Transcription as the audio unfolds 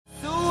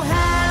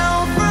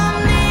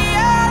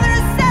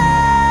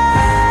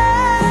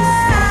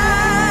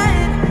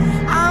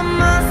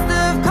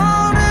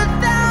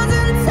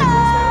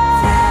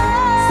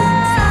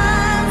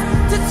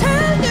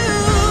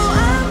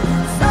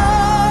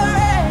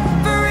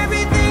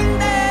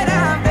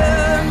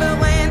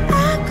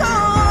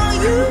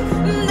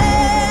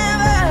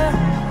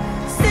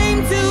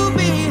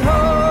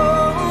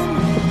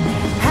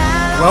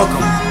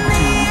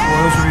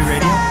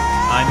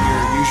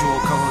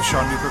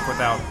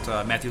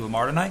Matthew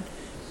Lamar tonight.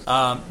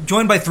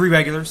 Joined by three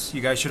regulars.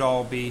 You guys should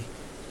all be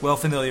well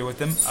familiar with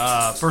them.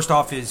 First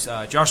off is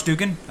Josh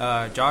Dugan.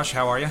 Josh,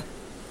 how are you?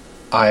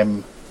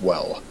 I'm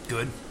well.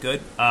 Good.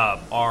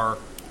 Our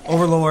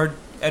overlord,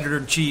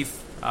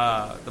 editor-in-chief,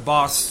 the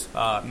boss,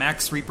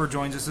 Max Reaper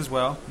joins us as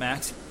well.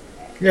 Max?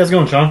 Hey, how's it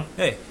going, Sean?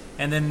 Hey.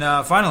 And then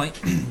finally,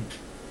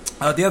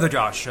 the other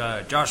Josh,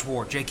 Josh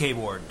Ward, J.K.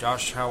 Ward.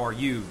 Josh, how are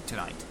you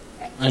tonight?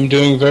 I'm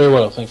doing very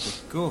well, thank you.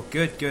 Cool,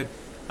 good. Been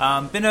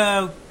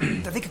I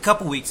think a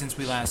couple weeks since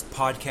we last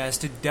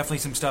podcasted. Definitely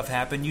some stuff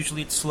happened.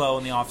 Usually it's slow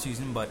in the off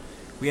season, but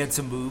we had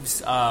some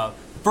moves.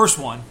 First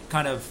one,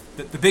 kind of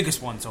the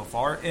biggest one so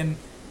far, and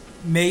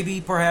maybe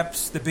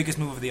perhaps the biggest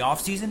move of the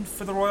off season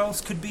for the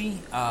Royals could be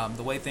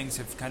the way things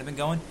have kind of been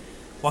going.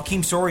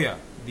 Joakim Soria,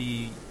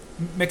 the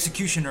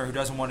Mexicutioner who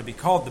doesn't want to be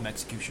called the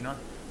Mexicutioner,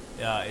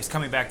 is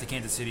coming back to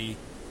Kansas City.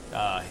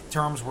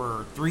 Terms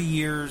were 3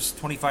 years,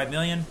 $25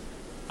 million.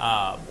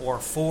 Or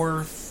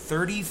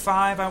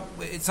 $435,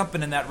 it's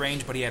something in that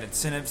range, but he had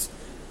incentives.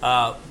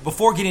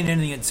 Before getting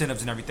into the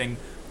incentives and everything,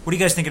 what are you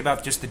guys thinking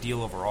about just the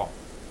deal overall?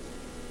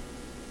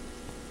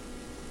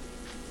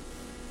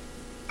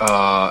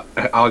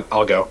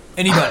 I'll go.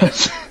 Anybody?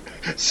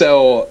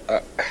 So,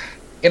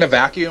 in a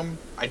vacuum,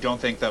 I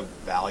don't think the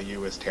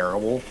value is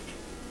terrible.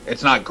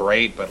 It's not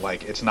great, but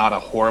it's not a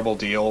horrible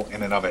deal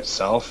in and of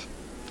itself.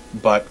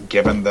 But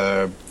given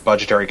the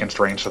budgetary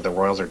constraints that the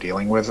Royals are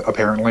dealing with,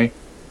 apparently,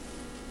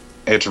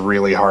 it's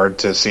really hard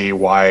to see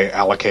why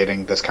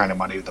allocating this kind of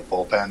money to the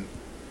bullpen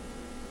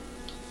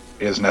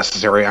is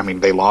necessary. I mean,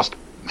 they lost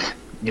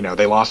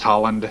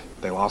Holland,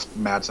 they lost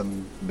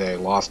Madsen, they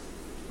lost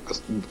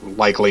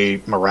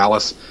likely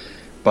Morales,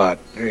 but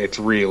it's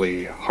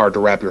really hard to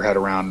wrap your head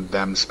around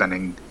them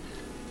spending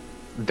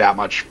that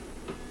much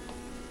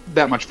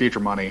future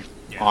money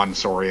on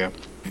Soria.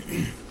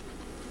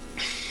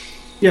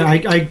 Yeah,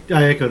 I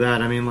echo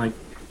that. I mean,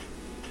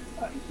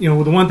 the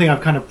one thing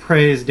I've kind of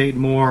praised Dayton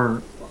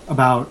Moore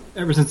about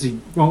ever since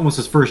almost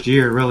his first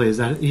year, really, is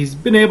that he's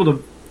been able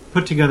to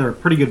put together a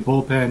pretty good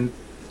bullpen,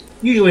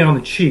 usually on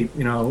the cheap,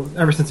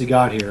 ever since he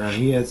got here.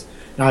 He has,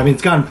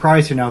 it's gotten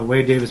pricier now. The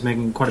Wade Davis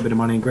making quite a bit of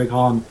money, and Greg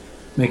Holland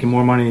making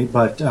more money,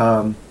 but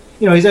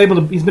he's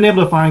been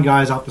able to find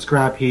guys off the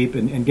scrap heap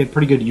and get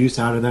pretty good use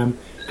out of them.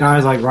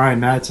 Guys like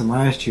Ryan Madsen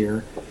last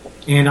year,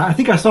 and I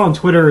think I saw on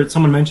Twitter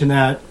someone mentioned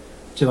that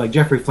to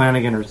Jeffrey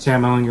Flanagan or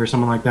Sam Ellinger or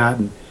someone like that,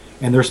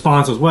 and the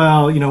response was,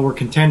 well, we're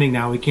contending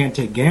now. We can't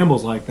take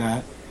gambles like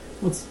that.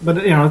 But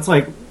it's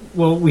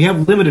well, we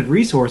have limited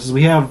resources.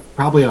 We have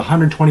probably a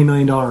 $120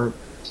 million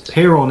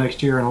payroll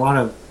next year, and a lot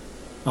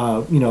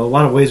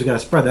of ways we got to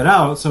spread that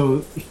out.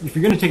 So if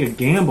you're going to take a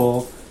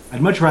gamble,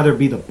 I'd much rather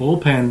be the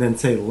bullpen than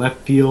say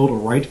left field or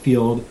right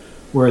field,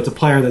 where it's a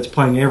player that's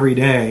playing every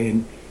day,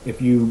 and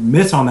if you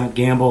miss on that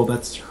gamble,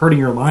 that's hurting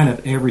your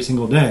lineup every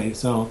single day.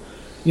 So,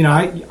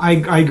 I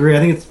agree. I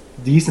think it's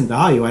decent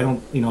value. I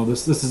don't,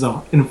 this is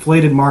an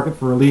inflated market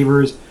for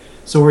relievers.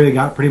 Soria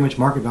got pretty much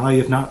market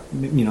value, if not,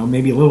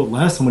 maybe a little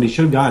less than what he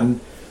should have gotten.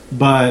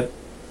 But,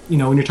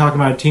 when you're talking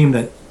about a team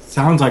that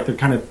sounds like they're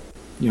kind of,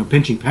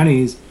 pinching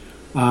pennies,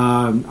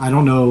 I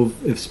don't know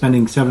if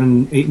spending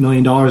 $7-8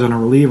 million on a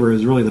reliever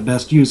is really the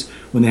best use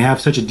when they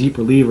have such a deep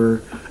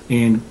reliever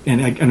and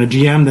a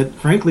GM that,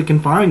 frankly, can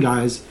find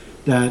guys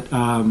that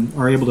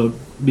are able to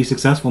be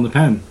successful in the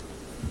pen.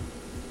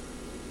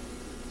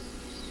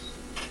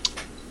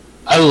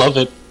 I love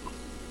it.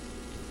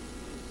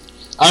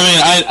 I mean,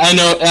 I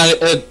know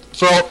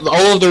for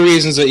all of the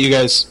reasons that you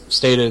guys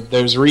stated,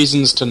 there's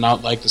reasons to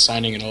not like the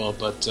signing at all,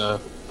 but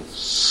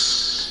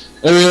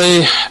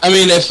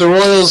if the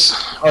Royals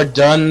are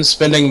done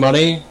spending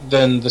money,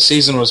 then the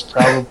season was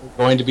probably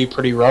going to be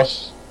pretty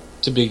rough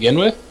to begin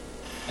with,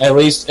 at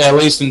least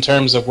in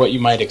terms of what you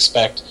might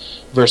expect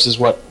versus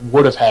what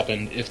would have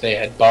happened if they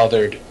had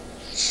bothered,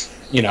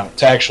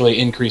 to actually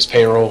increase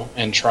payroll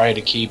and try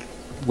to keep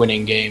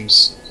winning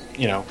games,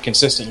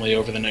 consistently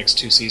over the next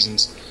two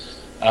seasons.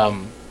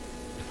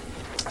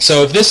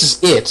 So if this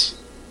is it,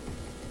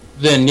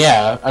 then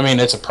yeah,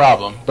 it's a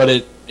problem.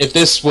 But if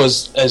this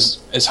was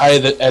as high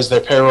as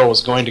their payroll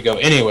was going to go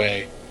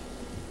anyway,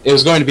 it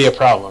was going to be a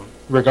problem,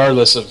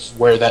 regardless of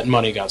where that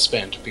money got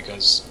spent,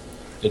 because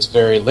it's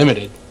very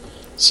limited.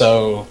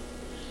 So,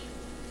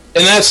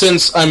 in that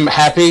sense, I'm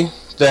happy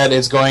that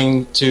it's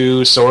going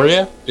to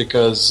Soria,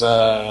 because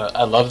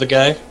I love the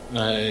guy.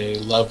 I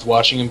loved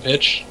watching him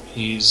pitch.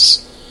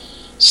 He's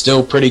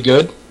still pretty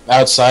good,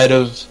 outside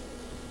of,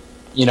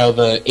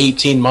 the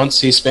 18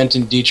 months he spent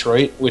in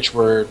Detroit, which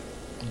were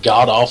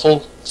god-awful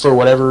for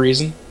whatever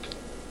reason.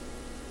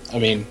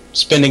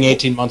 Spending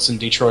 18 months in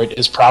Detroit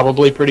is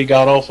probably pretty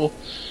god-awful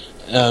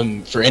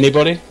for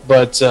anybody.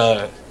 But,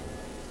 so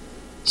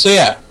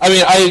yeah.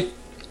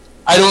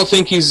 I don't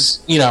think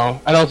he's,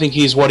 I don't think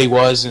he's what he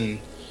was in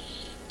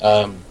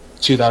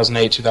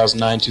 2008,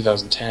 2009,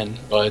 2010.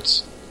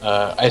 But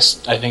I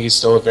think he's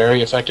still a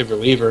very effective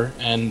reliever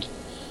and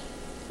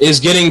is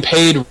getting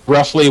paid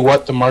roughly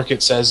what the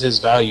market says his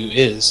value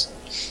is.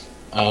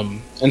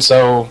 And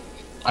so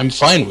I'm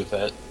fine with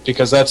that,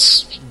 because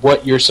that's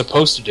what you're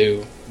supposed to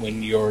do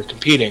when you're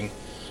competing,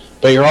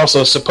 but you're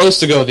also supposed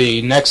to go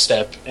the next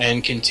step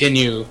and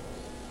continue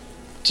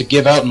to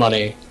give out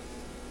money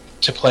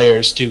to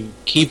players to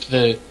keep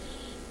the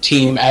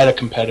team at a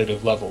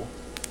competitive level.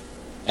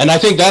 And I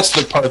think that's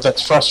the part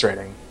that's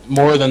frustrating,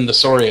 more than the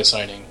Soria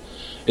signing,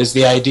 is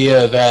the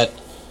idea that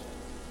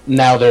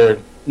now they're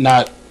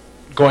not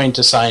going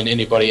to sign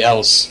anybody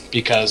else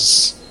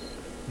because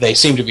they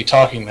seem to be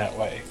talking that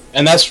way.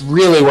 And that's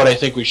really what I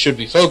think we should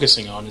be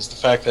focusing on, is the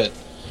fact that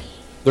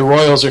the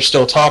Royals are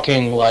still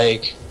talking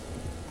like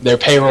their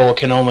payroll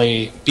can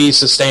only be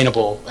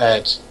sustainable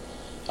at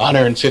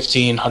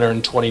 115,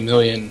 120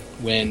 million,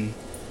 when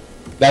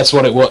that's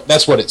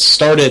what it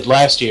started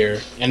last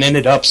year and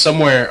ended up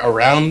somewhere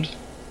around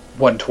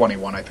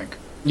 121, I think.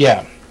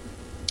 Yeah.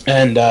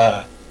 And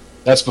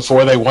that's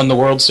before they won the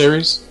World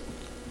Series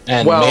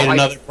and made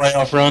another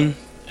playoff run.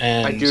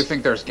 And I do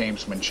think there's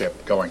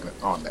gamesmanship going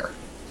on there.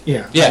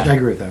 Yeah, Yeah. I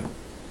agree with that.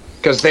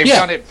 Because they've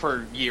done it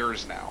for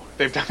years now.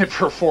 They've done it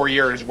for 4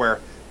 years where,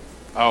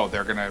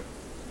 they're going to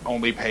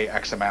only pay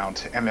X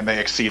amount, and then they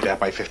exceed that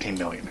by 15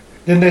 million.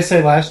 Didn't they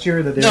say last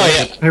year that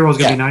the payroll was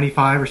going to be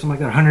 95 or something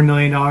like that, $100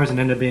 million, and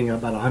ended up being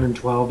about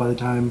 112 by the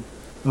time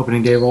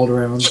opening day rolled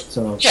around?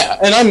 So yeah,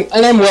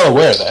 and I'm well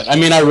aware of that. I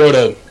mean, I wrote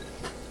a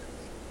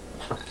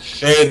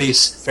fairly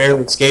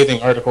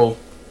scathing article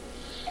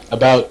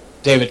about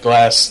David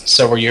Glass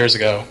several years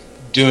ago,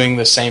 doing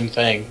the same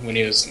thing when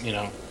he was,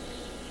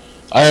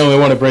 I only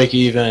want to break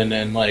even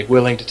and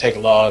willing to take a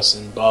loss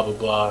and blah blah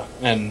blah,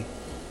 and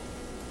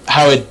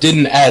how it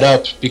didn't add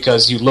up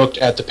because you looked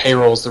at the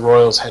payrolls the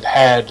Royals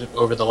had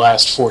over the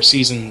last 4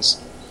 seasons,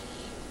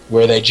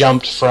 where they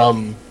jumped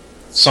from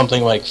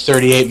something like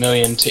 38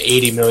 million to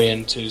 80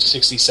 million to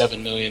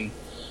 67 million.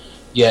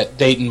 Yet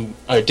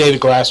David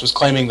Glass was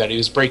claiming that he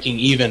was breaking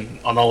even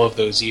on all of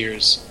those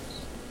years,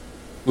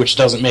 which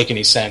doesn't make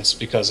any sense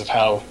because of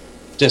how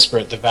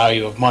disparate the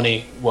value of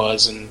money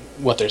was and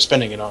what they're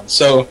spending it on.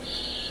 So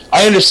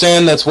I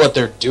understand that's what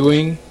they're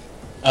doing.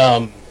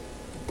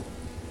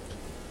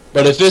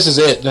 But if this is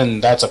it,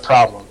 then that's a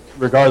problem,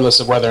 regardless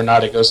of whether or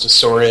not it goes to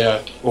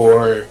Soria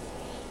or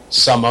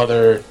some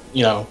other,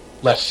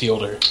 left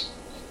fielder.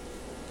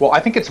 Well,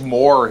 I think it's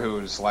Moore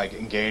who's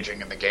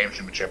engaging in the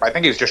gamesmanship. I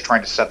think he's just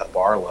trying to set the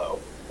bar low.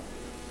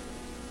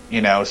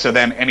 So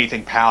then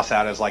anything past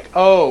that is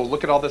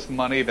look at all this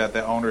money that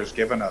the owner's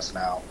given us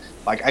now.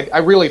 I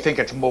really think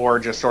it's more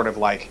just sort of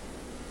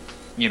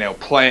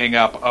playing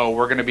up. Oh,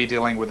 we're going to be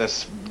dealing with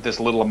this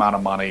little amount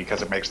of money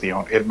because it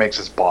makes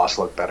his boss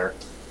look better.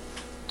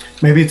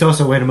 maybe it's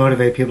also a way to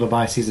motivate people to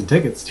buy season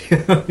tickets.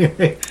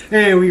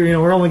 Hey,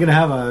 we're only going to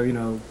have a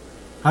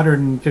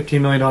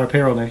 $115 million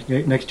payroll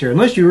next year,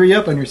 unless you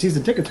re-up on your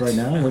season tickets right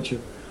now, which are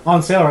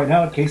on sale right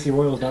now at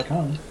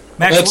KCRoyals.com.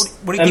 Max,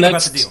 what do you think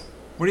about the deal?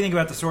 What do you think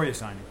about the Soria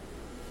signing?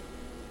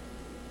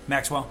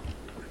 Maxwell?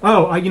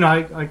 Oh, I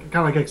kind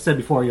of like I said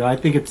before, I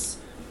think it's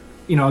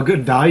a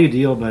good value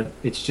deal, but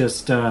it's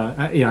just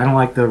I don't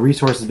like the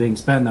resources being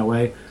spent that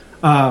way.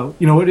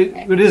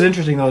 What is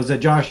interesting though is that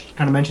Josh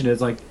kind of mentioned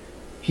it, is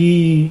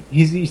he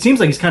seems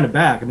like he's kind of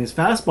back. I mean, his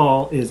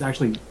fastball is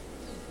actually,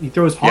 he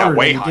throws harder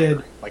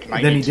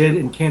than he did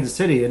in Kansas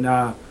City, and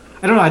I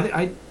don't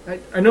know.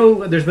 I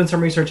know there's been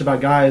some research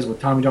about guys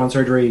with Tommy John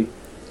surgery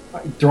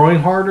throwing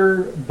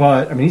harder,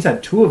 but I mean he's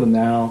had 2 of them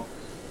now.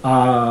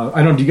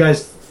 I don't. Do you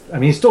guys? I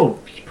mean, he's still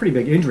pretty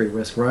big injury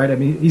risk, right? I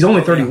mean, he's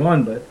only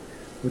 31, but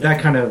with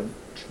that kind of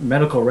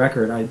medical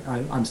record,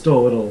 I'm still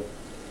a little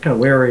kind of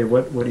wary of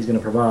what he's going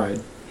to provide.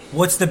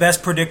 What's the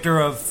best predictor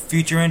of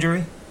future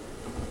injury?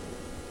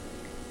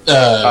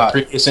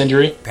 Previous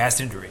injury?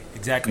 Past injury,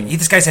 exactly.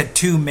 This guy's had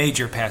 2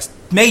 major past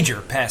injury.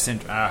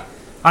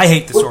 I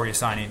hate the Soria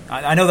signing.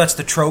 I know that's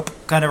the trope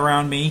kind of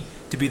around me,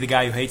 to be the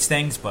guy who hates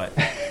things, but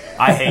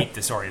I hate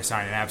the Soria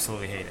signing. I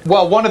absolutely hate it.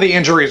 Well, one of the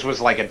injuries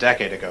was a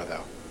decade ago,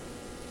 though.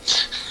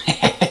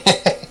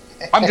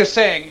 I'm just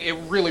saying, it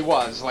really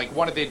was.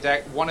 One of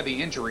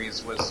the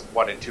injuries was,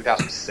 in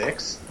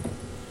 2006?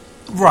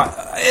 Right,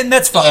 and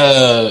that's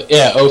fine.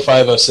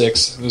 05,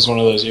 06 was one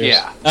of those years.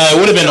 Yeah. It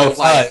would have been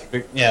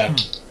 05. Yeah.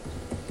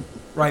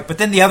 Right, but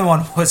then the other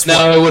one was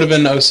No, it would have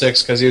been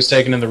 06 because he was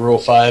taken in the Rule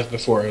 5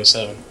 before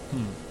 07.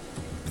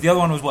 The other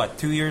one was what,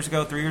 2 years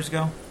ago, 3 years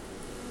ago?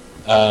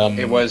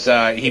 It was,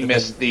 he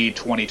missed the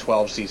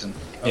 2012 season.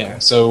 Yeah,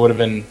 so it would have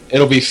been,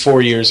 it'll be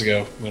 4 years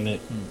ago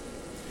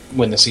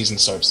when the season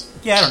starts.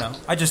 Yeah, I don't know.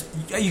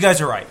 You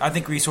guys are right. I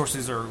think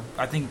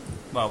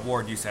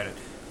Ward, you said it.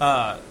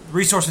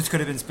 Resources could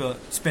have been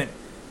spent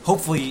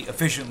hopefully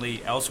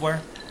efficiently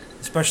elsewhere,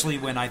 especially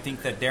when I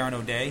think that Darren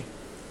O'Day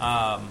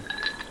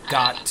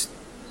got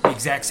the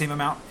exact same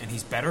amount, and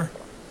he's better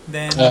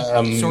than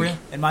Soria,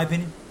 in my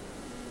opinion.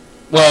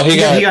 Well, he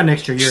got an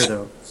extra year,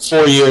 though.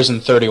 4 years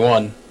and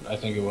 31, I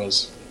think it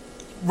was.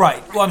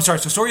 Right. Well, I'm sorry.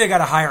 So Soria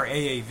got a higher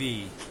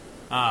AAV,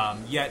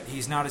 yet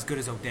he's not as good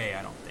as O'Day,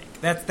 I don't think.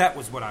 That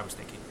was what I was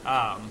thinking.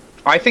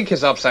 I think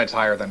his upside's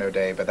higher than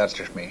O'Day, but that's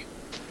just me.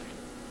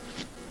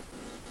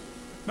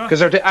 Huh.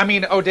 Because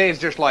O'Day is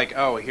just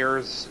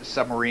here's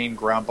submarine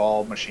ground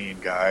ball machine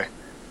guy.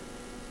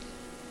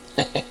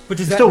 But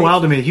does It's that still make-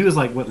 wild to me. He was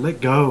like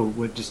let go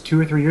just 2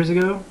 or 3 years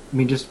ago. I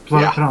mean, just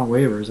put Yeah. on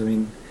waivers. I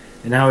mean,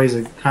 and now he's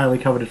a highly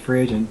coveted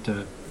free agent.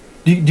 Do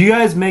you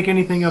guys make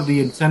anything of the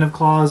incentive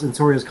clause in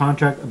Soria's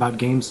contract about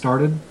games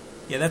started?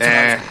 Yeah, that's what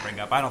I was going to bring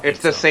up. I don't. It's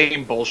think the so.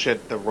 same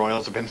bullshit the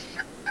Royals have been.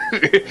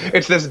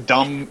 It's this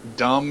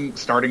dumb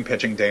starting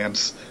pitching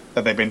dance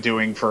that they've been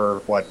doing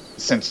for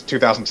since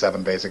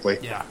 2007, basically.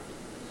 Yeah.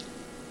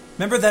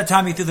 Remember that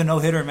time he threw the no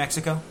hitter in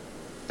Mexico?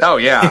 Oh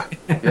yeah,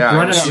 yeah,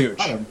 Right it was out of the huge.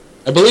 bottom.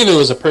 I believe it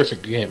was a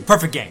perfect game.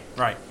 Perfect game,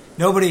 right?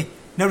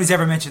 Nobody's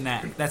ever mentioned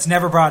that. That's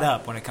never brought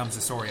up when it comes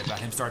to Soria about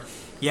him starting.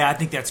 Yeah, I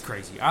think that's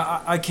crazy.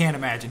 I can't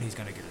imagine he's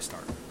going to get a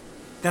start.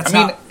 That's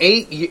I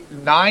mean,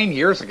 not 9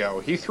 years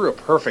ago, he threw a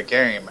perfect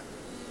game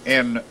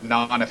in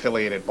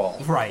non-affiliated ball,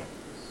 right.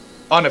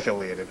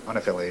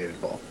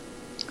 unaffiliated ball.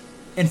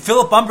 And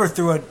Philip Umber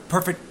threw a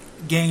perfect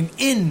game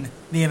in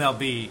the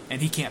MLB,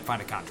 and he can't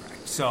find a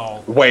contract.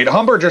 So, Wait,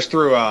 Humber just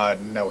threw a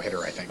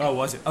no-hitter, I think. oh,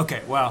 was it?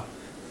 Okay, well,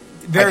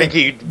 I think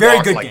he very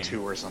walked good like game.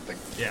 2 or something.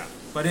 Yeah,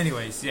 but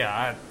anyways,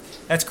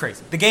 that's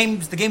crazy. The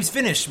game's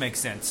finished makes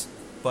sense,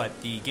 but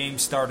the game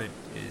started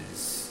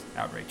is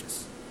outrageous.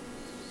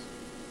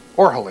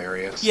 Or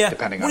hilarious, Yeah.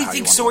 depending What on do you how think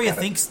you want to Soria look at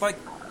it. thinks? Like,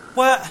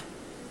 what?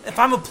 If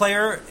I'm a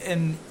player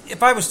and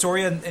if I was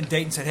Soria and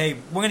Dayton said, "Hey,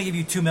 we're going to give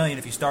you $2 million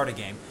if you start a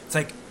game," it's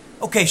like,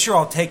 okay, sure,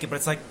 I'll take it, but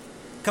it's like,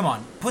 come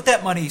on, put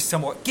that money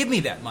somewhere. Give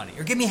me that money,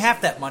 or give me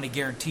half that money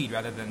guaranteed,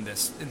 rather than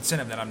this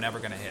incentive that I'm never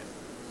going to hit.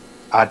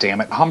 Ah, damn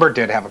it, Humber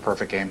did have a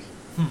perfect game.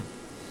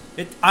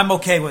 I'm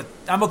okay with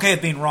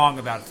being wrong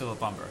about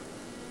Philip Umber.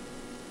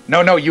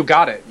 No, you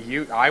got it.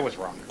 I was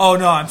wrong. Oh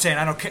no, I'm saying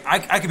I don't care.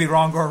 I could be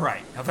wrong or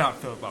right about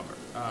Philip Umber.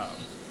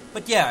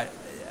 But yeah,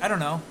 I don't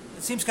know.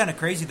 It seems kind of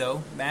crazy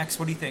though. Max,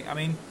 what do you think? I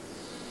mean,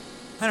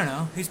 I don't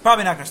know. He's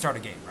probably not going to start a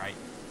game, right?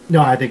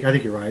 No, I think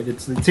you're right. It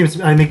seems.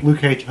 I think Luke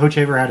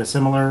Hochevar had a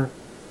similar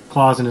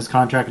clause in his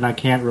contract, and I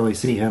can't really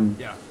see him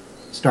Yeah.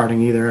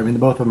 starting either. I mean,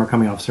 both of them are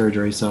coming off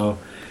surgery, so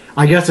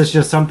I guess it's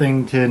just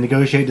something to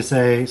negotiate to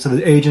say, so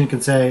the agent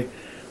can say,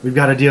 we've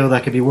got a deal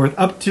that could be worth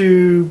up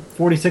to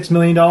 $46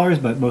 million,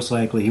 but most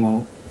likely he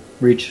won't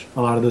reach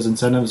a lot of those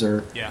incentives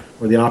or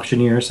the option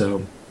year.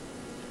 So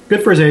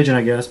good for his agent,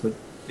 I guess. But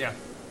yeah.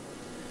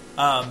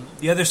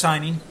 The other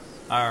signing,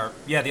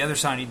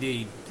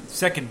 the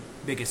second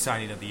biggest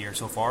signing of the year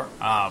so far.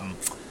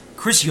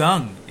 Chris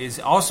Young is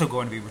also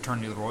going to be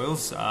returning to the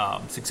Royals.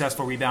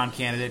 Successful rebound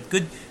candidate.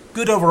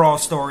 Good overall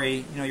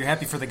story. You know, you're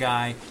happy for the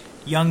guy.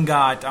 Young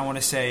got, I want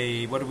to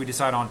say, what did we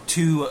decide on?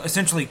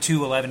 Essentially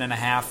two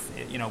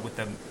 11.5. You know, with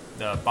the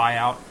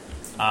buyout,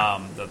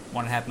 the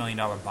 $1.5 million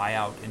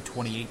buyout in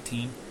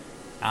 2018.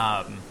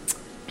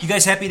 You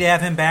guys happy to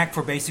have him back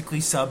for basically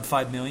sub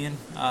 $5 million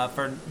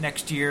for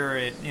next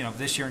year?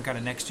 This year and kind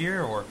of next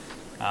year, or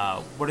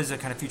what is the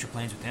kind of future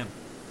plans with him?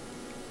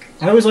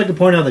 I always like to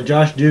point out that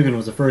Josh Dugan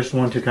was the first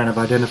one to kind of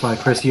identify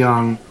Chris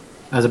Young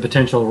as a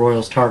potential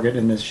Royals target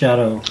in the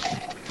Shadow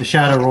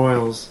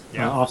Royals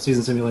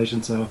off-season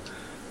simulation. So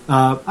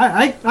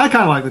I kind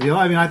of like the deal.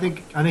 I mean, I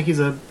think he's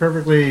a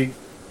perfectly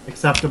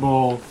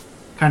acceptable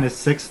kind of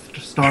sixth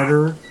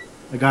starter,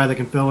 a guy that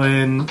can fill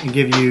in and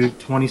give you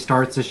 20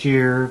 starts this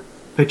year,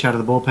 pitch out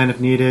of the bullpen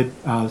if needed,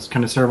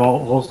 kind of serve a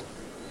whole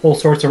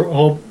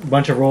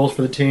bunch of roles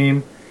for the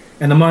team.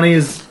 And the money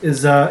is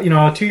a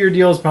 2-year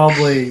deal is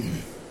probably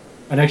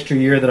an extra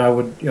year that I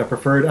would I'd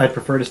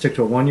prefer to stick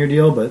to a 1-year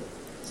deal, but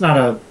it's not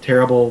a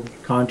terrible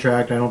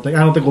contract. I don't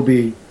think we'll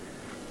be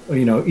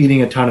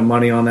eating a ton of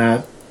money on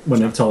that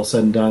when it's all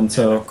said and done.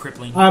 So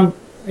crippling. I'm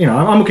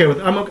okay with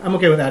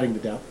adding the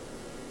depth.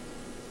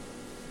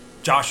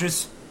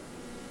 Josh's?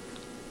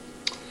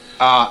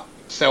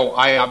 So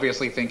I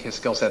obviously think his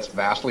skill set's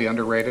vastly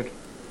underrated,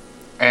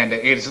 and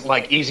it's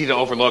like easy to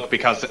overlook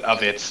because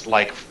of its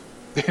like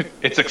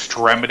its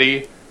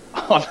extremity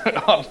on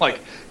like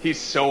he's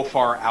so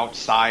far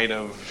outside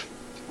of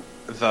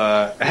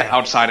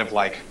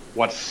like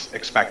what's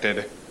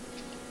expected.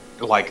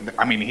 Like,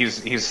 I mean,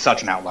 he's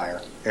such an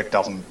outlier. It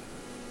doesn't.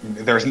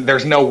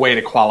 There's no way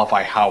to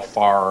qualify how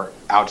far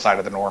outside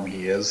of the norm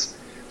he is.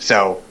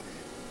 So,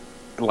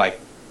 like,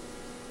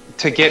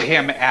 to get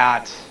him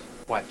at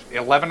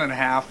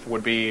 11.5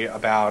 would be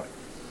about.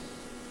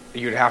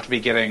 You'd have to be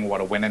getting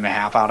a win and a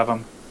half out of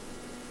him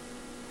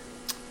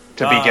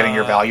to be getting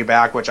your value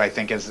back, which I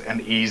think is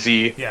an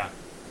easy,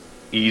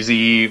 he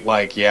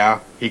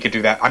could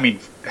do that. I mean,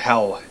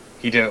 hell,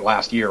 he did it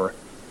last year.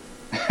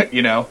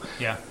 Yeah.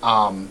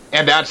 And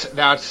that's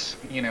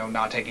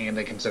not taking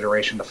into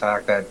consideration the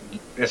fact that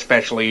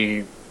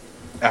especially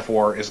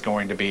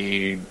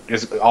F4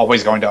 is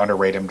always going to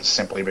underrate him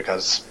simply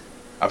because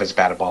of his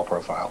batted ball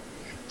profile.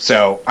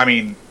 So, I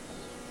mean,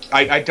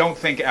 I don't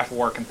think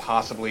F4 can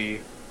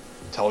possibly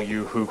tell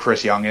you who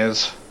Chris Young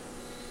is.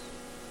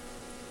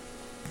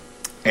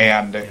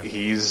 And I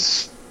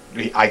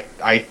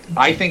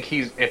think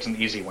it's an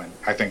easy win.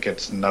 I think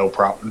it's no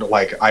problem.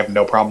 Like, I have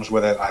no problems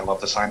with it. I love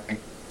the signing.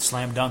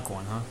 Slam dunk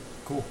one, huh?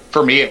 Cool.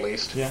 For me, at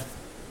least. Yeah.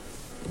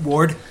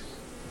 Ward?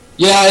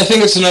 Yeah, I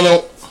think it's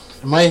another...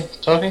 Am I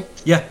talking?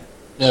 Yeah.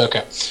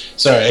 Okay.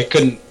 Sorry, I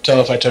couldn't tell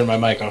if I turned my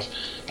mic off.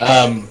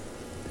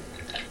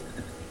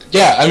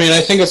 Yeah, I mean,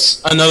 I think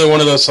it's another one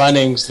of those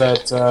signings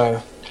that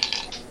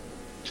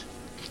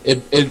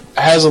it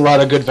has a lot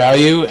of good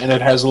value, and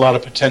it has a lot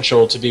of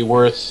potential to be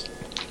worth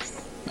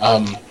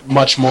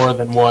much more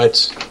than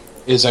what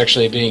is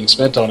actually being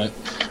spent on it.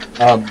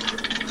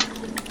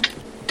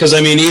 Because I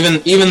mean, even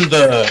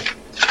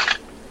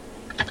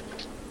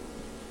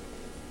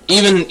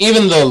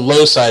the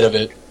low side of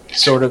it,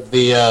 sort of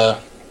the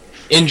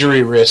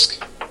injury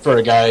risk for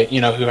a guy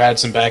who had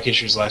some back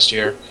issues last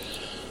year.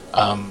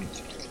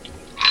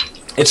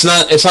 It's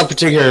not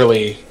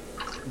particularly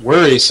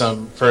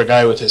worrisome for a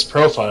guy with his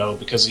profile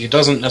because he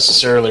doesn't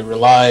necessarily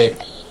rely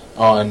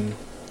on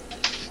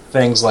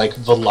things like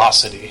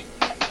velocity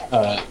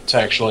to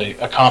actually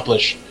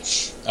accomplish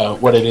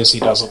what it is he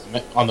does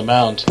on the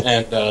mound.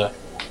 And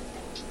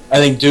I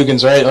think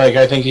Dugan's right. Like,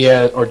 I think he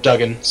had, or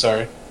Duggan,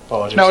 sorry,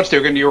 apologies. No, it's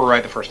Dugan. You were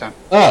right the first time.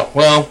 Oh,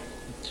 well,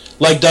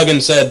 like Duggan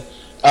said,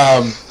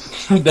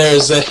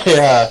 there's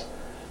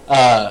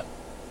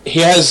he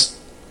has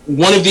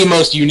one of the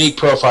most unique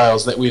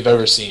profiles that we've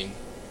ever seen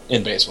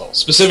in baseball,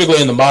 specifically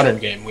in the modern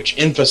game, which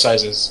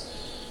emphasizes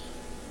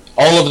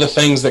all of the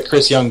things that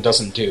Chris Young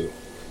doesn't do.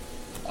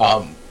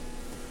 And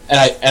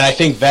I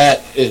think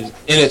that is,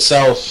 in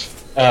itself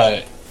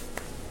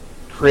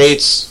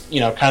creates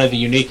kind of the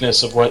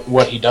uniqueness of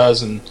what he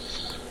does, and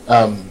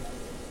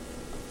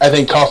I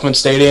think Kauffman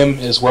Stadium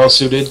is well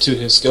suited to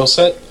his skill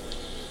set.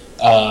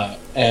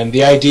 And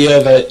the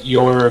idea that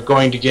you're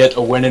going to get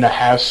a win and a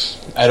half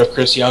out of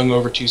Chris Young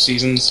over 2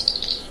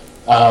 seasons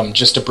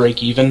just to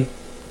break even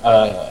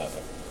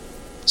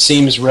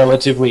seems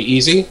relatively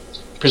easy,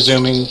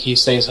 presuming he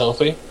stays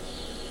healthy.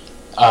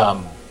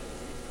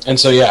 And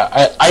so, yeah,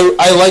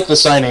 I like the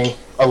signing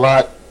a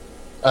lot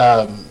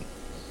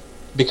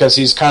because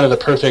he's kind of the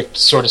perfect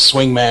sort of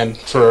swingman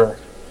for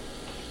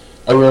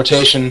a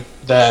rotation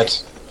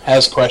that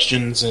has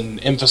questions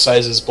and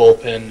emphasizes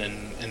bullpen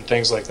and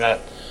things like that.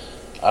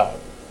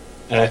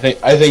 And I think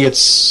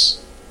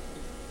it's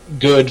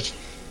good.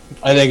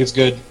 I think it's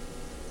good.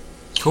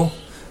 Cool.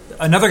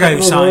 Another guy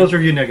who signed. Royals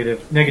review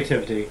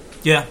negativity.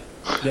 Yeah.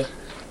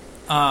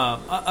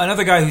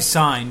 Another guy who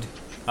signed,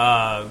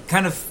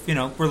 kind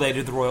of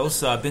related to the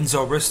Royals. Ben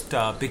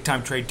Zobrist, big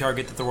time trade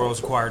target that the Royals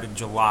acquired in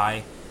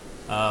July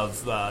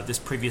of this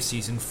previous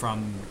season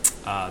from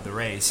the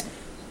Rays.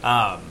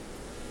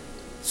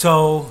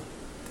 So,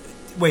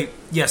 wait,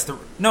 yes, the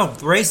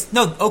Rays.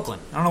 No,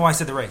 Oakland. I don't know why I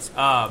said the Rays.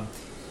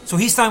 So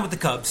he signed with the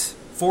Cubs,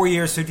 4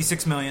 years,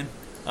 $56 million.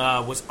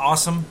 Was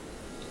awesome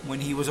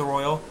when he was a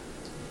Royal.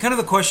 Kind of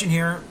the question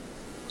here,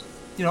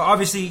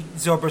 obviously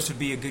Zobrist would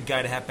be a good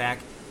guy to have back.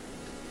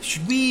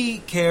 Should we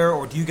care,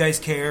 or do you guys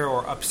care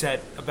or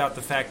upset about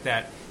the fact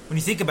that when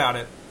you think about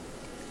it,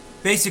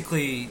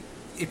 basically,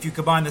 if you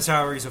combine the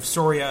salaries of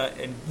Soria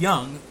and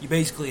Young, you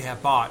basically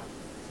have bought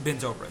Ben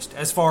Zobrist.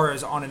 As far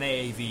as on an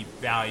AAV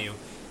value,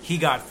 he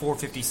got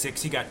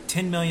 $456. He got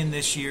 $10 million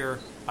this year.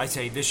 I'd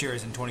say this year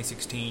is in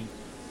 2016.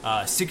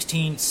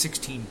 16,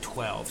 16,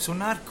 12. So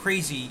not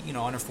crazy,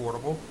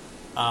 unaffordable.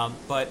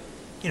 But,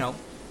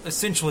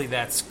 essentially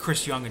that's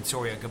Chris Young and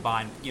Soria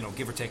combined,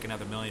 give or take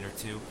another $1 million or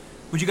 $2 million.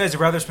 Would you guys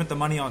have rather spent the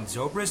money on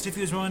Zobrist if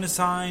he was willing to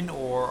sign,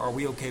 or are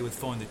we okay with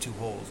filling the 2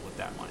 holes with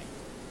that money?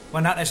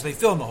 Well, not necessarily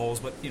filling the holes,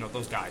 but,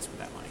 those guys with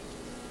that money.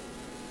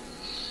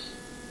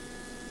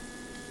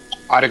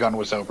 I'd have gone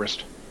with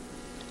Zobrist.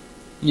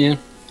 Yeah.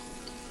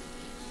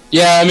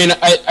 Yeah, I mean,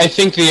 I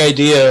think the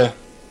idea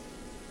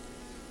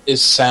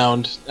is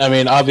sound. I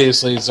mean,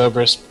 obviously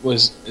Zobrist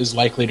is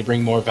likely to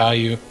bring more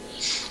value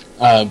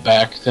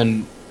back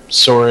than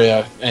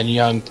Soria and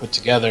Young put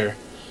together.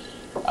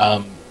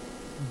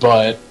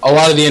 But a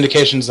lot of the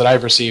indications that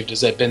I've received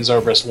is that Ben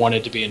Zobrist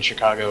wanted to be in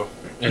Chicago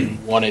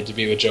and wanted to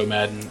be with Joe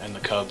Madden and the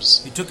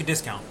Cubs. He took a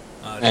discount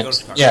to go to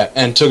Chicago. Yeah,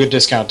 and took a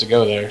discount to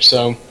go there.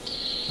 So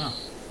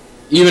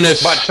even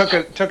if took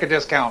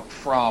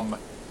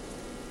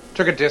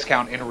a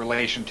discount in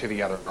relation to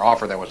the other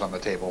offer that was on the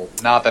table.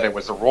 Not that it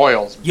was the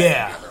Royals.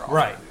 Yeah,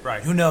 right.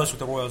 Who knows what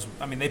the Royals?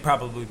 I mean, they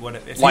probably would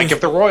have.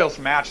 If the Royals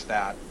matched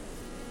that,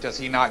 does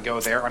he not go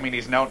there? I mean,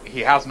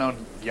 he has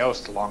known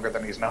Yost longer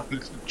than he's known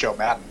Joe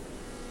Madden.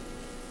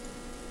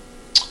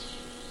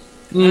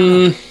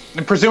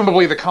 And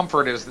presumably the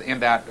comfort is in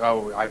that.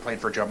 Oh, I played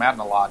for Joe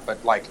Madden a lot, but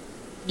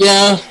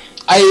yeah,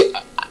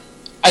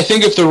 I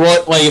think if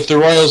the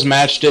Royals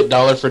matched it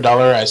dollar for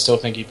dollar, I still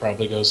think he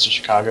probably goes to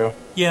Chicago.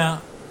 Yeah.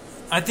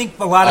 I think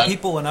a lot of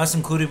people, and us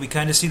included, we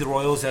kind of see the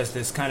Royals as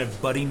this kind of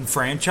budding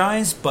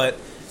franchise, but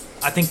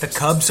I think the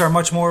Cubs are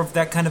much more of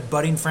that kind of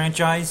budding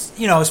franchise,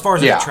 as far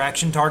as an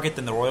attraction target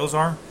than the Royals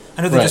are.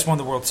 I know they just won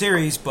the World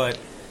Series, but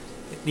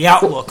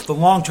the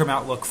long-term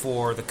outlook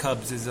for the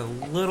Cubs is a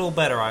little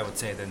better, I would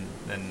say, than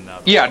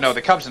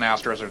the Cubs and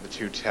Astros are the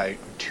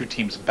two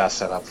teams best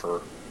set up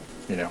for,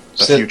 the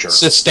future.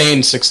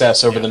 Sustained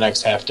success over the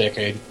next half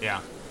decade.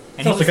 Yeah.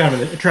 It's also kind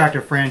of an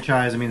attractive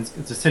franchise. I mean,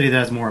 it's a city that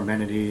has more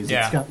amenities.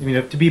 Yeah. It's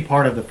got, to be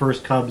part of the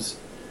first Cubs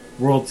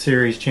World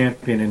Series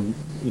champion in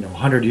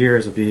 100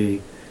 years would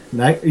be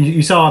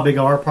You saw how big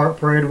our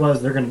parade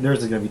was.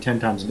 Theirs is going to be 10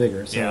 times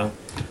bigger. So, Yeah.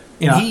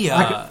 yeah, And he,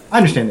 I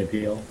understand the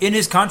appeal. in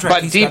his contract,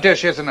 But he's deep got-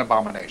 dish is an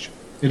abomination.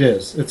 It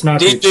is. It's not.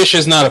 Deep dish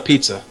is not a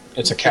pizza.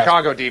 It's a casserole.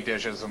 Chicago deep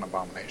dish is an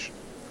abomination.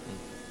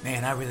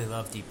 Man, I really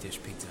love deep dish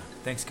pizza.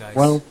 Thanks, guys.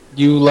 Well,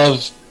 you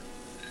love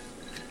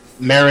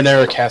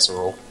marinara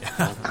casserole.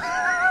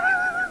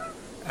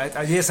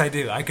 Yes, I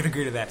do. I could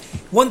agree to that.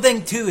 One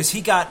thing too is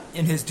he got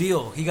in his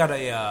deal. He got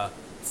a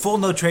full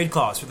no trade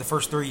clause for the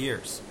first 3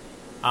 years.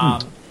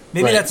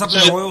 Maybe Right. that's something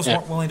the So, Royals yeah.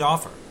 weren't willing to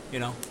offer. You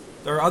know,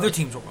 there are other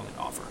teams weren't willing to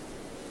offer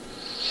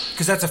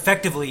because that's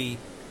effectively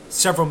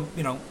several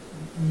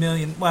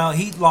million. Well,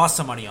 he lost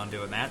some money on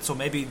doing that, so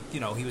maybe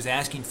he was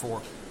asking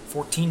for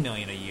 $14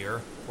 million a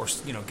year, or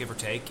give or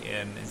take,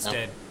 and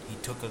instead he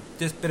took a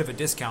bit of a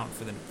discount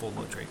for the full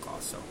no trade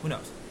clause. So who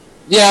knows?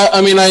 Yeah,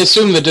 I mean, I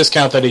assume the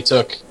discount that he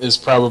took is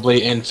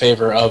probably in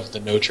favor of the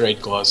no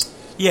trade clause.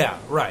 Yeah,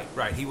 right.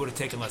 He would have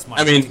taken less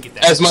money I to mean, get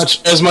that. as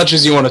much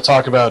as you want to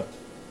talk about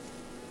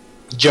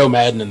Joe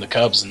Madden and the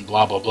Cubs and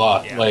blah blah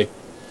blah, Yeah. like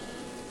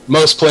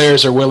most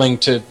players are willing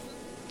to.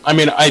 I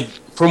mean,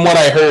 from what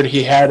I heard,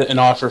 he had an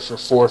offer for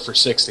 4 for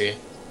 $60,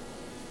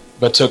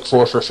 but took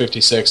 4 for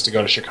 $56 to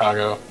go to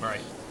Chicago. Right.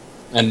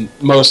 And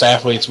most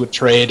athletes would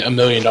trade $1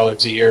 million a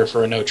year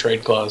for a no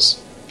trade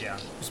clause. Yeah.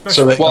 So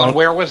Especially. they- Well, and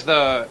where was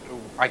the?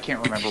 I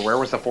can't remember. Where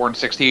was the 4 and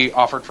 60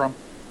 offered from?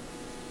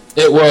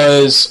 It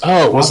was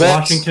was that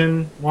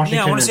Washington?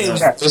 Yeah, I wanna say it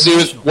was- Was it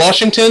with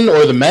Washington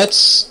or the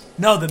Mets?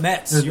 No, the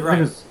Mets. You're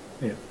right.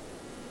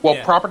 Well,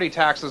 Yeah. property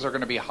taxes are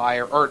going to be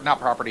higher, or not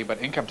property,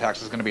 but income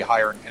tax is going to be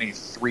higher in any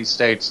 3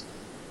 states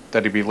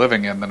that he'd be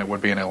living in than it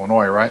would be in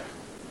Illinois, right?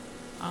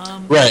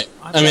 Right.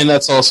 I mean,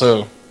 that's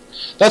also an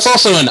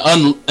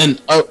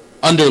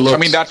underlooked. I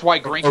mean, that's why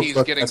Greinke's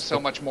Look, getting that's so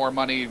good. much more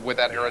money with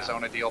that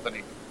Arizona deal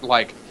than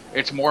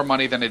it's more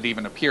money than it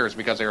even appears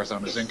because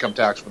Arizona's income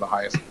tax for the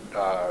highest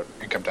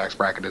income tax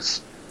bracket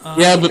is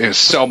Yeah, but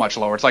so much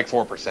lower. It's like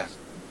 4%.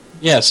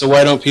 yeah. So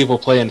why don't people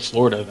play in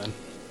Florida then?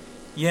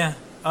 Yeah.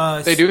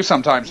 They do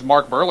sometimes.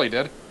 Mark Burley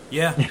did.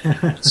 Yeah.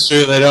 It's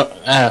true. They don't.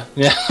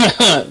 Yeah.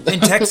 In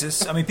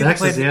Texas, I mean, people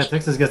Texas, play. yeah,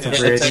 Texas gets some Yeah,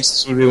 free agents.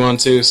 Texas would be one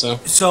too. So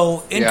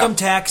So income Yeah.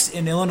 tax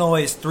in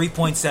Illinois is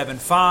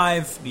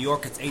 3.75. New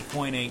York it's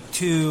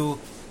 8.82,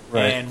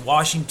 Right. and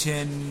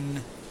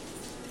Washington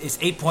is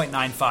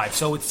 8.95.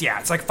 So it's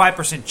like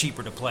 5%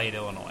 cheaper to play in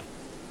Illinois.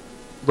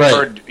 right,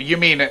 Or you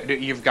mean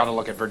you've got to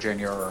look at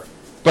Virginia or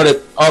but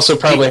it also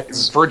probably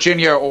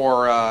Virginia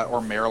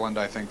or Maryland?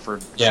 I think for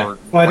Yeah. for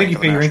Well, I think playing you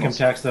for pay the your income Nationals.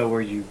 tax though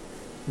where you're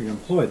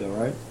employed though,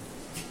 right?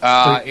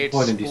 It's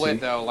Employed in DC.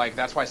 split though. Like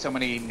that's why so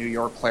many New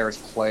York players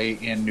play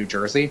in New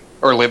Jersey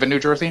or live in New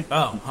Jersey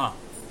Oh, huh.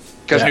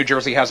 because Yeah. New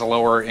Jersey has a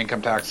lower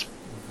income tax,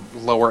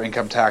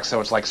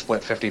 so it's like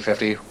split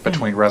 50-50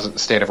 between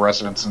state of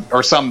residence and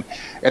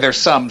there's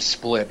some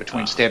split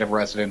between state of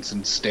residence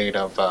and state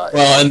of. well,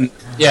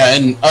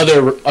 and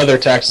other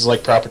taxes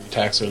like property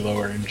tax are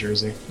lower in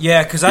Jersey.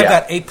 Yeah, because I've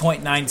Yeah. got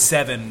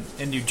 8.97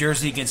 in New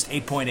Jersey against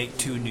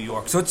 8.82 in New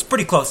York. So it's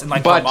pretty close. And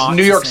like but Vermont's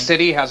New the York same.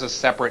 City has a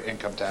separate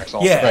income tax.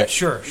 Also. Yeah, Right.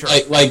 sure.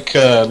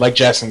 Like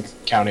Jackson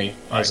County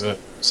has a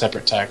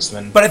separate tax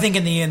than But I think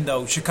in the end,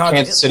 though, Chicago,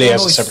 Kansas City has a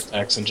Illinois- separate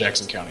tax than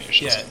Jackson County. I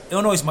should Yeah, say.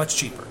 Illinois is much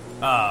cheaper.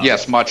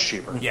 Yes, much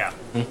cheaper. Yeah,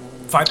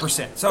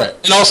 5%. So Right.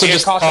 And also And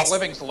just cost of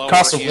living's lower.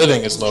 Cost of in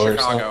living is lower.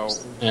 Chicago,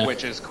 so, yeah.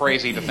 which is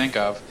crazy to think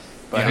of,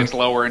 but Yeah. it's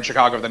lower in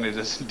Chicago than it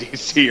is in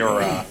DC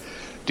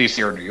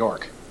or New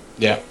York.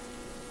 Yeah.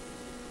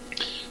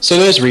 So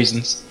there's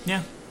reasons.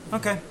 yeah,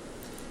 okay.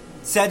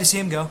 Sad to see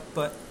him go,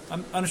 but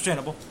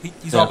understandable.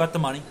 He's Yeah. all about the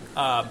money.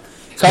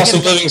 Cost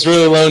of living is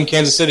really low in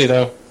Kansas City,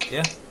 though.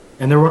 Yeah.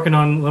 And they're working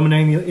on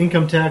eliminating the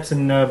income tax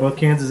in both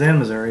Kansas and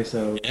Missouri,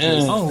 so Yeah. Oh,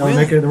 that'll really?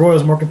 make the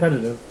Royals more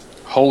competitive.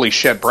 Holy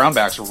shit,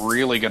 Brownback's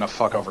really gonna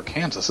fuck over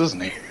Kansas,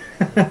 isn't he?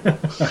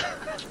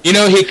 You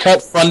know, he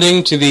cut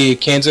funding to the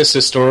Kansas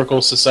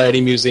Historical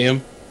Society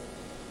Museum.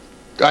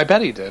 I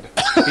bet he did.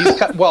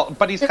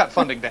 But he's cut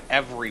funding to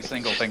every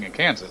single thing in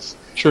Kansas.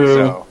 True.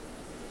 So,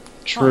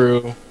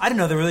 True. I didn't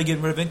know they're really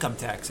getting rid of income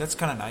tax. That's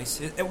kind of nice.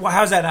 Well,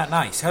 how's that not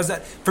nice? How's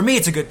that? For me,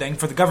 it's a good thing.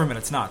 For the government,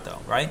 it's not, though,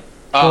 right?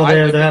 Well, I've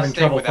they're lived in a having state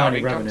trouble without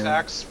finding income revenue.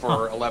 tax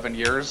for 11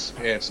 years.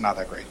 It's not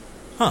that great.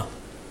 Huh.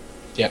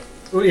 Yeah.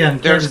 Well, yeah,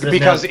 and There's Kansas doesn't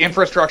because have,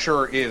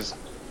 infrastructure is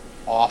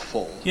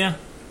awful. Yeah.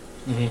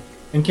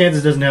 and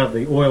Kansas doesn't have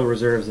the oil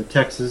reserves that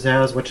Texas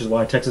has, which is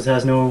why Texas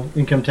has no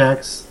income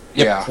tax.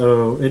 Yep. Yeah.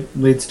 So it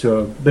leads to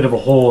a bit of a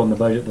hole in the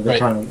budget that they're Right.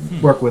 trying to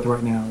work with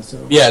right now. So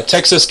Yeah,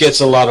 Texas gets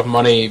a lot of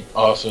money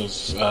off of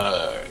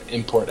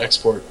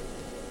import-export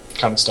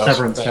kind of stuff.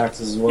 severance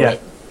taxes as well. Yeah,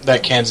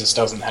 that Kansas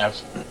doesn't have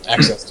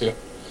access to.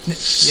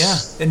 Yeah.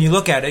 And you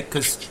look at it,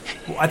 because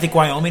I think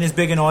Wyoming is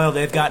big in oil.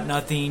 They've got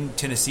nothing.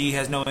 Tennessee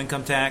has no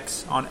income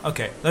tax.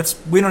 Okay,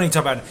 we don't need to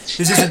talk about it.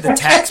 This isn't the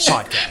tax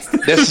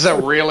podcast. This is a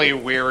really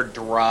weird,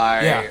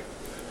 dry Yeah.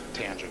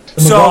 tangent.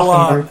 The So,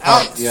 McLaughlin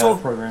Group, so-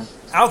 program.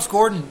 Alex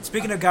Gordon,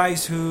 speaking of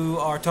guys who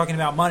are talking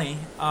about money,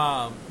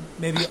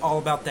 maybe all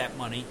about that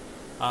money.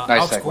 Nice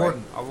Alex segue.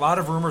 Gordon, a lot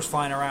of rumors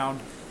flying around.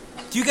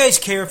 Do you guys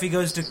care if he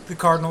goes to the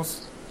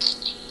Cardinals?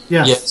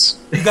 Yes.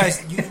 You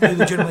guys, you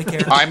legitimately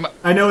care?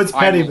 I know it's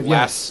petty, I'm but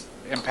less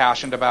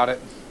impassioned about it.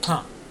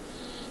 Huh.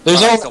 There's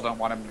But I all, still don't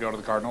want him to go to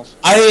the Cardinals.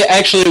 I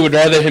actually would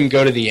rather him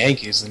go to the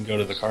Yankees than go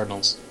to the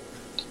Cardinals.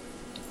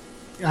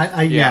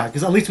 Yeah,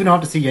 because at least we don't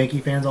have to see Yankee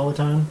fans all the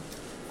time.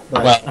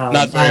 But, Well,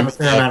 not I am a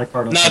very, fair amount of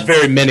Cardinals not fans.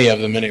 very many of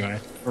them anyway.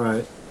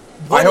 Right.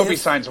 I hope he if-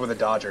 signs with the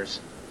Dodgers.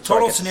 So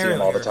Total I get to see scenario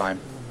him all the here. time.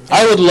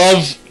 I would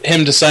love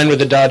him to sign with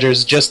the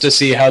Dodgers just to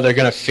see how they're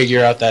going to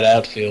figure out that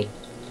outfield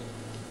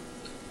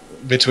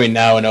between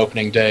now and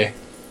opening day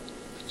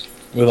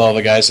with all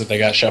the guys that they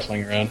got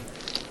shuffling around.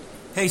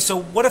 Hey,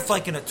 so what if,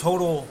 like, in a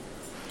total,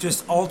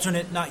 just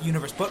alternate, not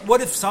universe, but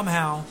what if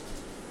somehow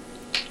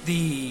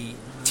the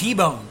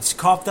T-Bones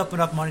coughed up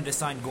enough money to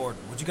sign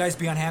Gordon? Would you guys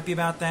be unhappy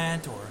about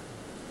that, or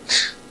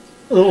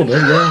A little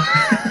bit, yeah.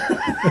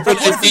 like,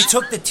 what if he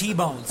took the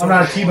T-Bones? I'm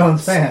not a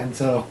T-Bones fan,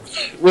 so...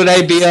 Would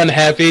I be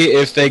unhappy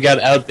if they got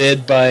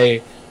outbid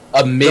by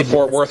a The mid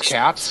Fort Worth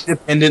Cats.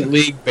 independent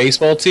league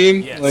baseball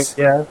team? Yes. Like,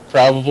 yeah,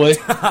 probably.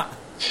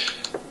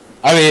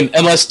 I mean,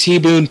 unless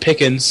T-Boone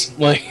Pickens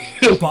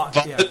Bought-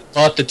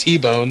 bought the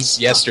T-Bones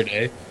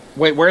yesterday.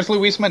 Wait, where's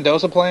Luis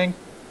Mendoza playing?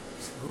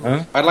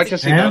 Huh? I'd like to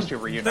see Japan? those two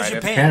Those reunited.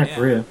 Japan. Japan, Yeah.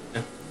 Korea.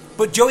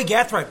 But Joey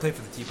Gathright played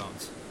for the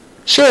T-Bones.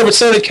 Sure, but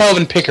so did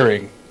Calvin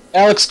Pickering.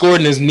 Alex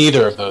Gordon is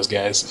neither of those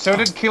guys. So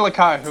did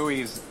Keelan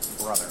Huey's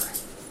brother.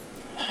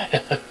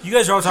 You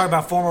guys are all talking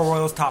about former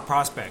Royals top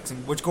prospects,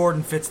 and which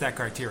Gordon fits that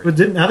criteria. But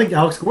I think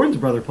Alex Gordon's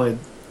brother played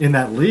in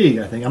that league,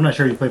 I think. I'm not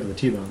sure he played for the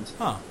T-Bones.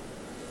 Huh.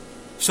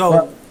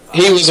 So,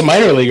 He was a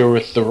minor leaguer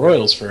with the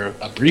Royals for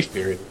a brief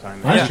period of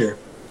time. Last Yeah. year.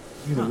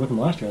 He was with him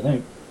last year, I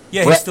think.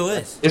 yeah, he Brett- still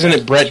is. Isn't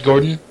it Brett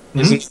Gordon?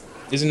 Isn't it?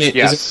 Yes. Is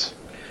it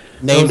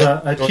It named was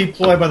a cheap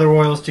ploy by the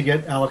Royals to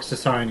get Alex to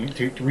sign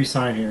to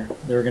re-sign here.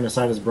 They were going to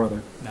sign his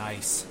brother.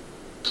 Nice.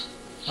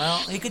 Well,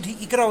 he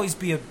could always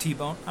be a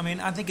T-Bone. I mean,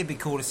 I think it'd be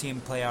cool to see him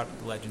play out at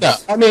the Legends. No,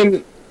 I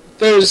mean,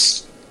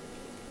 there's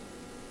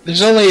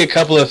only a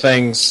couple of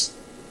things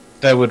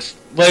that would.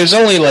 Well,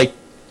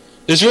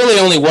 there's really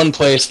only one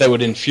place that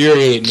would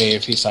infuriate me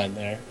if he signed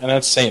there, and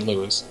that's St.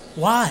 Louis.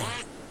 Why?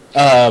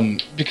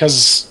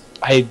 Because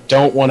I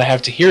don't want to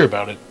have to hear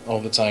about it all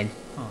the time.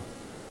 Huh.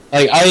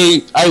 Like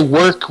I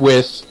work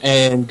with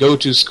and go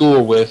to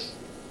school with,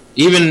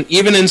 even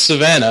in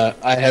Savannah,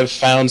 I have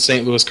found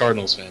St. Louis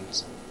Cardinals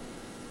fans,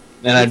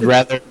 and I'd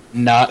rather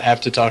not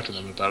have to talk to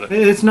them about it.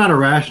 It's not a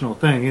rational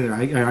thing either.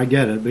 I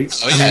get it.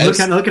 But, Oh, I yeah, mean,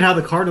 it's- look at how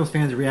the Cardinals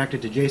fans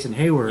reacted to Jason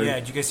Hayward Yeah,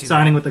 did you guys see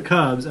signing that? with the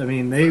Cubs. I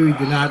mean, they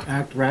did not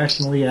act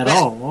rationally at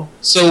all.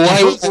 So I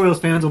why? hope Royals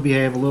fans will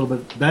behave a little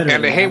bit better.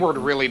 And than Hayward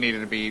that. really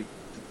needed to be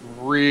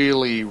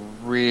really,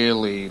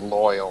 really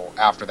loyal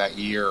after that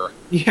year.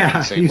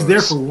 Yeah, St. he was there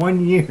Louis. for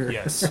 1 year.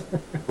 Yes.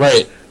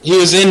 Right, he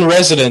was in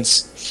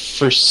residence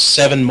for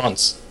 7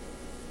 months.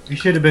 He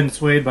should have been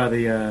swayed by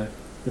the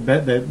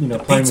bet that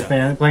playing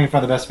pizza. playing for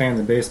the best fans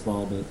in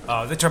baseball.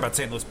 But They talk about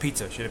St. Louis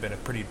pizza. Should have been a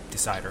pretty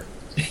decider.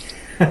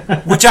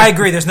 Which I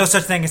agree. There's no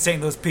such thing as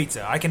St. Louis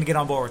pizza. I can get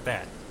on board with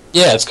that.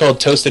 Yeah, it's called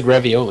toasted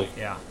ravioli,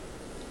 Yeah.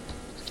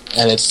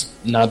 and it's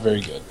not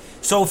very good.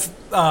 So,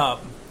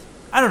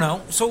 I don't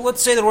know. So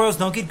let's say the Royals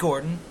don't get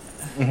Gordon.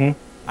 Mhm.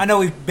 I know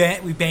we've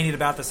bandied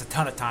about this a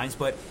ton of times,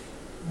 but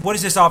what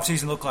does this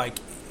offseason look like?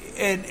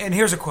 And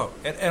here's a quote,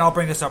 and I'll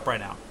bring this up right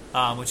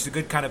now, which is a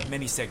good kind of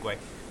mini segue.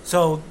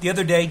 So the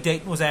other day,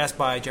 Dayton was asked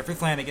by Jeffrey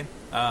Flanagan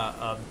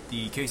of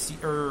the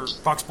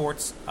Fox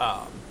Sports,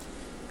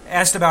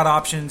 asked about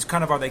options.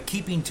 Kind of, are they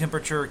keeping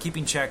temperature,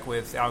 keeping check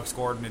with Alex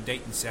Gordon? And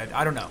Dayton said,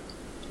 "I don't know.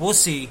 We'll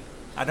see.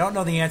 I don't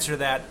know the answer to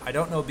that. I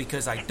don't know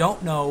because I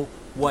don't know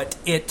what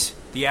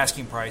the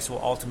asking price, will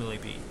ultimately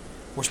be.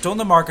 We're still in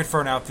the market for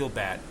an outfield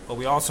bat, but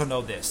we also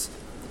know this: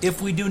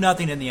 if we do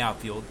nothing in the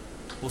outfield,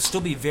 we'll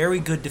still be very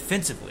good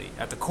defensively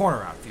at the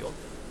corner outfield.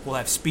 We'll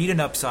have speed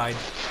and upside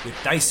with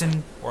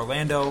Dyson,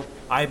 Orlando,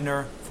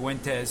 Eibner,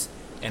 Fuentes,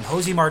 and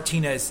Jose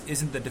Martinez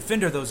isn't the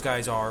defender those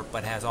guys are,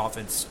 but has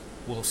offense.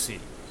 We'll see."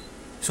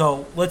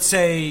 So let's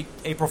say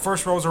April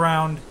 1st rolls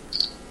around.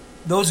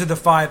 Those are the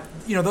five,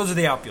 those are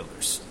the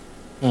outfielders.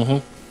 Mm-hmm.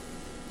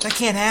 That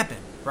can't happen,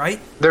 right?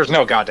 There's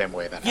no goddamn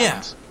way that Yeah.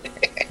 happens.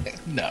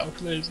 No,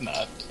 there's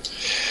not.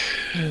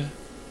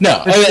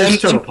 No,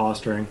 it's total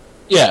posturing.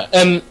 yeah,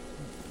 and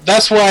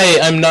that's why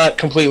I'm not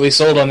completely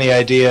sold on the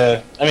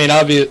idea. I mean,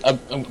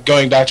 I'm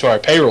going back to our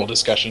payroll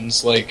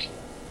discussions, like,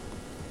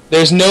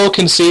 there's no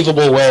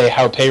conceivable way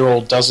how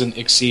payroll doesn't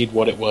exceed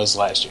what it was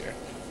last year.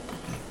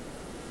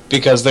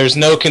 Because there's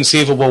no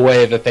conceivable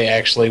way that they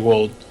actually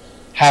will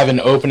have an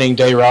opening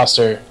day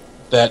roster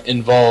that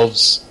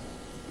involves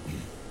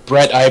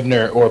Brett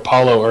Eibner or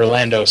Paulo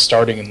Orlando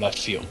starting in left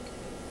field,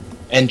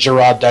 and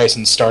Gerard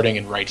Dyson starting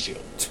in right field.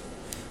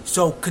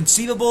 So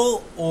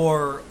conceivable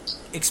or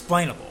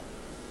explainable?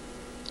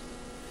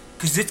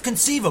 Because it's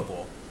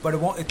conceivable, but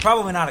it's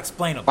probably not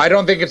explainable. I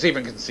don't think it's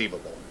even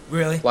conceivable.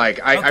 Really? Like,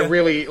 I Okay.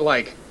 really,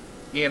 like,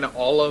 in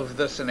all of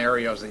the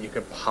scenarios that you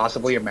could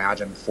possibly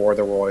imagine for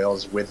the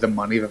Royals with the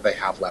money that they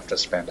have left to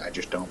spend, I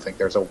just don't think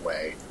there's a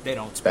way They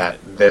don't spend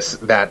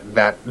that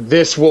it.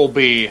 this will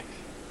be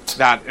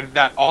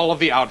that all of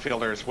the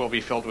outfielders will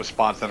be filled with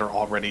spots that are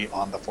already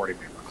on the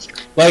 40-man roster.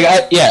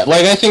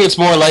 I think it's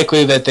more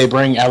likely that they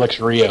bring Alex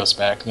Rios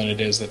back than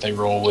it is that they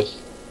roll with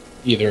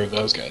either of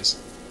those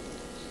guys.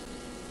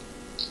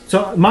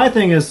 So my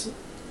thing is,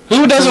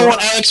 who doesn't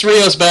want Alex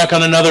Rios back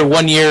on another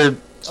 1 year,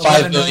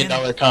 $5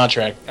 million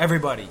contract?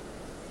 Everybody.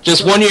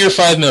 Just 1 year,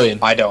 $5 million.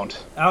 I don't.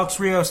 Alex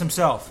Rios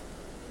himself.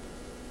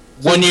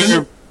 1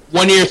 year,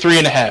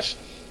 3.5.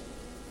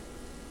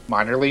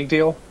 Minor league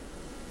deal?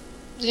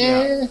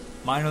 Yeah.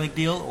 Minor league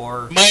deal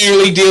or minor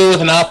league deal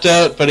with an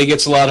opt-out, but he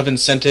gets a lot of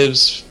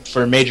incentives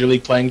for major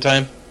league playing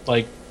time,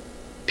 like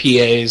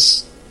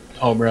PAs,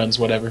 home runs,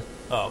 whatever.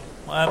 Oh,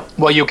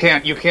 well, you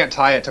can't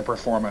tie it to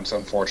performance,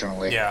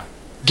 unfortunately. Yeah.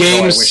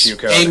 Games, I wish you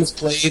could. games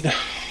played,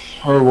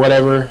 or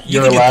whatever.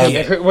 You You're allowed.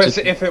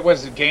 If it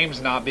was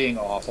games not being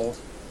awful.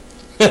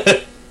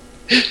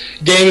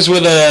 Games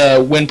with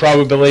a win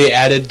probability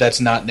added that's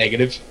not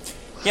negative.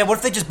 Yeah, what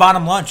if they just bought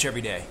him lunch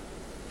every day?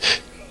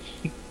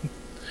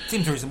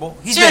 Seems reasonable.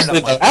 He's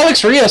Seriously, though,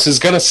 Alex Rios is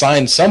going to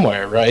sign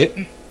somewhere,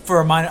 right? For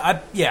a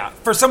minor,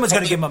 for someone's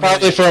going to give him a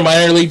probably for a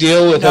minor league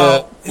deal with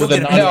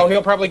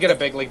he'll probably get a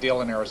big league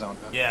deal in Arizona.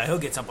 Yeah, he'll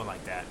get something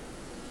like that.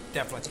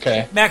 Definitely.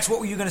 Okay, Max,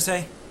 what were you going to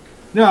say?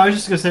 No, I was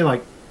just going to say,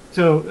 like,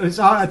 so it's,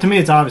 to me,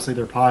 it's obviously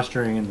they're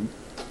posturing and,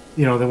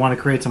 you know, they want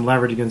to create some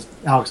leverage against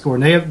Alex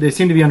Gordon. They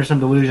seem to be under some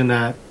delusion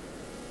that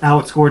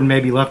Alex Gordon may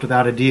be left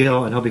without a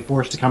deal and he'll be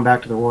forced to come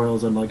back to the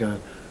Royals on like a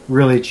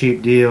really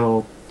cheap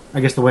deal. I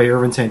guess the way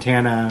Irvin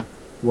Santana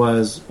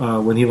was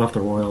when he left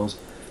the Royals.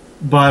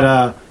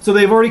 But so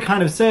they've already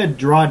kind of said,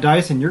 Gerard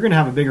Dyson, you're going to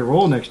have a bigger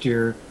role next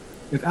year.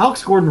 If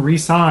Alex Gordon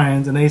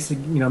re-signs and they,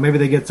 you know, maybe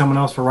they get someone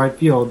else for right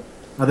field,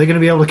 are they going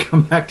to be able to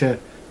come back to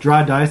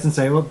Gerard Dyson and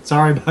say, well,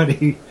 sorry,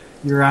 buddy,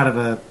 you're out of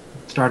a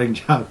starting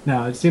job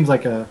now? It seems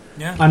like a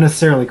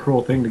unnecessarily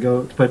cruel thing to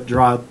go to put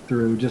Gerard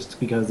through just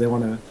because they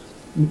want to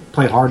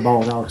play hardball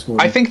with Alex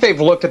Gordon. I think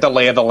they've looked at the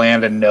lay of the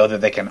land and know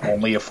that they can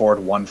only afford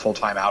one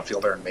full-time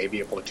outfielder and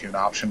maybe a platoon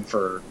option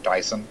for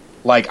Dyson.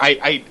 Like,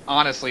 I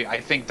honestly,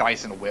 I think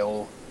Dyson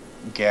will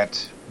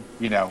get,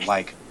 you know,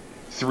 like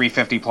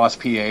 350-plus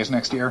PAs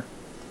next year.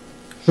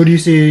 Who do you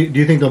see? Do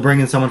you think they'll bring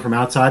in someone from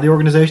outside the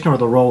organization, or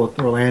they'll roll with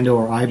Orlando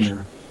or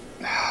Eibner?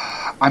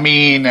 I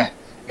mean,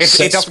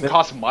 it doesn't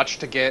cost much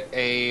to get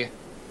a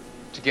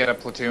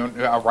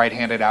platoon, a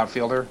right-handed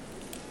outfielder.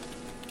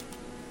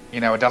 You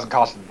know, it doesn't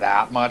cost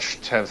that much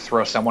to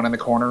throw someone in the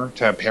corner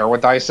to pair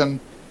with Dyson.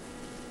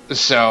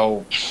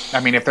 So, I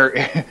mean, if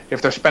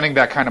they're spending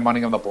that kind of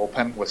money on the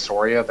bullpen with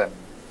Soria, then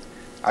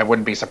I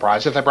wouldn't be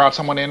surprised if they brought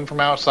someone in from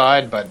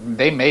outside. But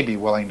they may be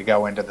willing to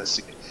go into this,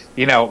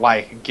 you know,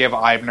 like give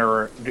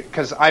Eibner,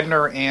 because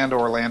Eibner and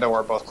Orlando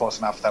are both close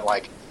enough that,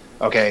 like,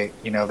 okay,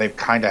 you know, they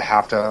kind of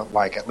have to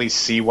like at least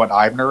see what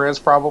Eibner is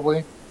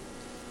probably.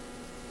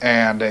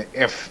 And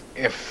if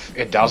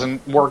it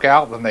doesn't work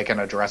out, then they can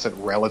address it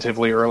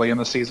relatively early in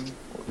the season,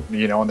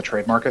 you know, in the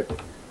trade market.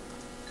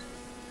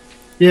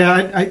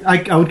 Yeah,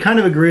 I would kind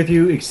of agree with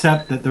you,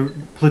 except that the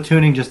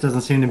platooning just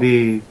doesn't seem to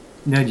be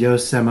Ned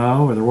Yost's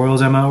MO or the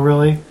Royals' MO,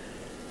 really.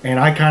 And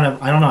I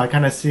don't know, I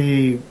kind of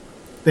see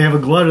they have a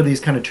glut of these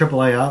kind of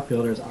AAA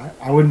outfielders.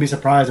 I wouldn't be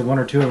surprised if one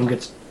or two of them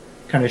gets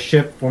kind of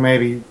shipped for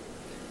maybe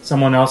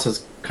someone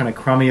else's kind of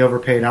crummy,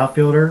 overpaid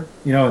outfielder,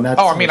 you know. And that's.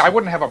 Oh, I mean, I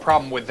wouldn't have a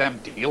problem with them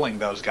dealing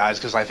those guys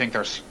because I think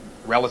they're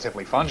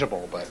relatively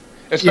fungible, but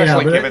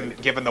especially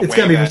given the way it's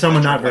going to be for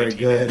someone not AAA very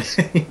good,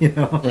 you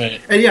know.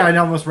 Right. And yeah, I'd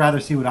almost rather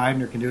see what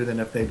Eibner can do than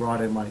if they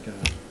brought in like I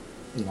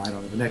don't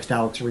know, the next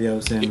Alex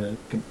Rios in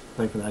to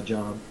play for that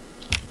job.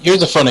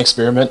 Here's a fun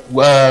experiment.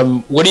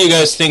 What do you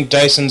guys think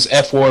Dyson's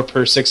FWAR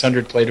per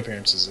 600 plate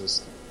appearances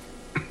is?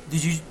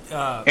 Did you?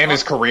 In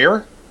his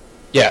career?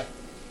 Yeah.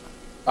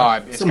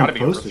 It's got to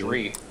be over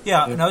 3.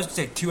 Yeah, and I was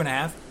going to say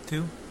 2.5,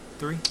 2,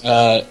 3.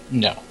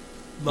 No.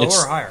 Lower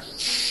It's or higher?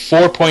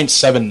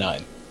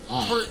 4.79.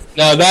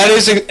 Now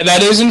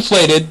that is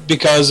inflated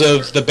because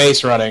of the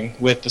base running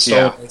with the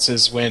stolen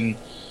bases when,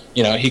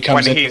 you know, he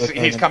comes when in.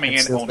 He's coming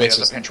in only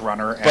as a pinch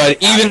runner and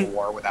but even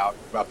WAR without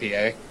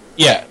PA.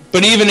 Yeah,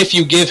 but even if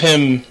you give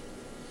him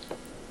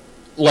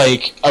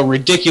like a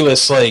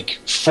ridiculous like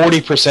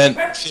 40%,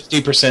 50%,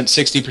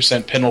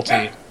 60%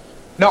 penalty.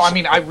 No, I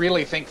mean I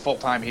really think full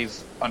time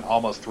he's an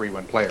almost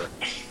 3-win player.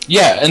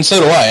 Yeah, and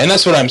so do I. And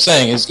that's what I'm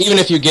saying is even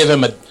if you give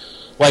him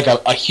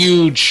a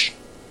huge,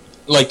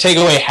 like take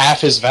away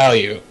half his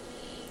value,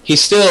 he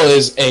still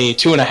is a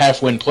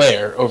 2.5-win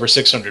player over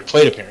 600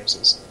 plate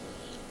appearances.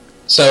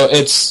 So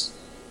it's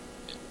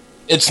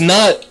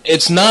not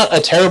a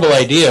terrible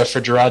idea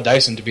for Gerard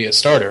Dyson to be a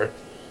starter,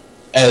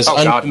 as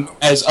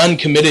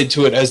uncommitted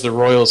to it as the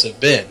Royals have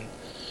been.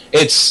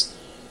 It's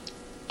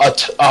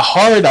a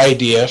hard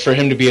idea for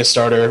him to be a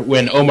starter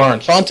when Omar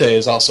Infante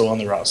is also on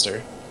the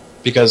roster,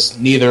 because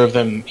neither of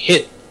them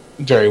hit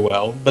very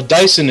well. But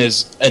Dyson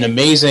is an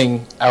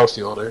amazing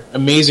outfielder,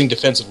 amazing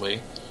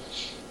defensively.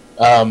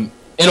 In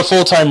a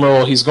full-time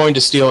role, he's going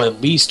to steal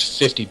at least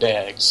 50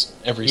 bags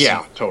every season.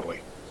 Yeah, totally.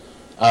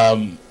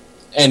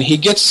 And he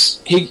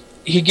gets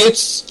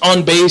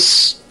on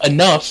base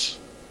enough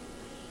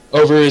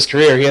over his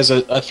career, he has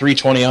a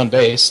 320 on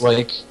base.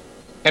 Like,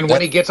 and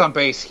when he gets on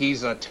base,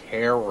 he's a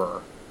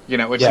terror. You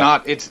know, it's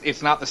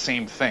not the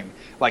same thing.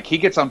 Like, he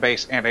gets on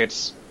base, and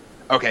it's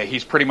okay.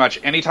 He's pretty much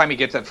anytime he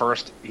gets at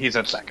first, he's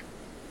at second.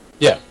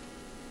 Yeah,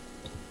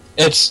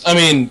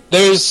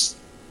 there's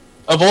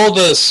of all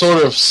the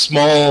sort of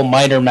small,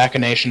 minor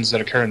machinations that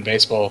occur in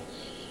baseball,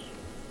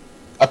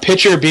 a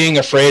pitcher being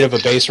afraid of a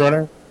base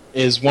runner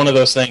is one of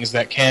those things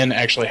that can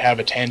actually have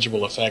a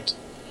tangible effect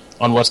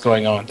on what's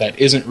going on that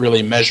isn't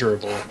really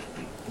measurable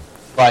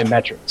by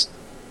metrics.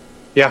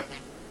 Yeah.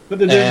 But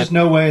there's just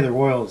no way the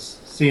Royals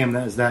see him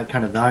as that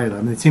kind of value.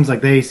 I mean, it seems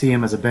like they see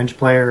him as a bench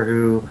player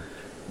who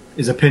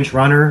is a pinch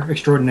runner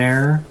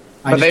extraordinaire.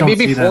 But they may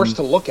be forced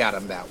to look at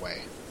him that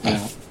way.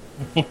 Yeah.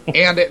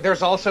 And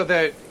there's also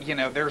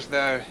there's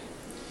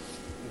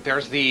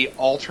the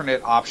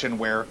alternate option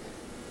where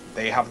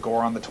they have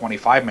Gore on the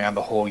 25-man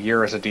the whole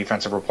year as a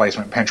defensive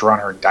replacement pinch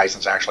runner, and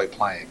Dyson's actually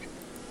playing.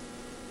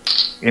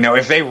 You know,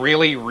 if they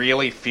really,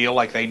 really feel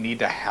like they need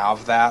to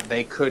have that,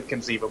 they could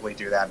conceivably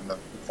do that in the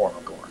form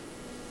of Gore.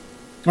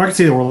 I can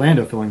see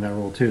Orlando filling that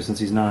role too, since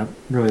he's not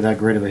really that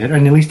great of a hitter,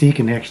 and at least he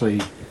can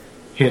actually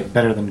hit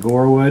better than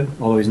Gore would,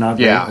 although he's not.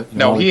 Yeah, great,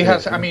 no, he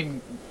has. I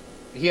mean,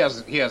 he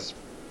has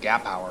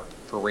gap power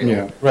for real.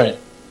 Yeah, right.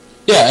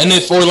 Yeah, and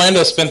if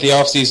Orlando spent the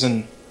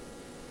offseason,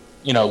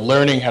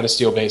 learning how to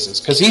steal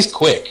bases, because he's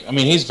quick. I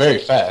mean, he's very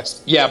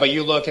fast. Yeah, but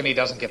you look and he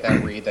doesn't get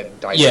that read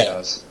that Dyson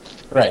does.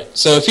 Right.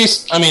 So if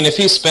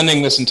he's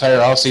spending this entire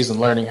offseason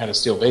learning how to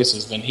steal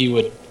bases, then he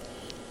would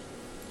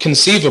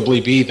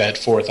conceivably be that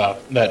fourth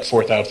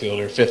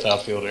outfielder, fifth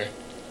outfielder.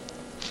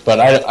 But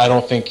I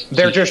don't think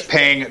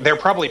they're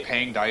probably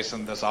paying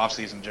Dyson this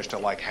offseason just to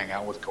hang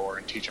out with Gore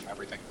and teach him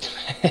everything.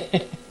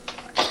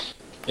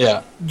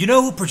 Yeah. You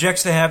know who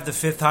projects to have the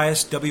fifth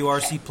highest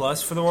WRC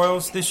plus for the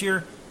Royals this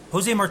year?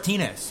 Jose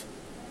Martinez.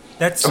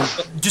 That's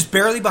just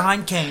barely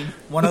behind Kane,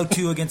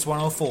 102 against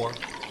 104,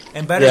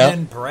 and better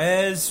than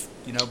Perez,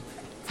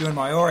 Fuen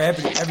Mayor,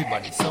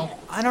 everybody. So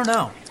I don't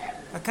know.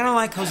 I kind of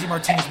like Jose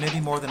Martinez maybe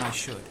more than I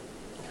should.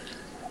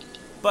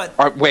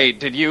 But wait,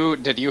 did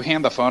you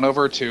hand the phone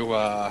over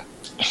to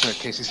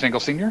Casey Stengel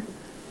Sr.?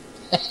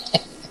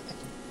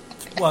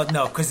 Well,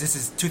 no, because this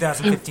is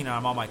 2015 and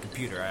I'm on my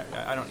computer.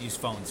 I don't use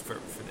phones for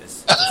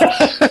this.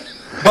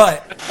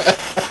 But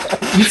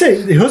you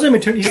say Jose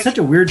Martinez, he's such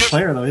a weird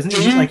player though, isn't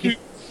he?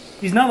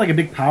 He's not like a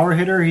big power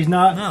hitter. He's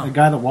not a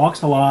guy that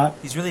walks a lot.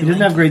 He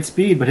doesn't have great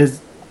speed, but his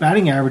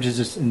batting average is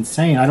just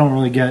insane. I don't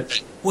really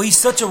get. Well, he's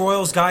such a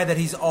Royals guy that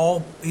he's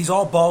all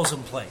balls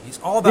in play. He's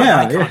all about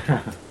high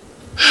contact. Yeah.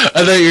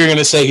 I thought you were going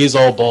to say he's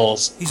all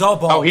balls. He's all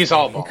balls. Oh, he's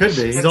all balls. He could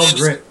be. He's all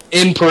grit.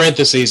 In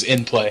parentheses,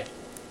 in play.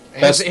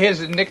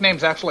 His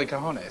nickname's actually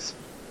Cojones.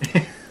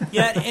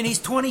 Yeah, and he's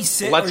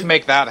 26. Let's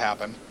make that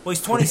happen. Well,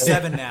 he's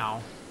 27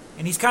 now,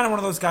 and he's kind of one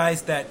of those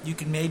guys that you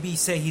can maybe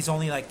say he's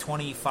only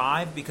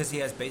 25 because he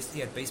had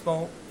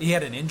baseball. He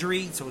had an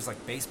injury, so it was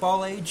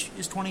baseball age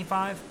is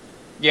 25.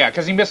 Yeah,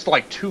 because he missed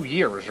 2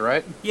 years,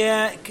 right?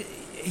 Yeah,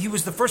 he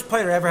was the first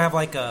player to ever have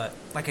a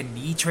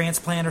knee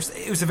transplant, or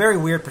it was a very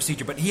weird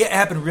procedure. But he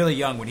happened really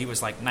young when he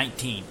was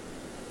 19.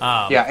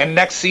 Yeah, and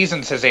next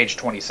season's his age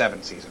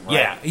 27 season, right?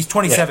 Yeah, he's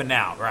 27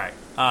 now, right?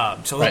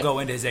 So he'll go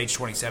into his age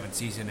 27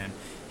 season, and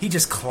he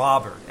just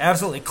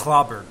absolutely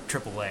clobbered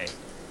AAA.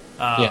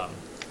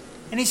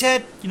 And he's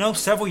had,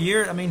 several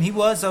years. I mean, he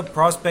was a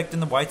prospect in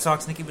the White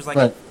Sox. I think he was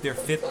their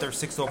 5th or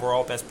 6th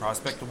overall best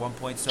prospect at one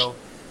point. So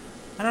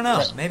I don't know.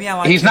 Right. Maybe I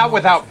like. He's not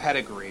without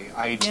pedigree.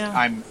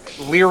 I'm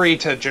leery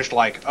to just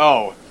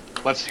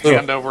let's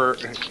hand over.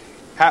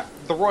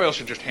 The Royals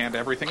should just hand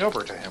everything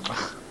over to him.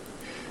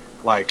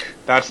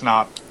 That's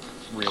not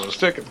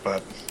realistic,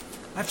 but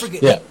I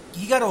forget. Yeah.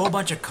 He got a whole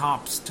bunch of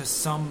comps to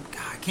some.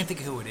 God, I can't think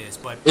of who it is,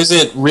 but is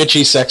it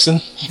Richie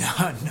Sexson?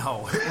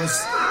 No, it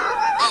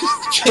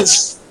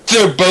was.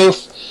 They're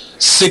both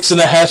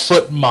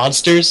 6.5-foot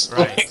monsters,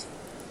 right?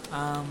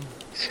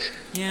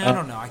 Yeah, I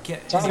don't know. I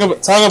can't talk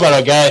about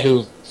a guy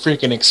who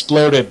freaking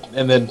exploded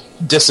and then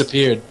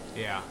disappeared.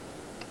 Yeah,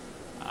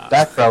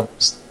 back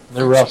problems.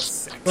 They're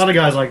rough. A lot of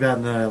guys like that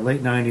in the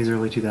late '90s,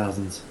 early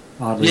 2000s.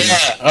 Oddly.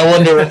 Yeah, I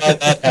wonder how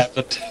that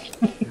happened.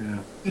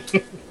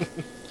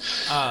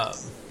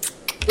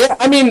 Yeah,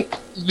 I mean,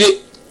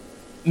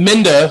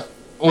 Minda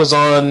was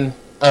on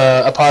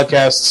a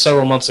podcast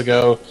several months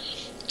ago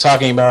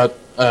talking about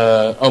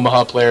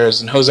Omaha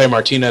players, and Jose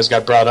Martinez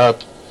got brought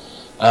up.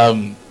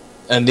 And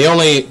the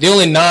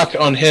only knock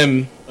on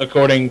him,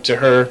 according to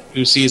her,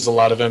 who sees a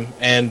lot of him,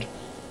 and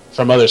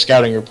from other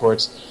scouting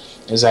reports,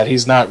 is that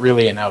he's not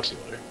really an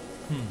outfielder.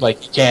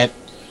 He can't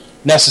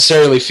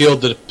necessarily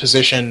field the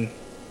position,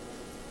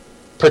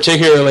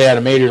 particularly at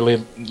a major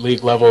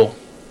league level,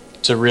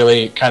 to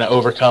really kind of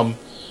overcome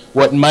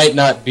what might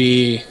not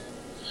be.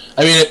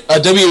 I mean, a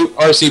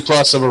WRC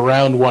plus of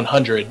around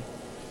 100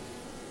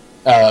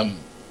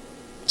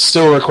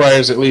 still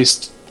requires at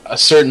least a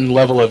certain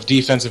level of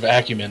defensive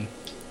acumen.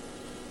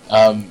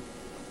 And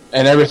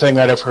everything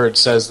that I've heard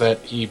says that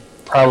he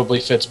probably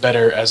fits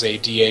better as a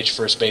DH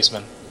first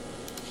baseman.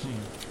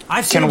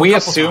 I've seen Can him a we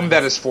couple assume times.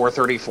 that his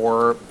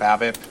 434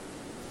 BABIP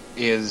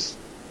is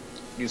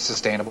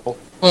sustainable?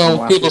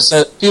 Well, people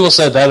said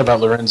that about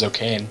Lorenzo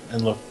Kane,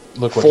 and look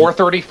what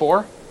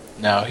 434?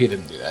 No, he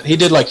didn't do that. He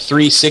did like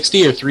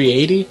 360 or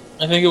 380,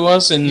 I think it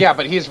was. And Yeah,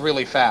 but he's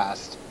really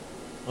fast.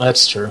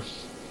 that's true.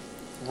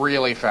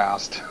 Really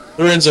fast.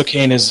 Lorenzo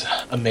Kane is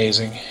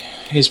amazing.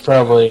 He's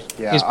probably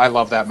Yeah, I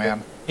love that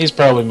man. he's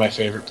probably my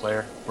favorite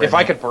player. right If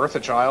I now. could birth a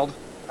child,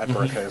 I'd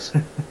birth his.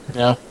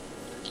 Yeah.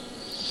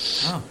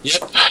 Oh.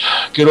 Yep.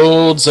 Good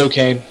old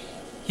Zokane.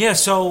 Yeah,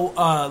 so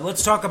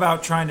let's talk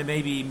about trying to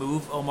maybe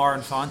move Omar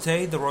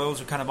Infante. The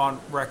Royals are kind of on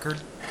record.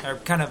 They're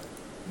kind of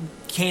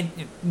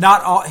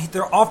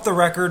they're off the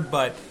record,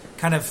 but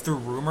kind of through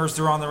rumors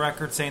they're on the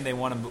record saying they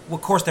want to move. Well,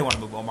 of course they want to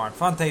move Omar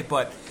Infante,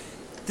 but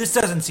this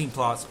doesn't seem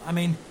plausible. I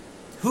mean,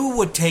 who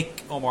would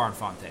take Omar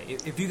Infante?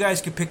 If you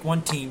guys could pick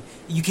one team,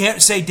 you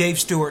can't say Dave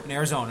Stewart in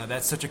Arizona.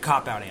 That's such a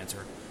cop-out answer.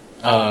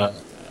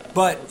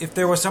 But if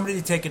there was somebody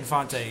to take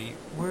Infante,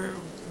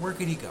 where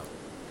could he go?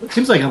 It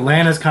seems like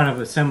Atlanta's kind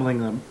of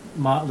assembling a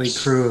motley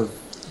crew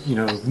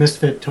of,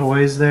 misfit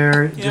toys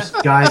there. Yeah.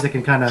 Just guys that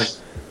can kind of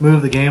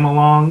move the game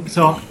along.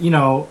 So,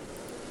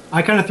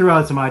 I kind of threw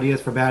out some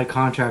ideas for bad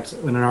contracts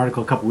in an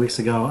article a couple weeks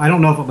ago. I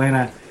don't know if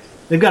Atlanta,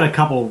 they've got a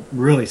couple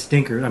really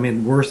stinkers. I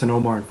mean, worse than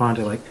Omar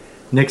Infante, like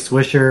Nick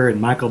Swisher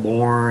and Michael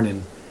Bourne.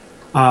 And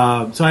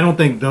so I don't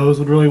think those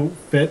would really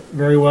fit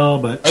very well.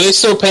 But Are they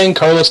still paying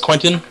Carlos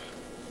Quentin?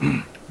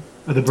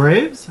 the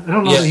Braves? I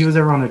don't know Yeah. that he was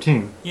ever on their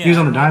team. Yeah, he was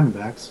on the I don't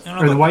Diamondbacks. know Or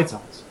the about- White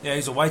Sox. Yeah,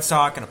 he's a White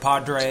Sox and a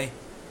Padre.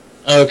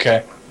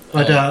 Okay.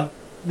 But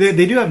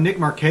they do have Nick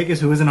Markakis,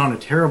 who isn't on a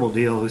terrible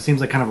deal, who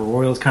seems like kind of a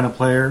Royals kind of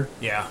player.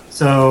 Yeah.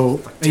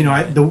 So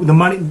the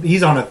money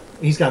he's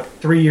got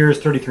 3 years,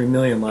 $33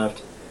 million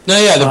left. No,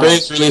 yeah, the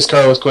Braves released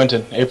Carlos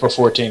Quentin April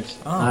 14th.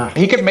 Oh.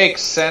 He could make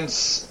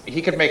sense.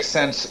 He could make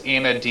sense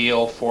in a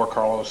deal for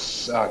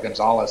Carlos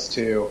Gonzalez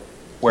too,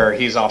 where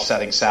he's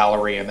offsetting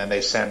salary, and then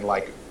they send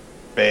like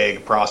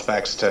big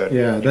prospects to.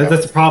 Yeah,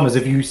 that's the problem. Is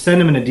if you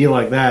send him in a deal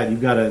like that,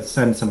 you've got to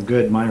send some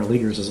good minor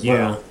leaguers as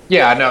well.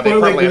 Yeah, no, they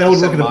Well, probably that have would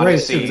to work send at the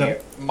Braves,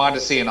 too,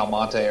 Mondesi and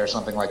Almonte or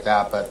something like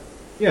that. But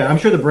Yeah, I'm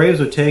sure the Braves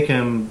would take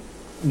him,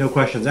 no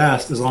questions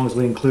asked, as long as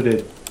we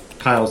included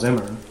Kyle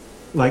Zimmer.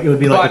 Like it would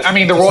be like. but I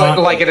mean, the Royals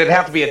Royals, it'd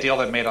have to be a deal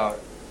that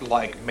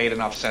made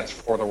enough sense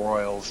for the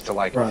Royals to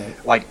Right.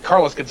 like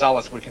Carlos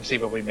Gonzalez would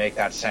conceivably make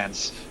that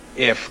sense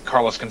if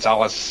Carlos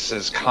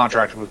Gonzalez's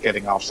contract was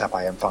getting offset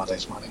by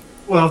Infante's money.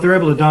 Well, if they're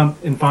able to dump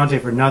Infante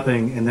for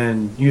nothing and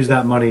then use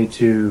that money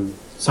to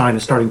sign a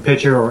starting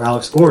pitcher or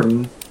Alex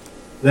Gordon,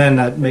 then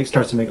that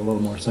starts to make a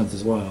little more sense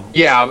as well.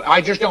 Yeah,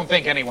 I just don't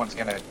think anyone's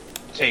gonna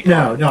take.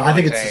 No, I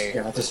think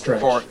Infante it's a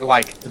stretch. for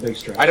like. It's a big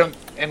stretch. I don't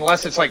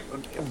unless it's like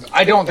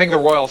I don't think the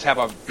Royals have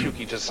a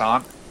Puki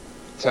Toussaint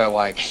to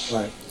like.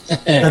 Right.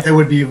 That they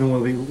would be even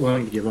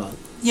willing to give up.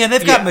 Yeah,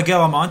 they've got Yeah.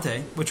 Miguel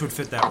Almonte, which would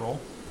fit that role,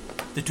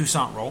 the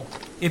Toussaint role.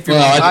 If you're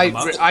Well, willing to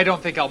give him up. I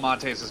don't think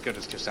Almonte is as good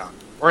as Toussaint,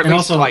 or at And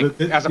least also, like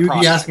as a you'd be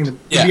prospect.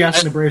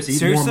 asking the Braves to eat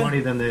Seriously? more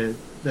money than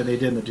they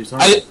did in the Tucson.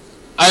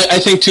 I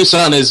think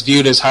Toussaint is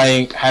viewed as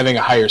having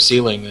a higher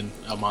ceiling than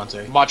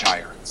Almonte. Much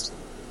higher.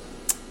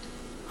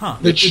 Huh.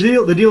 The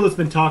deal that's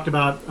been talked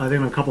about, I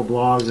think, on a couple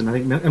blogs, and I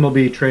think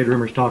MLB Trade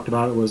Rumors talked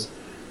about it, was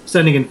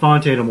sending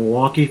Infante to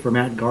Milwaukee for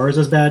Matt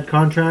Garza's bad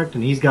contract,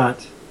 and he's got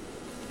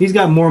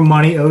more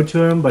money owed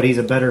to him, but he's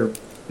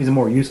a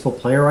more useful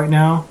player right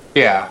now.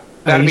 Yeah,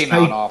 that'd be he's-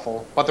 not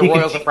awful. But the he could-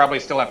 Royals would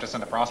probably still have to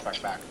send the prospects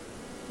back.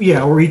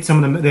 Yeah, or eat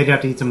some of them. They'd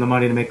have to eat some of the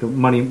money to make the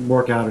money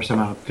work out or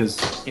somehow, because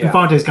Yeah.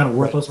 Infante's kind of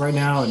worthless right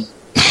now, and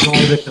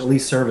Golic at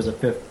least serve as a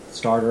fifth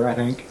starter, I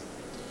think.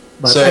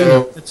 But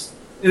So-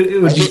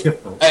 it would be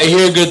difficult. I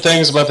hear good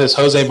things about this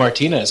Jose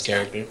Martinez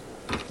character.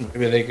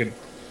 Maybe they could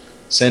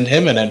send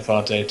him an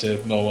Infante to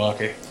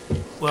Milwaukee.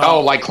 Well,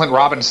 Oh, like Clint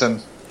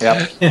Robinson.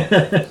 Yep.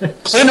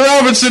 Clint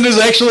Robinson is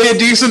actually a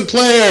decent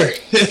player.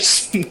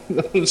 It's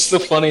the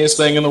funniest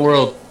thing in the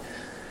world.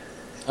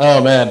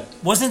 Oh man.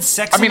 wasn't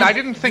Sexton? I mean, I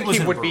didn't think he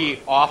wasn't a would Brewer. be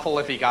awful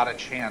if he got a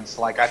chance.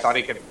 Like, I thought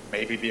he could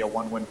maybe be a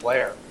one-win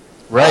player.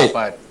 Right.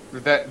 But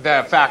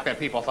the fact that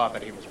people thought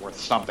that he was worth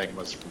something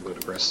was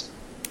ludicrous.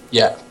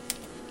 Yeah.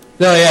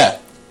 No, yeah.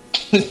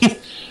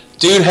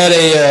 Dude had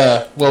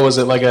a what was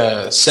it, like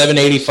a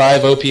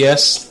 785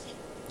 OPS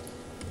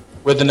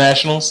with the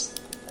Nationals,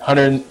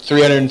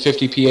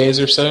 350 PAs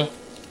or so.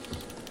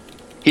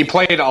 He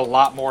played a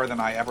lot more than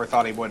I ever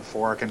thought he would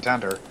for a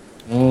contender.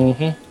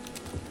 Mm-hmm.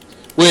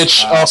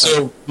 Which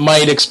also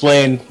might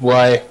explain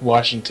why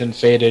Washington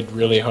faded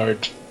really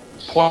hard.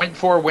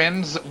 0.4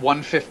 wins,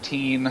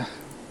 115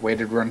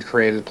 weighted runs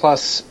created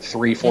plus,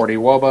 340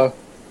 WOBA.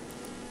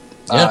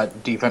 Yeah.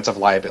 Defensive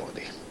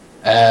liability.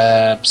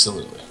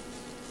 Absolutely.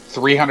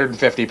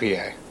 350 PA.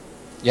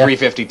 Yeah.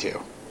 352.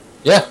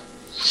 Yeah.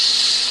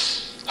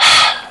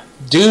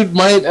 Dude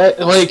might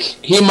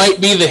he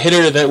might be the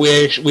hitter that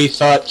we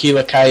thought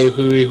Keila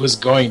Kaiuhui was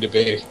going to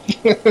be.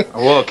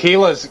 Well,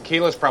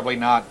 Keela's probably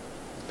not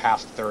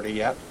past 30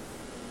 yet.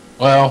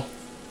 Well,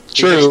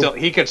 true.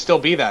 He could still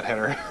be that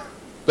hitter.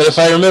 But if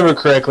I remember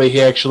correctly,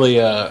 he actually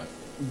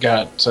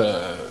got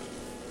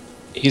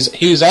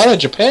he's out of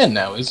Japan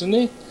now, isn't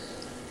he?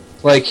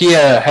 Like he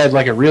had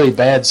like a really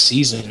bad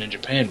season in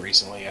Japan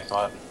recently. I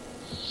thought.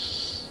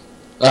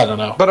 I don't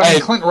know. But I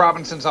mean, Clint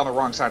Robinson's on the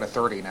wrong side of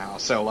 30 now,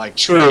 so like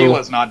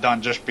Keela's not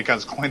done just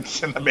because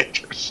Clint's in the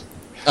majors.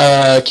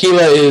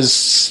 Keela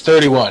is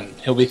 31.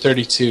 He'll be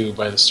 32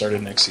 by the start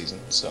of next season.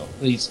 So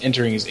he's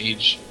entering his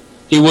age.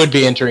 He would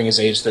be entering his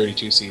age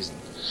 32 season,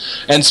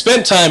 and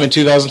spent time in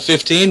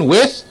 2015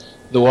 with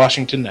the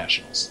Washington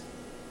Nationals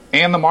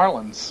And the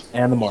Marlins.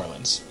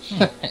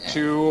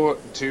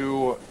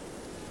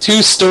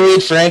 Two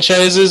storied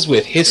franchises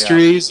with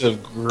histories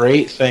of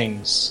great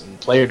things and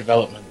player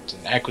development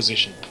and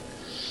acquisition.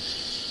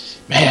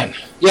 Man.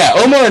 Yeah,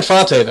 Omar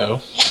Infante,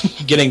 though,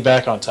 getting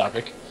back on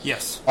topic.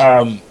 Yes.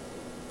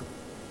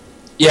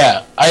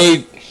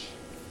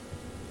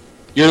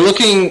 You're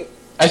looking...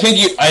 I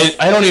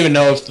don't even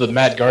know if the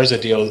Matt Garza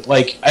deal...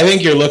 Like, I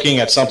think you're looking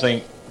at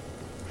something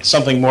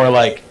more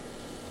like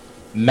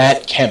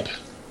Matt Kemp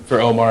for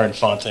Omar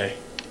Infante.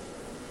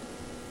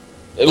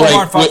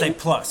 Omar Infante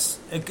plus.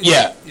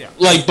 Yeah.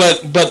 Like,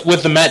 but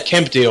with the Matt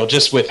Kemp deal,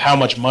 just with how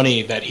much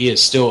money that he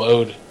is still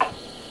owed,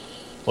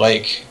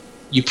 like,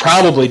 you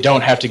probably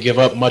don't have to give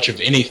up much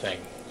of anything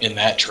in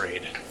that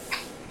trade.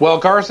 Well,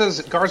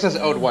 Garza's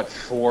owed what,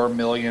 $4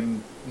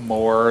 million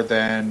more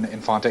than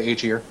Infante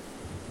each year.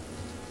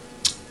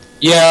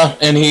 Yeah,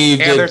 and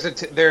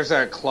there's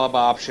a club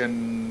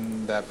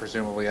option that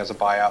presumably has a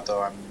buyout,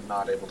 though I'm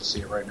not able to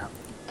see it right now.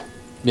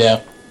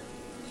 Yeah.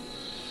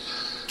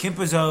 Kemp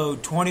is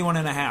owed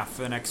 $21.5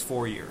 for the next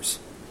 4 years.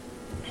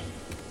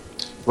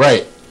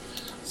 Right.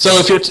 So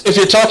if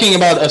you're talking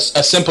about a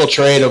simple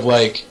trade of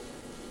like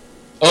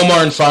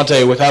Omar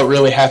Infante without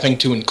really having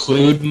to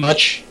include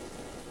much,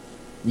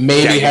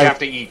 maybe you'd have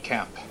to eat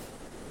Kemp.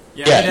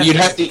 Yeah, you'd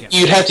have to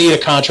eat a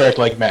contract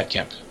like Matt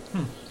Kemp.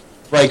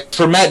 Like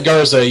for Matt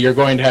Garza, you're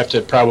going to have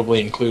to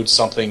probably include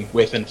something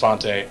with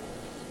Infante,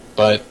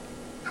 but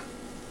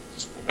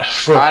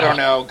I don't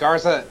know.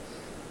 Garza's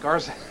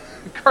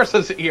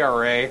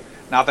ERA,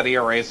 not that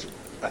ERA is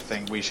a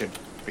thing we should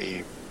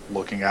be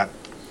looking at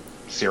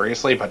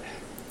seriously, but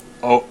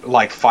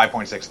like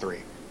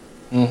 5.63.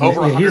 Mm-hmm.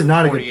 Over he's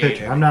not a good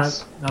pitcher.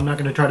 innings. I'm not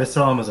going to try to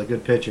sell him as a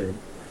good pitcher.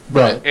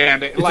 Right.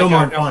 And It's like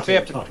Omar a Infante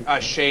FIP, talking. a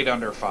shade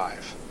under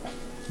 5.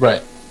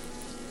 Right.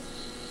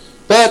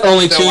 But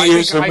only So 2 I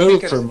years think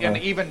removed it's from an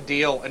even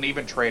deal, an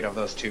even trade of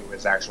those two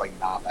is actually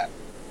not that.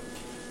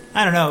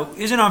 I don't know.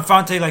 Isn't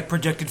Infante like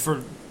projected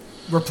for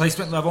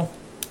replacement level?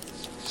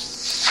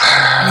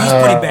 I mean, he's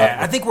pretty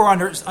bad. I think we're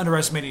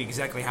underestimating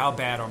exactly how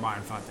bad Omar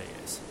Infante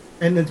is.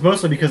 And it's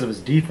mostly because of his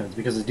defense.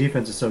 Because his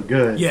defense is so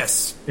good.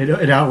 Yes.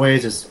 It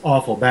outweighs his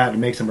awful bat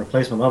and makes him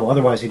replacement level.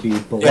 Otherwise, he'd be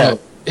below.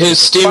 his But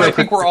steamer. I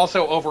think we're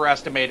also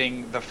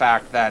overestimating the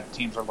fact that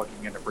teams are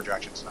looking into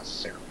projections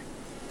necessarily.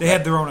 They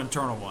have their own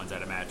internal ones,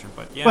 I'd imagine.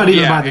 But yeah. But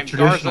even by the and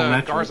traditional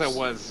metrics. Garza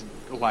was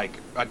like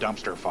a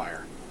dumpster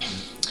fire.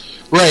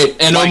 Right,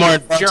 and Like, Omar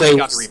Infante Jeremy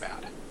Guthrie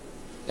bad.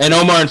 And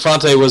Omar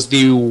Infante was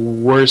the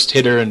worst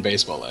hitter in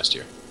baseball last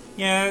year.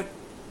 Yeah,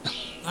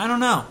 I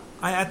don't know.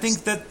 I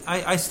think that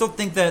I still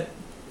think that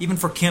even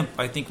for Kemp,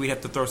 I think we'd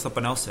have to throw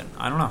something else in.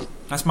 I don't know.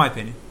 That's my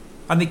opinion.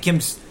 I think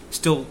Kemp's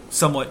still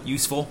somewhat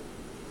useful,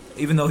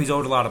 even though he's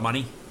owed a lot of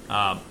money.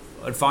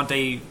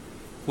 Infante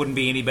wouldn't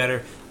be any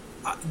better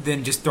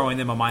than just throwing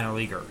them a minor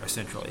leaguer,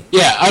 essentially.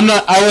 Yeah,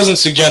 I wasn't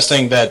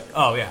suggesting that.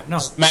 Oh yeah, no.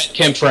 Matt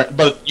Kemp,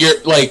 but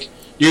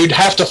you'd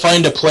have to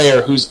find a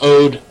player who's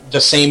owed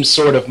the same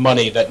sort of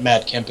money that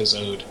Matt Kemp is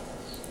owed,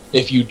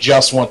 if you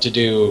just want to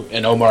do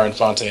an Omar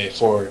Infante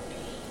for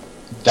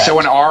that. So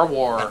in our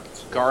war,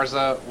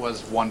 Garza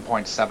was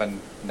 1.7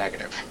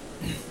 negative.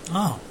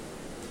 Oh.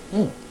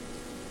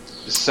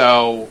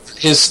 So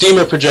his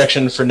steamer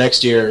projection for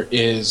next year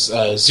is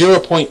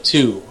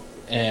 0.2,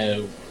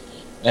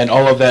 and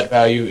all of that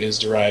value is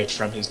derived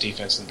from his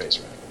defense and base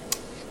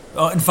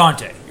running.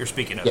 Infante, you're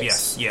speaking of.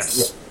 Yes. Yeah.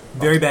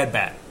 Very bad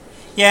bat.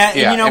 Yeah,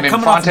 yeah, and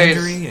coming off an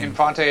injury.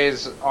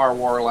 Infante's our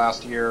war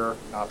last year,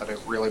 not that it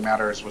really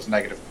matters, was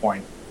negative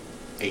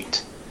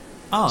 0.8.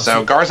 Oh,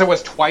 so Garza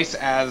was twice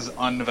as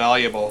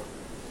unvaluable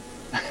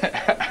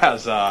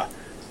as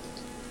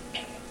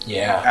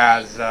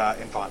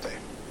Infante.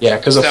 Yeah,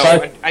 because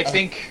I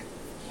think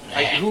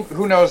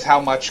who knows how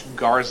much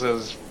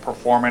Garza's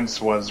performance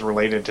was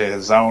related to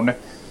his own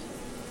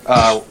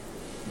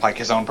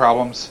his own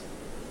problems.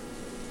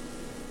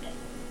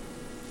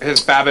 His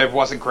BABIP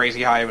wasn't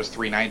crazy high; it was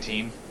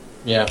 319.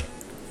 Yeah,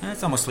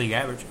 that's almost league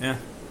average. Yeah,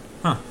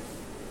 huh?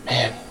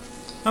 Man,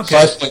 okay.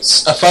 A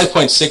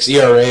 5.6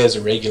 ERA as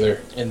a regular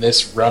in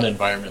this run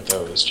environment,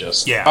 though, is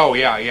just Oh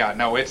yeah.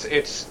 No, it's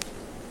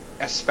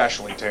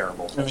especially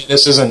terrible. I mean,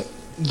 this isn't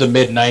the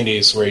mid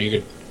 '90s where you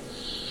could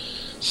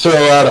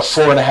throw out a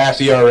 4.5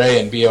 ERA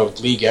and be a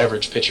league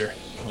average pitcher.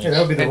 Yeah,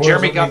 that would be the and worst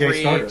Jeremy opening day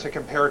Guthrie, starter. to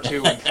compare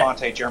to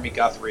Infante, Jeremy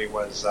Guthrie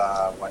was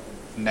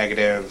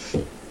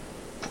negative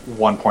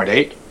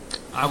 1.8.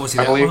 Was he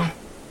I that believe. low?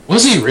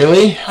 Was he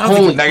really?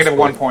 Holy negative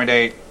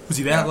 1.8. Was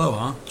he that low?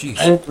 Huh? Jeez.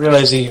 I didn't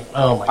realize he.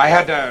 Oh my!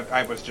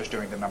 I was just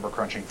doing the number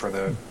crunching for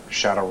the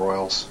Shadow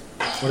Royals.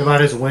 What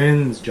about his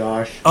wins,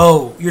 Josh?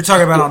 Oh, you're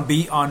talking about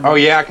on Oh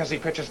yeah, because he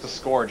pitches to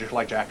score just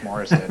like Jack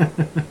Morris did.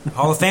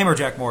 Hall of Famer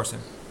Jack Morrison,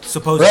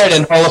 supposedly. Right,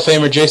 and Hall of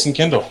Famer Jason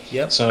Kendall.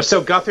 Yep.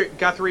 So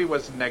Guthrie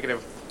was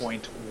negative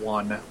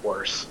 .1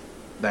 worse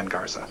than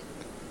Garza.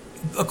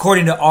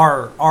 According to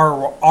R.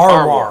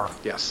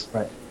 Yes.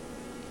 Right.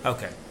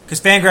 Okay, because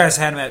Fangraphs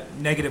had him at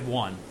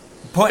 -1.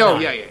 Oh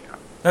yeah.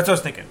 That's what I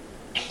was thinking.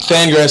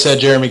 Fangraphs had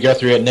Jeremy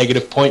Guthrie at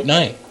negative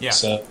 .9. Yeah.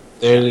 So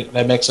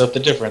that makes up the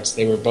difference.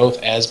 They were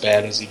both as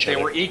bad as each They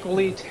other. were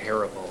equally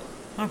terrible.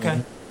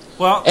 Okay.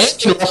 Well,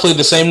 And roughly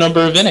the same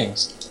number of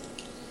innings.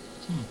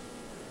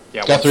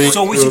 Yeah. Guthrie.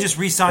 so we should just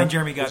re-sign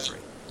Jeremy Guthrie.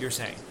 You're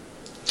saying?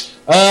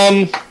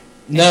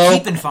 No.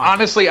 Keep Infante.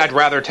 Honestly, I'd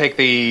rather take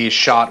the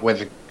shot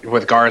with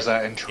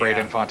Garza and trade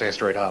Yeah. Infante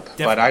straight up.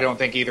 Definitely. But I don't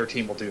think either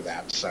team will do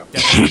that. So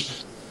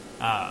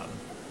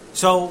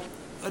So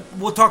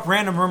we'll talk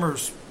random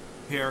rumors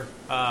here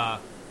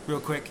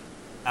real quick.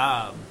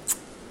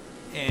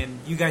 And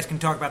you guys can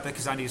talk about that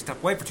because I need to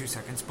step away for 2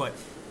 seconds. But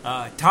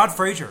Todd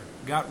Frazier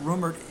got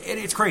rumored.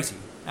 It's crazy.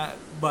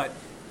 But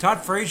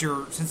Todd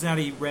Frazier,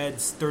 Cincinnati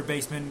Reds third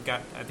baseman,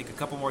 got, I think, a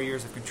couple more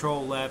years of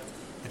control left.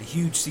 Had a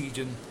huge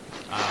season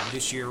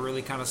this year.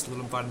 Really kind of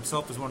solidified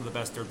himself as one of the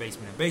best third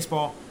basemen in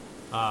baseball.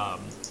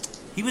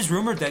 He was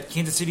rumored that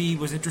Kansas City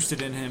was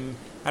interested in him.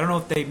 I don't know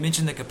if they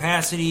mentioned the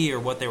capacity or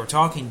what they were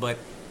talking, but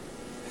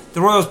the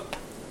Royals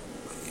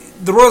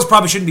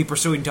probably shouldn't be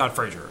pursuing Todd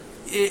Frazier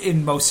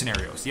in most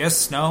scenarios.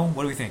 Yes? No?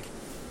 What do we think?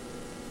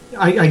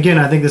 I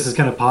think this is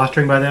kind of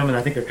posturing by them, and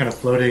I think they're kind of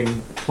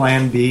floating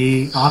Plan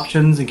B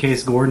options in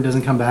case Gordon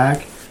doesn't come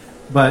back.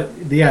 But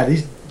yeah,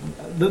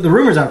 the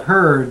rumors I've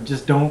heard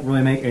just don't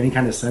really make any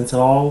kind of sense at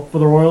all for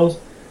the Royals.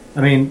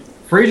 I mean,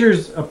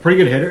 Frazier's a pretty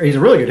good hitter. He's a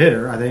really good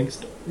hitter, I think.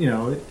 You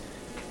know,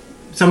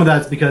 some of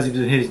that's because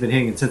he's been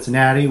hitting in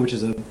Cincinnati, which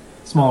is a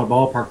smaller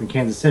ballpark than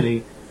Kansas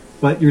City.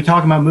 But you're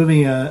talking about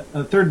moving a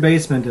third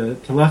baseman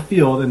to left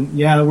field, and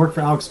yeah, it'll work for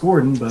Alex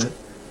Gordon, but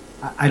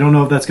I don't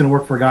know if that's going to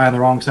work for a guy on the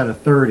wrong side of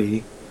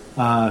 30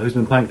 who's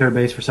been playing third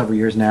base for several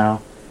years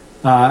now.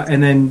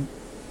 And then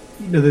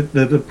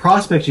the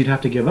prospects you'd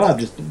have to give up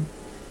just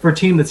for a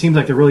team that seems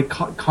like they're really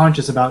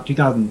conscious about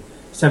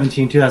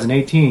 2017,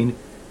 2018,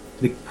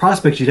 the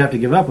prospects you'd have to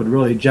give up would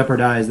really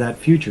jeopardize that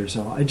future.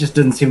 So it just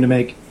doesn't seem to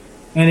make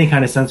any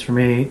kind of sense to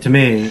me.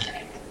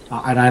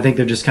 And I think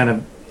they're just kind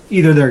of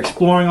either they're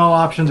exploring all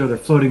options or they're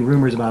floating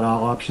rumors about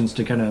all options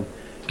to kind of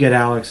get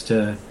Alex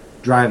to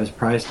drive his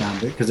price down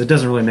because it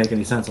doesn't really make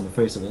any sense on the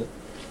face of it.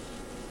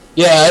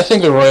 Yeah, I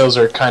think the Royals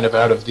are kind of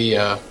out of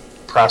the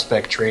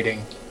prospect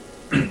trading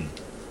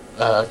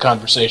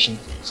conversation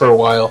for a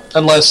while,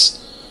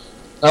 unless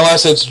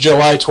it's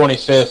July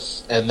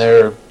 25th and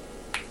they're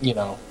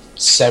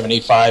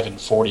 75 and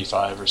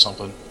 45 or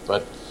something.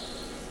 But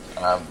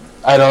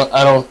I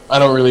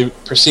don't really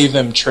perceive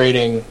them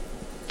trading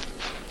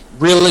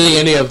really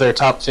any of their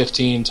top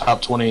 15,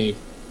 top 20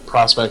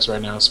 prospects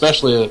right now,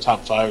 especially the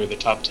top 5 or the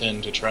top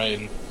 10 to try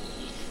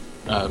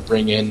and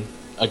bring in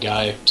a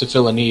guy to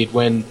fill a need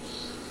when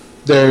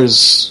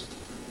there's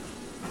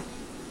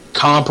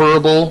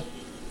comparable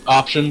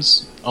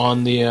options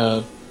on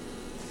the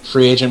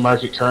free agent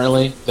market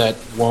currently that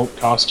won't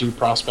cost you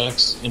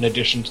prospects in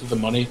addition to the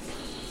money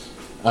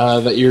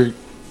that you're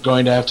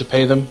going to have to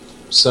pay them.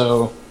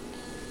 So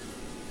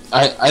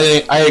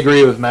I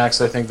agree with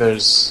Max. I think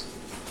there's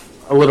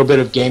a little bit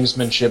of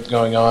gamesmanship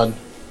going on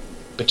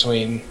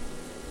between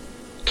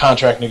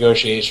contract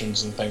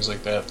negotiations and things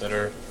like that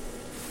are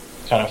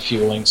kind of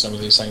fueling some of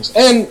these things.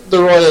 And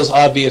the Royals'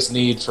 obvious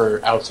need for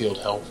outfield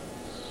help.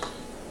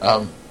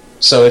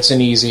 So it's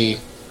an easy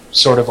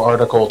sort of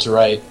article to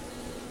write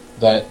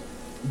that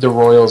the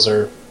Royals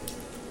are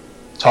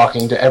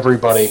talking to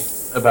everybody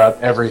about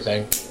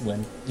everything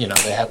when,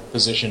 they have a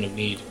position of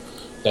need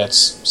that's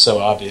so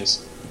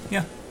obvious.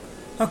 Yeah.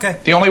 Okay.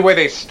 the only way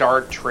they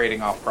start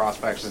trading off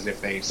prospects is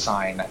if they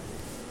sign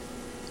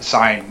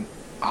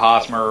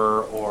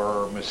Hosmer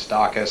or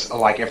Moustakas.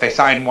 Like if they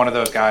sign one of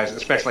those guys,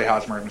 especially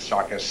Hosmer and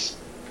Moustakas,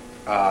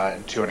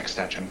 to an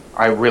extension.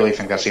 I really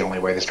think that's the only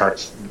way they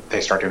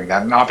start doing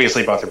that. And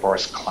obviously both are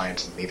Boris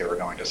clients and neither are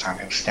going to sign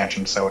an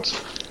extension, so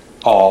it's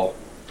all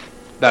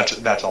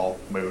that's all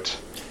moot,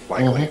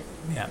 likely.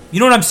 Mm-hmm. Yeah. You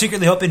know what I'm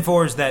secretly hoping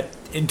for is that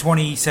in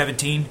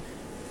 2017,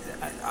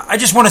 I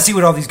just want to see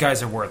what all these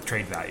guys are worth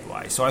trade value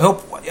wise. So I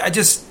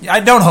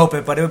don't hope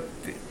it, but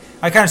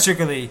I kind of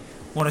secretly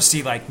want to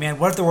see, like, man,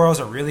 what if the Royals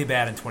are really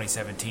bad in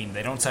 2017?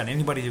 They don't sign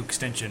anybody to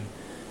extension.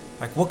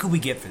 Like, what could we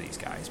get for these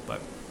guys?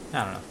 But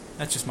I don't know.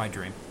 That's just my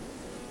dream.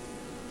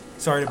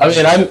 Sorry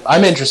to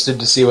I'm interested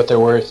to see what they're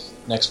worth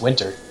next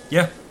winter.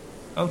 Yeah.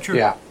 Oh, true.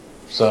 Yeah.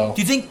 So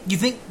Do you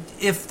think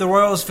if the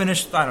Royals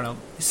finish, I don't know,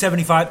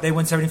 75, they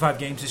win 75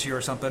 games this year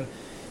or something,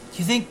 do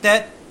you think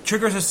that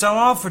triggers a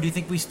sell-off, or do you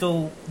think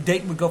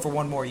Dayton would go for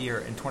one more year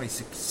in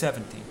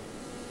 2017?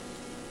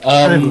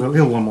 I think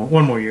he'll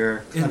one more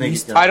year. At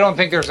least? I don't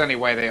think there's any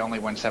way they only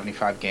win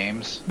 75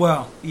 games.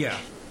 Well, yeah.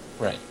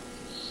 right.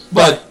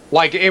 But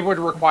Like it would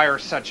require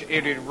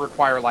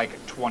like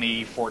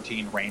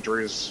 2014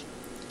 Rangers,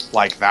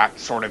 like that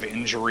sort of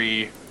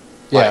injury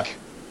Yeah.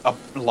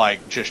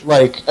 Just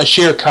like a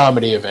sheer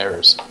comedy of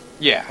errors.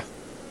 yeah.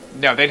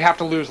 No, they'd have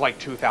to lose like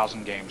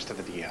 2,000 games to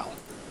the DL.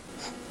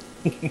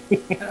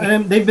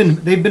 And they've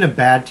been a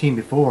bad team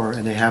before,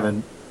 and they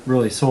haven't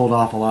really sold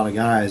off a lot of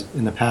guys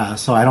in the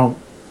past. So it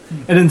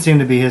didn't seem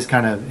to be his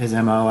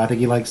MO. I think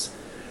he likes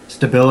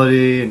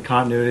stability and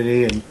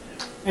continuity, and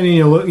when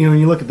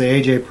you look at the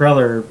AJ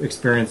Preller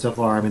experience so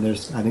far. I mean, I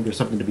think there's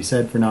something to be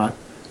said for not,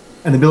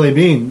 and the Billy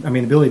Bean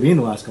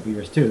the last couple of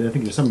years too. I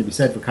think there's something to be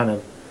said for kind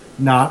of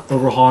not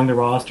overhauling the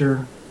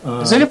roster.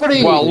 Is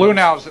anybody? Well,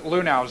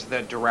 Lunau's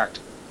the direct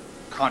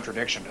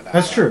contradiction to that.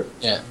 That's true.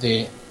 Yeah,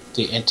 the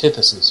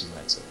antithesis, you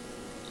might say.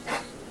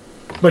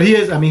 But he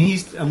is. I mean,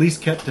 he's at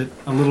least kept it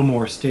a little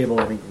more stable.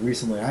 I think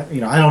recently. I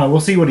don't know.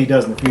 We'll see what he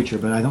does in the future,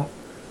 but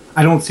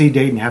I don't see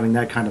Dayton having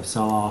that kind of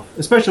sell off,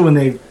 especially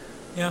when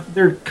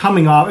they're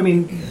coming off. I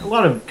mean, a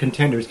lot of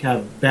contenders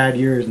have bad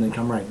years and then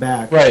come right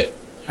back. Right.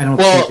 I don't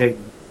see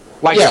Dayton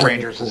the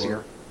Rangers this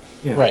year.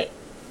 Yeah. Right.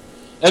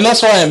 And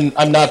that's why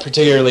I'm not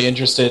particularly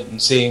interested in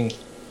seeing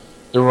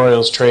the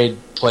Royals trade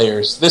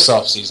players this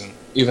offseason,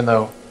 even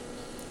though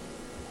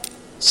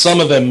some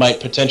of them might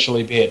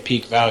potentially be at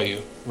peak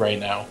value right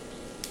now.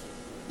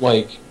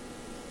 Like,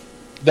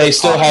 they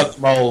still have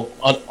them all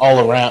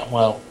around.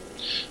 Well,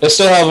 they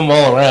still have them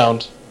all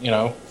around,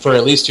 for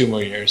at least 2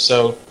 more years.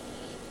 So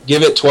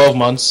give it 12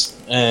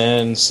 months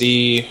and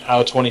see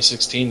how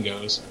 2016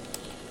 goes.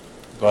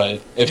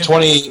 But if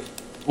the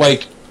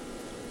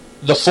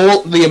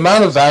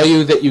amount of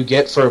value that you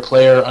get for a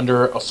player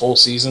under a full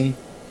season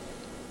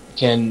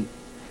can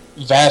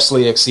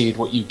vastly exceed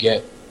what you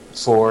get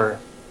for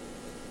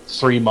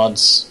 3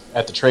 months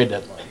at the trade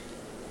deadline.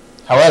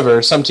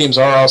 However, some teams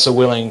are also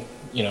willing,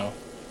 to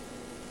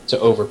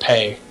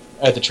overpay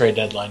at the trade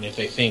deadline if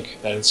they think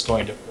that it's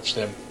going to push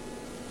them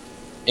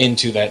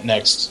into that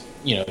next,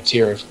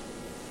 tier of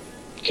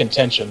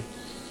contention.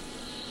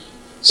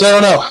 So I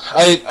don't know.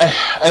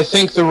 I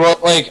think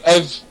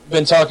I've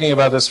been talking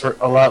about this for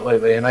a lot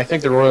lately, and I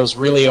think the Royals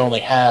really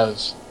only have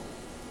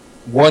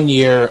 1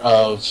 year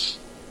of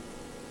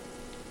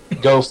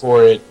go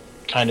for it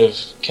kind of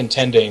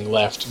contending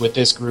left with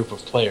this group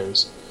of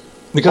players.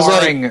 Because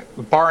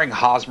barring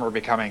Hosmer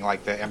becoming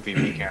like the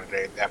MVP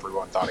candidate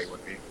everyone thought he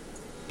would be.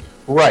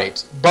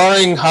 Right.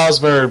 Barring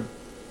Hosmer,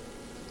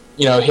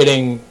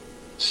 hitting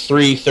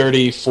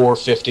 330,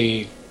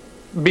 450.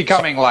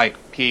 Becoming like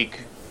peak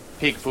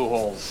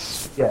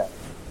Pujols. Yeah.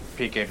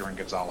 Peak Adrian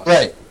Gonzalez.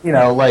 Right.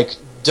 Like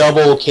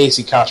double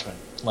Casey Kochman.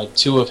 Like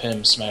 2 of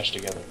him smashed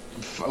together.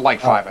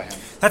 Like 5 of him.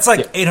 That's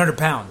like 800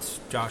 pounds,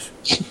 Josh.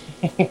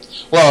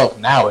 Well,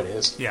 now it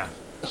is. Yeah.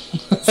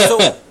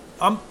 So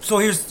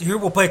here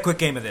we'll play a quick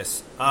game of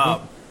this.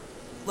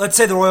 Let's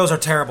say the Royals are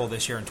terrible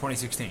this year in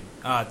 2016.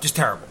 Just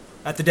terrible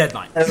at the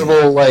deadline.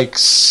 Terrible, like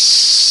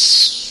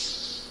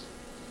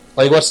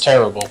what's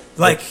terrible?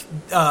 Like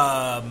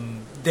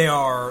they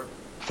are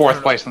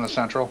 4th place in the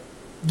Central.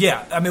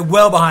 Yeah, I mean,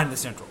 well behind the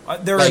Central.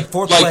 They're in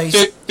 4th place.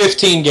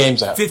 15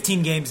 games out.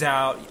 15 games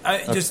out.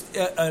 Just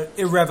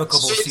irrevocable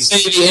season.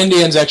 Say the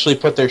Indians actually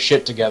put their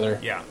shit together.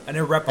 Yeah, an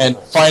irreparable. And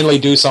finally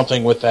do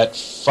something with that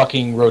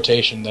fucking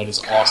rotation that is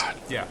awesome.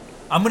 Yeah.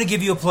 I'm going to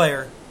give you a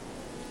player.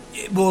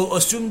 We'll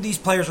assume these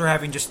players are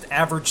having just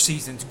average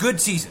seasons. Good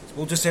seasons.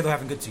 We'll just say they're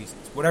having good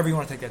seasons. Whatever you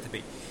want to take that to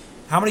be.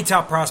 How many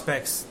top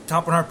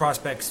 100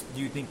 prospects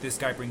do you think this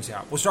guy brings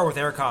out? We'll start with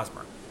Eric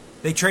Hosmer.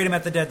 They trade him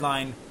at the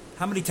deadline.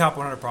 How many top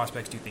 100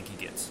 prospects do you think he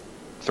gets?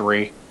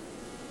 3.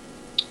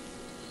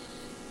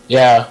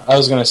 Yeah, I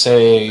was going to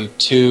say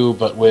 2,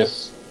 but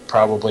with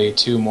probably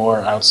 2 more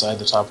outside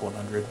the top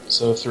 100.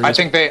 So 3.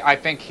 I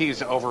think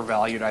he's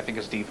overvalued. I think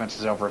his defense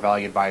is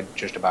overvalued by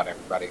just about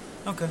everybody.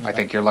 Okay. I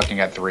think you're looking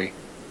at 3.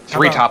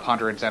 3 top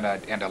 100s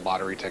and a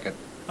lottery ticket.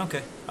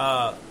 Okay.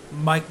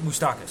 Mike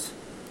Moustakas.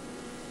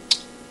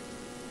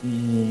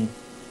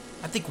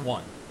 I think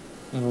 1.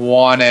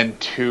 1 and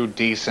 2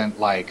 decent,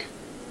 1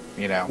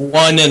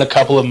 and a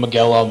couple of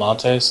Miguel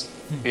Almontes.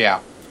 Yeah.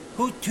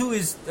 Who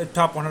is a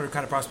top 100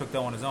 kind of prospect,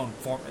 though, on his own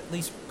form, at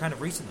least kind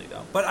of recently,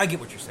 though. But I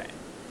get what you're saying.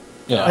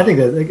 Yeah. I think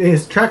that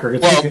his track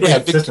record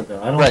is consistent,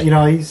 though. I don't, right.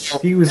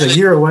 He was a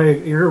year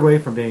away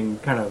from being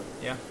kind of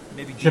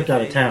maybe shipped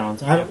out of town.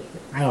 So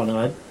I don't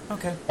know.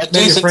 Okay.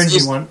 Maybe a fringy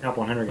top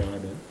 100 guy.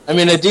 But. I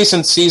mean, a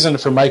decent season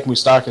for Mike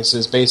Moustakas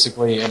is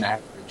basically an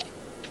average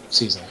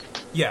season.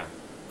 Yeah.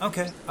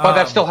 Okay. But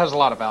that still has a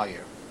lot of value.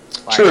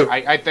 True.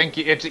 I think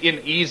it's an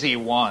easy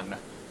 1.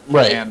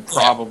 Right. And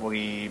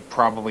probably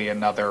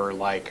another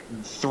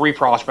 3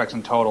 prospects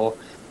in total.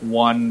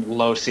 1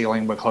 low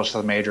ceiling but close to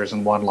the majors,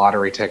 and 1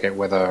 lottery ticket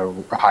with a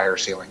higher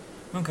ceiling.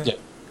 Okay.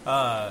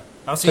 Yeah.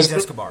 Alcides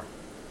Escobar.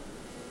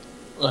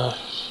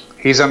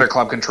 He's under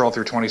club control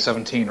through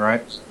 2017,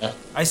 right? Yeah.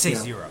 I say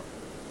 0.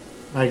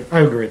 I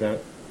agree with that.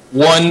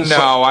 1.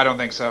 No, I don't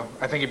think so.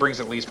 I think he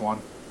brings at least 1.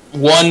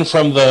 1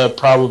 from the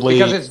probably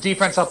because it's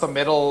defense up the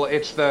middle.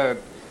 It's the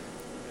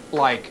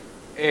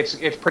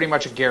it's pretty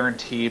much a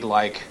guaranteed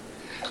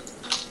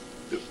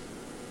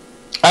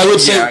I would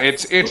say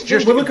it's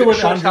just look at what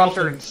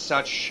Schultzhauser in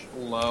such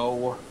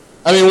low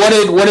I mean,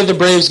 what did the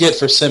Braves get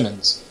for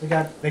Simmons?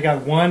 They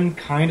got one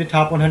kind of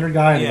top 100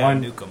 guy and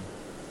one Newcomb.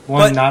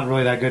 One not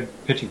really that good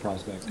pitching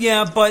prospect.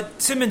 Yeah,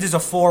 but Simmons is a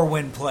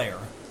 4-win player.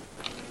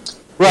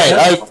 Right.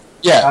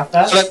 Got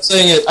that? What I'm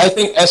saying is, I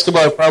think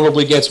Escobar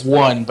probably gets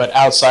one, but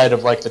outside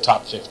of like the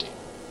top 50.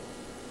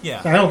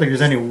 Yeah. So I don't think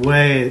there's any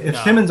way if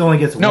No. Simmons only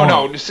gets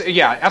one.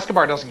 Yeah,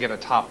 Escobar doesn't get a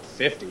top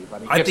 50,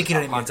 but I think he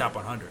didn't get top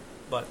 100.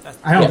 But that's,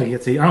 I don't even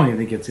think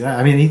he gets that.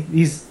 I mean,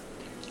 he's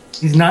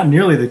not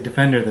nearly the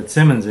defender that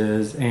Simmons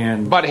is,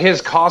 and But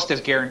his cost is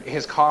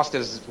his cost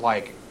is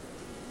like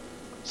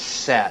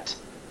set.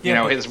 You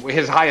know,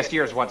 his highest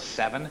year is what,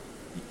 7?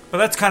 but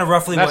that's kind of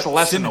roughly That's what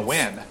less Simmons, than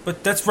a win.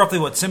 But that's roughly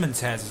what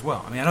Simmons has as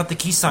well. I mean, I don't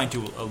think he's signed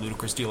to a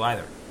ludicrous deal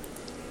either.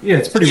 yeah,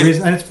 it's pretty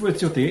reasonable. And it's with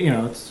the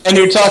it's And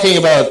you're talking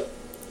about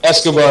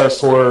Escobar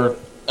for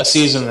a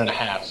season and a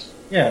half.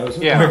 it was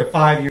Yeah. compared to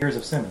 5 years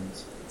of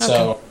Simmons.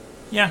 So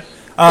Yeah.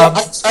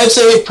 I'd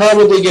say he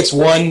probably gets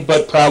one,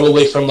 but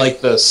probably from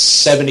like the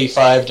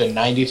 75 to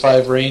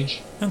 95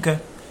 range. Okay.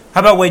 How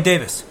about Wade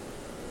Davis?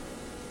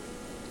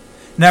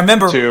 Now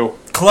remember, 2.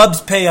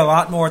 clubs pay a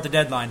lot more at the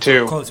deadline for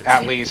 2. closers.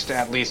 At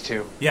least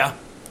 2. Yeah.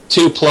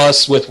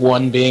 2+ with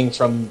one being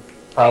from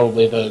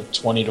probably the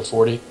 20 to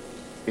 40,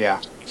 Yeah.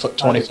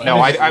 25.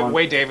 No,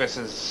 Wade Davis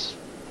is.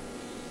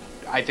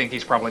 I think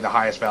he's probably the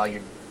highest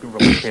valued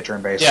relief pitcher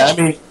in baseball. Yeah, I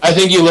mean, I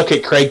think you look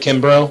at Craig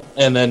Kimbrough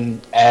and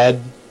then add,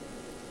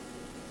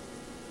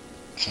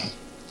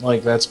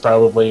 like, that's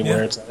probably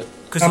where it's at.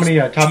 'Cause How he's many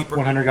top cheaper.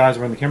 100 guys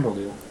were in the Kimbrel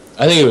deal?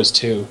 I think it was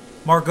 2.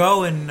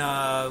 Margot and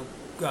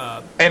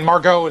And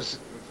Margot is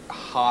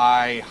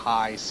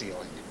high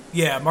ceiling.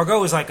 yeah, Margot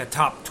was like a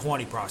top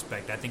 20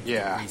 prospect, I think. For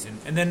Yeah. that reason.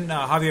 And then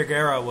Javier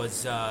Guerra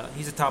was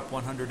he's a top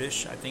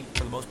 100-ish, I think,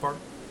 for the most part.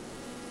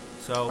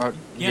 So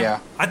yeah.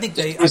 I think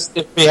they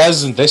If he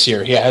hasn't this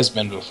year, he has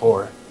been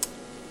before.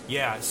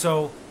 yeah.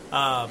 So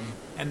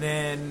and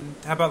then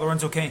how about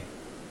Lorenzo Cain?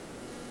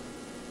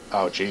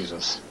 Oh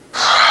Jesus.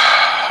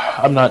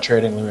 I'm not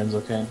trading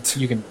Lorenzo Cain.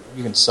 You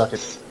can suck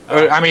it.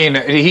 I mean,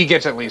 he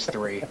gets at least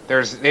 3.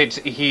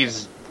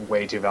 He's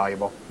way too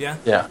valuable. Yeah.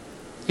 Yeah,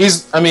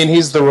 he's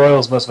the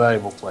Royals' most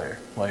valuable player.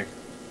 Like,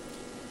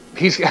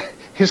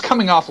 He's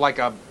coming off like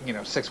a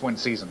 6-win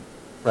season.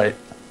 right?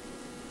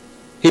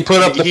 He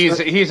put up.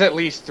 He's at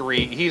least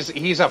 3.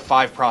 He's a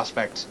 5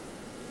 prospect,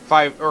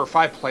 5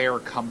 player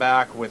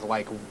comeback with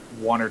like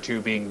 1 or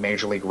 2 being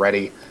major league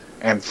ready,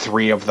 and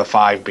 3 of the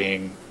 5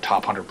 being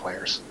top 100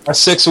 players. a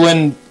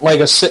 6-win, like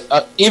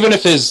even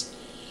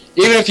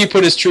if you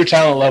put his true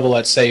talent level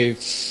at say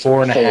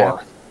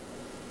 4.5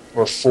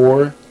 or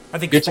 4, I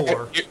think you're,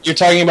 4. you're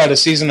talking about a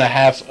season and a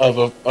half of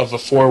a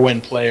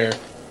 4-win player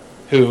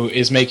who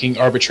is making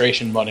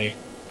arbitration money.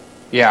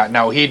 Yeah,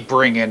 no, he'd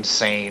bring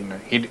insane.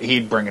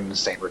 He'd bring an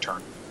insane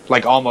return,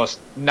 like almost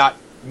not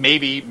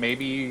maybe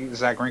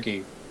Zach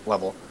Greinke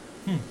level.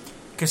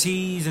 Because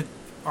he's an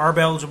ARB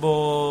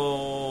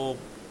eligible.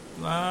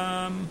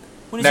 When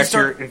does Next he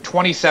start? year,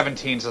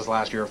 2017 is his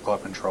last year of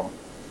club control.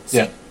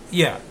 Yeah.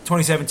 Yeah,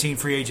 2017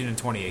 free agent in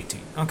 2018.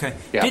 Okay.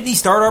 Yeah. Didn't he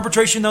start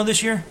arbitration though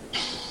this year?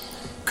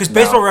 Because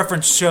Baseball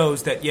Reference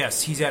shows that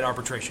yes, he's at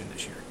arbitration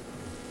this year.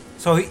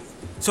 So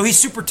he's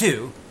Super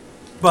 2,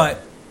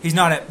 but he's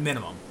not at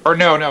minimum. Or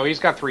no, he's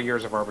got 3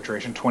 years of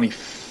arbitration.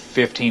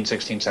 2015,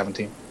 16,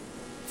 17.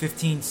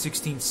 15,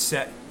 16,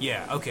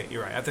 yeah, okay,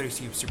 you're right. I thought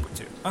he was Super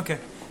 2. Okay.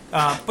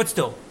 But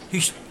still,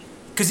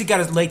 because he got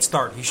his late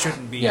start, he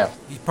shouldn't be. Yeah.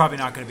 He's probably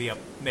not going to be up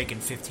making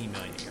 $15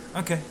 million a year.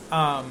 Okay.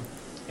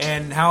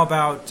 And how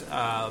about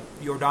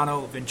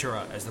Yordano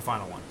Ventura as the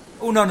final one?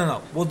 Oh,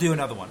 no. We'll do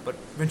another one, but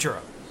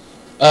Ventura.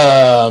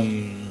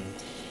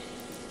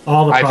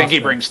 All the I think he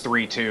prospects. brings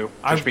 3 too,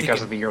 just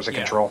because of the years of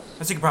control.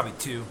 I think probably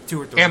 2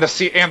 or 3. And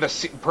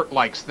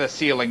the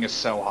ceiling is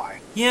so high.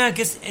 Yeah, I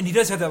guess, and he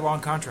does have that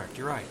long contract.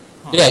 You're right.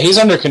 Huh. Yeah, he's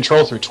under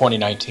control through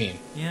 2019.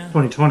 Yeah.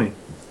 2020.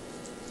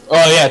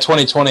 Oh yeah,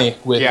 2020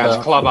 with Yeah,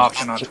 it's club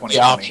option on 2020.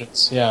 The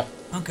options. Yeah,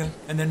 Okay.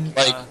 And then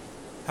Like, how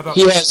about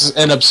he has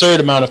an absurd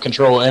amount of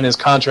control, and his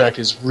contract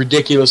is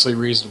ridiculously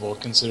reasonable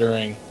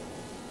considering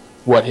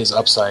what his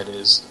upside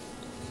is.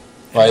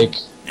 Like,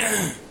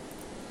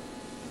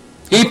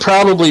 he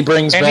probably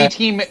brings Any back.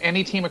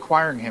 team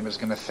acquiring him is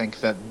going to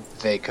think that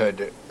they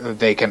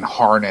can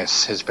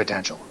harness his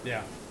potential.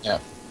 Yeah. Yeah,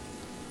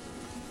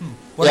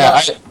 What yeah.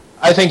 about-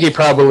 I think he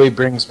probably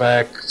brings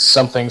back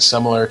something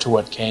similar to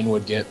what Kane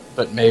would get,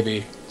 but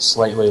maybe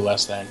slightly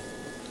less than.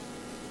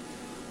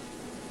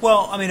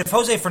 Well, I mean, if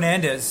Jose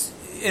Fernandez,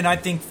 and I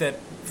think that,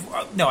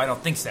 no, I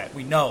don't think that.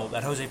 We know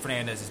that Jose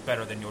Fernandez is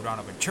better than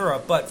Yordano Ventura,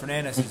 but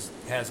Fernandez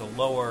has a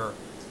lower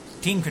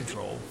team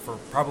control for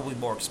probably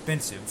more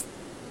expensive.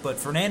 But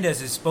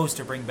Fernandez is supposed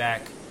to bring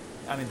back,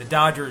 I mean, the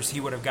Dodgers, he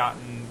would have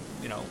gotten,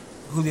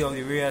 Julio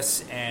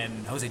Urias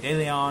and Jose De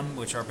Leon,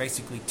 which are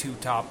basically 2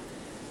 top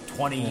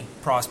 20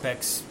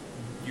 prospects.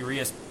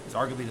 Urias is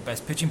arguably the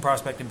best pitching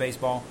prospect in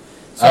baseball.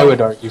 So, I would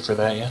argue for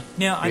that. Yeah.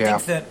 Yeah, I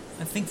think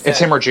that. It's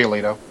him or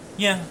Giolito.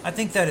 Yeah, I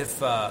think that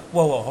if whoa,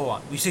 hold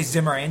on. You say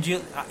Zimmer and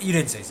Giolito? You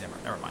didn't say Zimmer.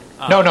 Never mind.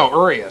 No,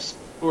 Urias.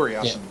 Yeah.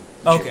 And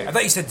Okay, Giolito. I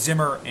thought you said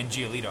Zimmer and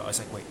Giolito. I was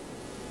like, wait,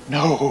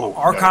 No.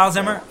 Or no, Kyle no.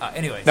 Zimmer?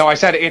 Anyways. No, I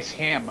said it's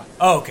him.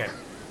 Oh, okay.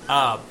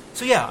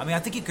 So yeah, I mean, I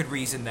think you could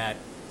reason that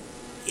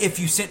if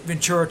you sent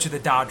Ventura to the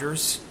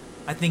Dodgers,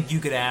 I think you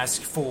could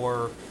ask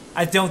for.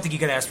 I don't think you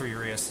could ask for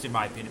Urias, in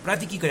my opinion, but I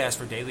think you could ask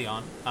for De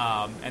Leon,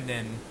 and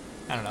then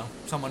I don't know,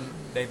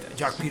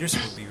 Jock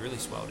Peterson would be really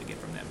swell to get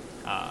from them.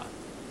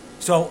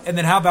 And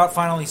then how about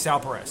finally Sal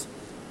Perez?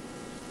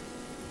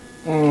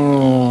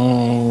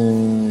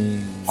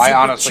 I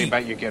honestly cheap.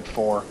 bet you get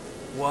 4.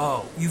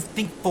 Whoa, you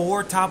think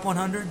 4 top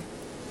 100?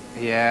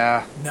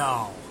 Yeah.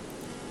 No.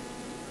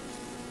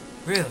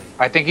 Really?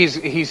 I think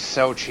he's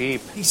so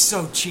cheap. He's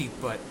so cheap,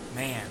 but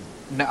man.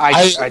 No,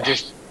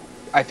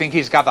 I think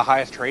he's got the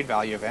highest trade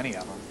value of any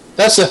of them.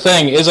 That's the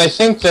thing, is I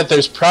think that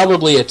there's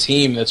probably a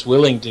team that's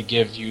willing to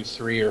give you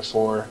 3 or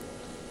 4.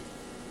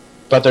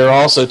 But there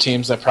are also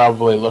teams that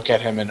probably look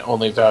at him and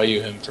only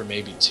value him for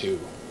maybe 2.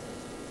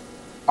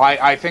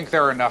 I think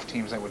there are enough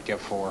teams that would give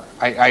 4.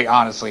 I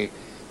honestly,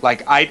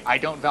 I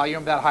don't value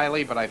him that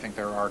highly, but I think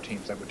there are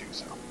teams that would do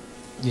so.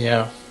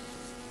 Yeah.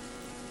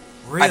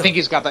 Really? I think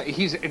he's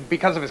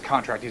because of his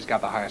contract, he's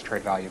got the highest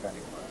trade value of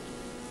anyone.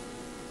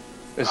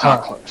 It's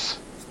not close.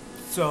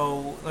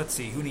 So let's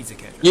see, who needs a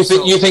catcher? You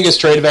think his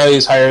trade value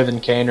is higher than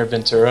Kane or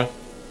Ventura?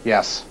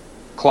 Yes.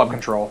 Club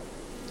control.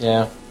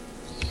 Yeah.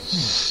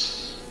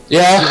 He's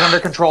under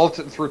control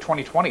through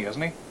 2020,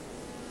 isn't he?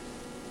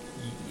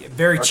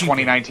 Very or cheap.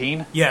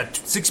 2019? Yeah,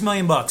 $6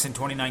 million in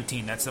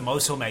 2019. That's the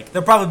most he'll make.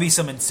 There'll probably be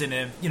some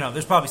incentive.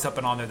 There's probably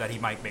something on there that he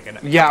might make.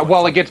 Yeah,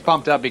 well, it gets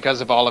bumped up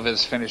because of all of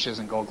his finishes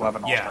in Gold Glove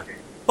and All-Star Game.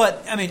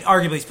 But, I mean,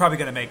 arguably he's probably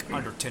going to make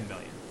under $10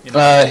 million.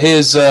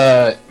 His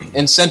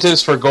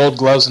incentives for Gold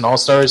Gloves and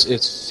All-Stars,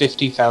 it's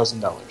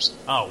 $50,000.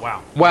 Oh,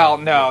 wow. Well,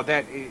 no,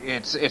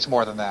 it's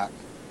more than that.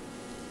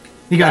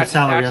 He got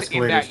salary that's in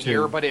escalators that too.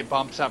 year, but it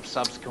bumps up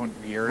subsequent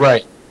years.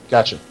 Right,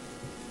 gotcha.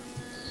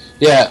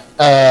 Yeah,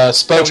 So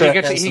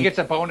Spotrac he gets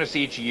a bonus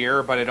each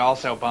year, but it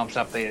also bumps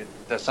up the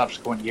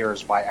subsequent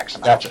years by X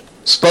amount. Gotcha.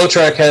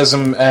 Spotrac has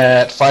him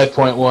at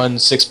 5.1,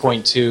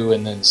 6.2,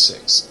 and then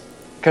 6.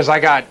 Because I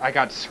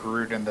got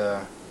screwed in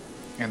the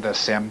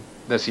sim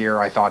this year.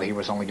 I thought he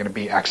was only going to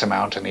be X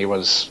amount, and he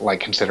was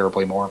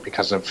considerably more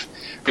because of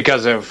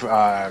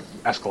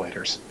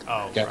escalators.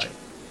 Oh, Gotcha. right.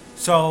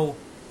 So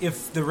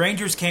if the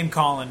Rangers came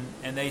calling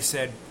and they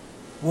said,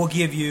 "We'll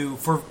give you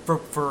for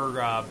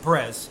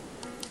Perez,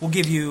 we'll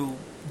give you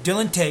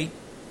Dylan Tate,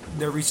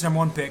 their recent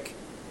 #1 pick,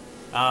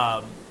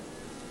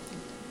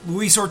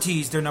 Luis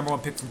Ortiz, their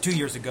 #1 pick from 2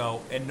 years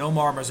ago, and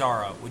Nomar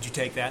Mazara," would you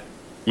take that?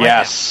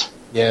 Yes.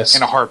 Yes.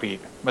 In a heartbeat.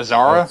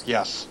 Mazzara?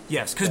 Yes.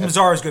 Yes, because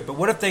Mazara is good. But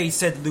what if they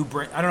said Lou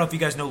Brinson? I don't know if you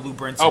guys know Lou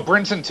Brinson. Oh,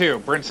 Brinson too.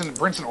 Brinson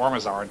or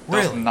Mazzara.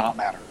 Does Really? not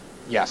matter.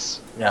 Yes.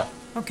 Yeah.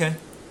 Okay.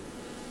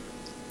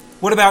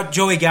 What about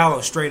Joey Gallo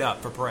straight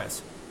up for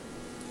Perez?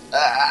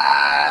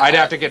 I'd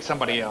have to get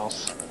somebody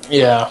else.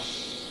 Yeah.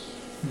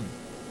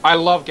 I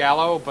love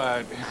Gallo,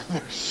 but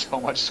there's so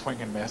much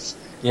swing and miss.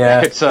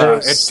 Yeah. It's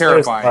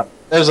terrifying.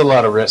 There's a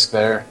lot of risk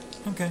there.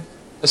 Okay.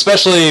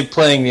 Especially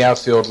playing the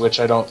outfield, which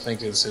I don't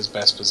think is his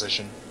best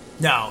position.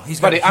 No, he's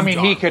got. But a I mean,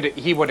 huge arm.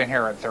 he would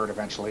inherit third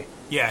eventually.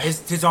 Yeah,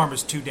 his arm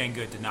is too dang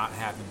good to not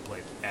have him play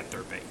at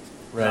third base.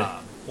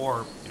 Right.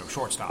 Or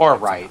shortstop. Or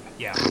right.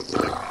 Yeah.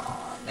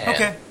 Man.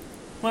 Okay.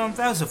 Well,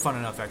 that was a fun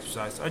enough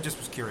exercise. I just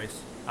was curious.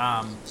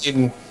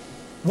 In-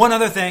 One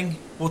other thing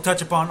we'll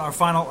touch upon, our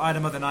final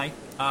item of the night.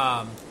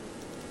 I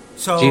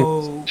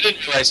didn't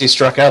realize he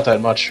struck out that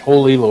much.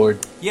 Holy Lord.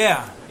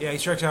 Yeah, he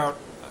struck out.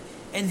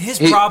 And his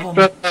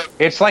problem...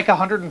 It's like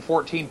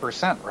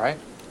 114%, right?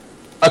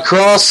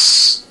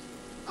 Across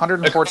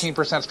 114%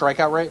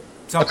 strikeout rate?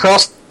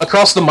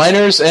 across the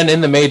minors and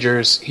in the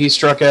majors, he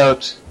struck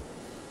out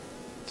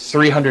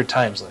 300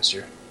 times last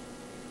year.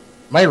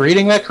 Am I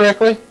reading that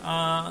correctly?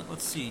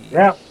 Let's see.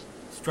 Yeah.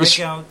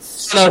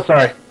 Strikeouts. No,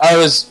 sorry. I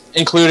was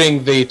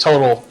including the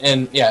total.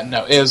 And yeah,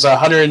 no, it was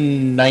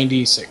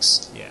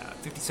 196. Yeah,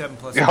 57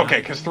 plus. Yeah, okay,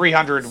 because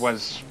 300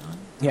 was...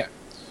 Yeah.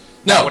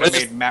 That No, would have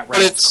it's- made Matt but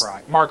Reynolds it's-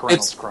 cry. Mark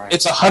Reynolds cry.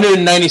 It's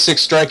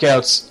 196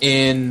 strikeouts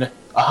in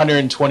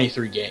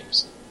 123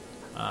 games.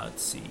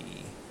 Let's see.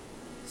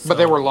 But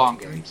they were long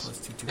 3 games. plus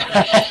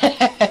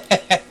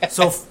 2,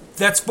 so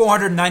that's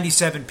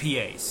 497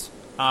 PAs.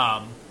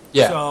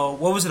 Yeah. So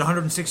what was it?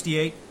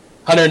 168.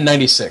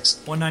 196.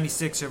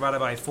 196 divided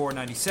by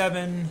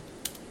 497.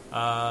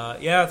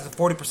 Yeah, it's a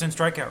 40%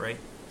 strikeout rate.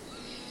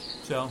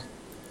 So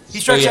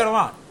he strikes out a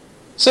lot.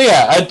 So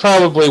yeah, I'd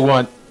probably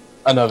want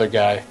another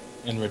guy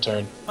in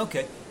return.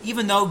 Okay.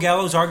 Even though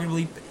Gallo's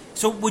arguably...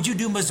 So would you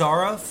do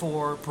Mazzara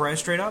for Perez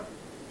straight up?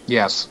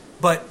 Yes.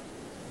 But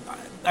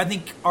I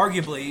think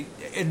arguably,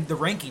 in the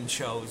rankings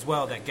show as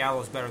well, that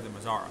Gallo's better than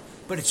Mazzara.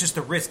 But it's just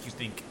the risk, you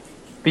think.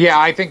 Yeah,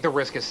 I think the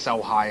risk is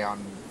so high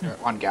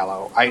on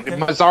Gallo. Okay.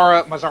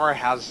 Mazzara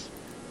has,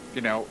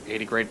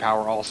 80 grade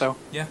power also.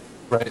 Yeah.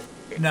 Right.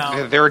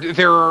 No.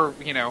 There are,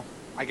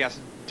 I guess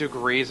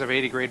degrees of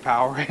 80 grade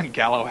power, and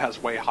Gallo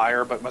has way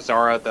higher, but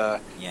Mazzara,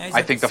 he's I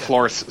at think the 7.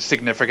 floor is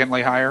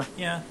significantly higher.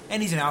 Yeah.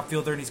 And he's an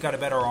outfielder, and he's got a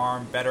better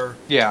arm, better...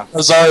 Yeah.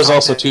 Mazara is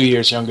also 2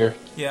 years younger.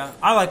 Yeah,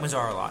 I like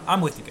Mazzara a lot. I'm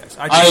with you guys.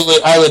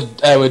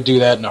 I would do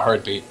that in a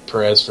heartbeat.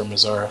 Perez for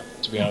Mazzara,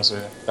 to be honest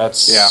with you.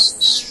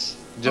 That's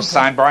Just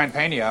sign Brian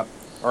Pena up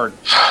or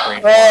Green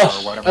or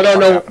whatever. I don't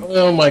know. Happened.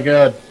 Oh my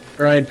God,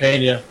 Brian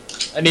Pena.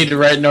 I need to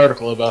write an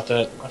article about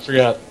that. I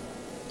forgot.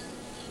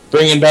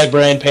 Bringing back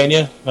Brian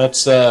Pena.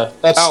 That's Oh,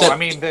 step, I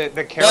mean the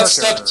character. that's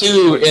step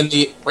 2 in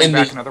the Bring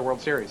back another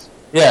World Series.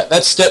 Yeah,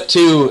 that's step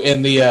 2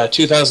 in the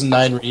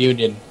 2009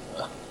 reunion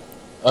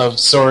of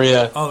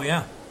Soria. Oh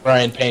yeah.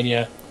 Brian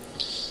Pena.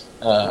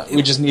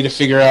 We just need to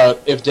figure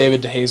out if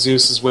David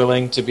DeJesus is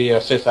willing to be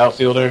a fifth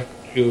outfielder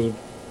who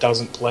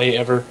doesn't play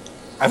ever.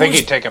 I think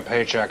he'd take a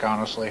paycheck,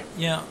 honestly.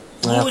 Yeah.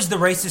 Yeah. Who was the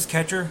racist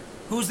catcher?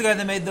 Who was the guy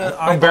that made the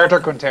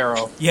Humberto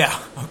Quintero. Yeah,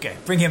 okay.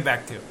 Bring him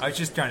back too. I was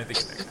just trying to think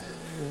of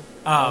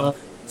that.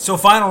 So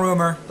final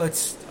rumor.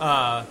 Let's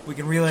we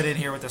can reel it in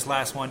here with this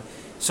last one.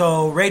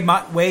 So Wade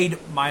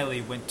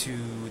Miley went to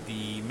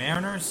the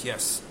Mariners,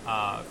 yes,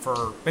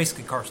 for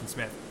basically Carson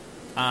Smith.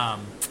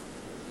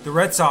 The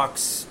Red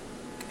Sox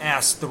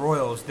asked the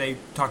Royals. They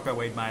talked about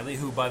Wade Miley,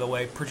 who, by the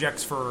way,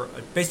 projects for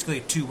basically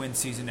a 2-win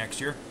season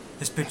next year.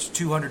 Has pitched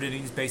 200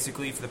 innings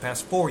basically for the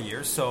past 4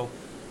 years. So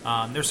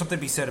there's something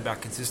to be said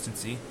about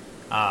consistency.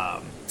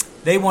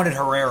 They wanted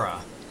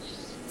Herrera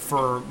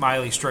for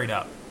Miley straight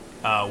up.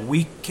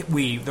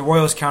 The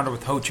Royals counter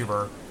with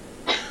Hochevar.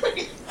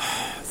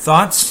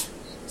 Thoughts?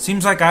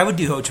 Seems like I would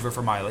do Hochevar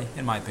for Miley,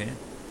 in my opinion.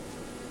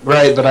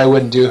 Right, but I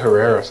wouldn't do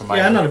Herrera for Miley.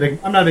 Yeah, I'm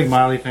not a big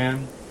Miley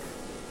fan.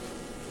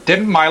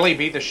 Didn't Miley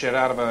beat the shit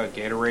out of a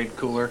Gatorade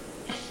cooler?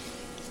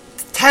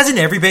 Hasn't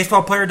every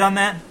baseball player done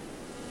that?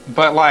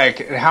 But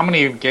like, how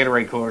many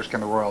Gatorade coolers can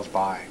the Royals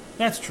buy?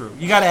 That's true.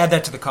 You got to add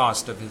that to the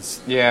cost of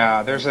his.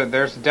 Yeah, there's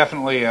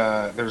definitely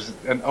there's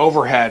an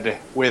overhead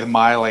with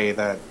Miley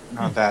that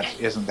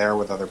isn't there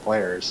with other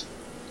players.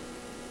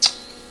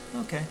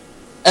 Okay.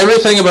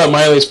 Everything about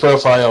Miley's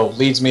profile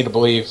leads me to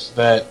believe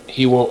that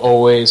he will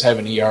always have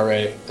an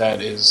ERA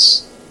that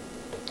is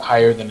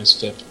higher than his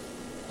FIP.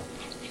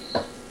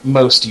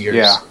 Most years.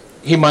 Yeah.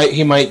 He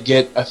might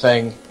get a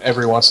thing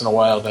every once in a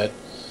while that,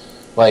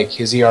 like,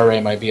 his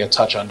ERA might be a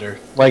touch under.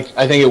 Like,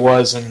 I think it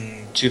was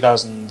in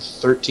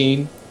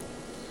 2013.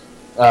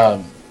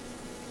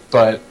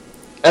 But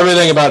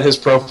everything about his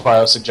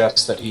profile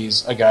suggests that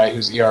he's a guy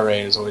whose ERA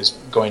is always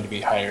going to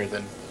be higher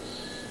than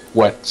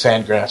what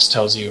Fangraphs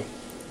tells you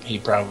he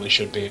probably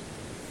should be.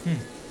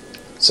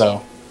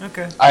 So,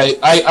 Okay.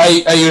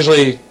 I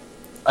usually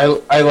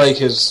I like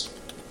his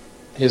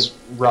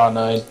raw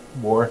 9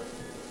 WAR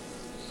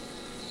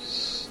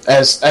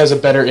as a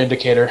better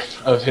indicator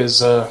of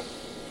his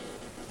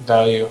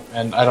value,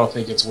 and I don't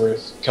think it's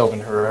worth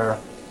Kelvin Herrera.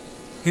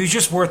 He was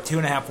just worth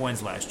 2.5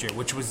 wins last year,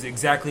 which was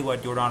exactly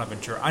what Yordan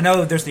Ventura. I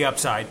know there's the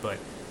upside, but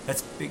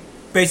that's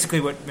basically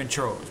what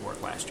Ventura was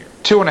worth last year.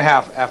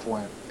 2.5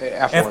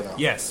 F4 though.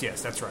 Yes,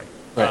 that's right.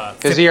 Right.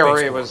 His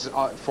ERA was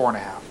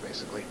 4.5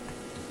 basically.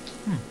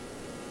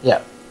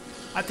 Yeah.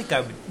 I think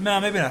I would. No,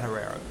 maybe not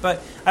Herrera,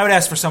 but I would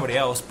ask for somebody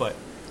else. But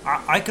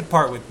I could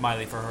part with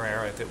Miley for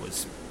Herrera if it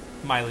was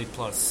Miley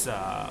plus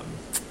I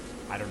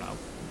don't know,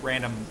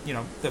 random.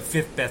 The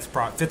fifth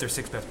or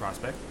sixth best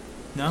prospect.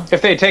 No,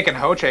 If they had taken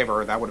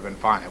Hochevar, that would have been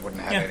fine. I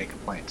wouldn't have had Yeah. any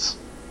complaints.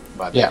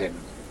 But Yeah. they didn't.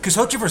 because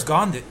Hochevar's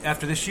gone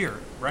after this year,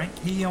 right?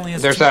 He only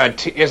has.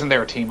 Isn't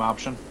there a team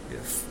option?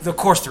 Of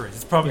course there is.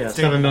 It's probably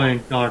 $7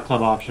 million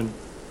club option.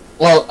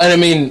 Well, and I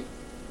mean,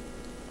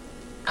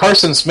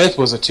 Carson Smith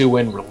was a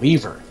 2-win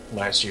reliever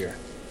last year.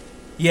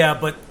 Yeah,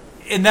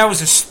 and that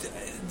was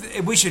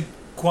we should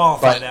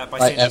qualify that by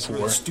saying it's a F4.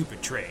 really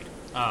stupid trade.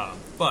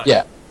 But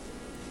Yeah.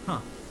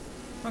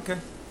 Okay.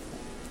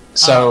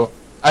 So,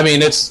 I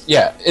mean,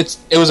 it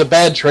was a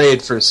bad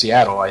trade for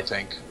Seattle, I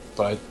think,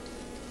 but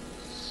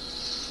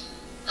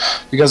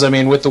because I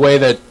mean, with the way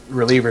that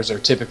relievers are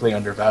typically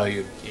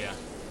undervalued Yeah.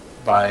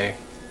 by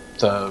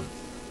the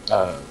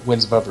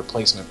wins above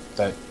replacement,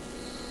 that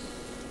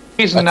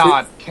He's I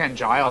not Ken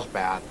Giles'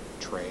 bad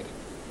trade.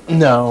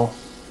 no,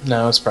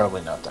 it's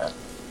probably not that.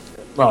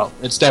 Well,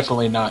 it's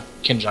definitely not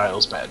Ken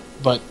Giles bad,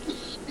 but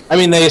I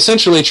mean, they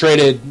essentially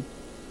traded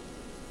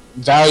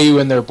value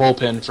in their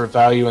bullpen for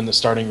value in the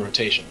starting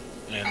rotation,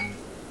 and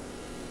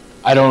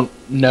I don't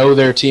know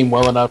their team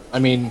well enough. I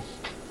mean,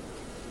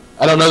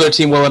 I don't know their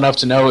team well enough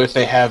to know if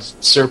they have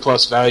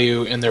surplus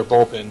value in their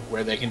bullpen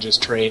where they can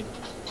just trade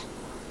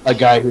a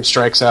guy who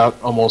strikes out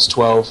almost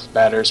 12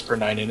 batters per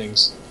 9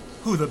 innings.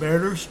 Who, the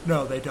Mariners?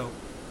 No, they don't.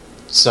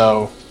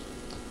 So,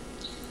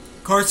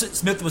 Carson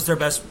Smith was their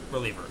best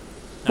reliever.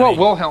 Well,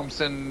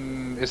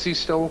 Wilhelmsen, is he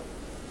still?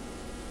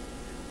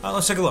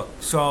 Let's take a look.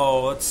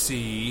 So, let's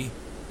see.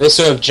 they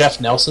still have Jeff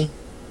Nelson.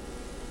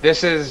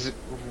 This is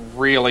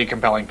really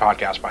compelling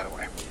podcast, by the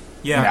way.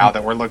 Yeah. Now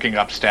that we're looking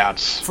up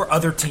stats. For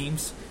other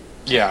teams.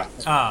 Yeah.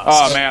 So-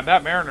 Man,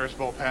 that Mariners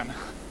bullpen.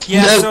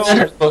 Yeah, so...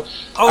 I do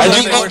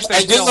I wish they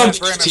love still had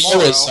Brandon Gutierrez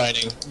Morrow.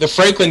 signing. The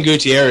Franklin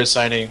Gutierrez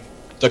signing,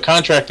 the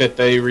contract that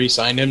they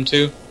re-signed him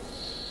to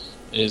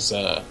is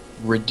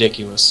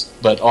ridiculous,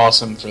 but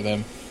awesome for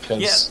them.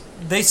 Yeah,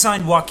 they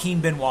signed Joaquin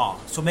Benoit,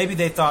 so maybe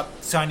they thought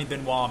signing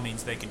Benoit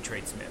means they can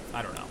trade Smith.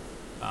 I don't know.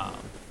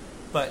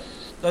 but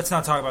let's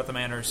not talk about the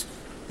manners.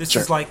 This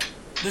Sure. is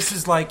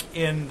like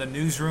in the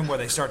newsroom where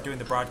they start doing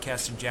the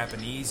broadcast in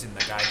Japanese, and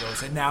the guy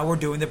goes, "And now we're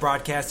doing the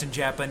broadcast in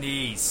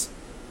Japanese."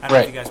 I don't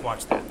know if you guys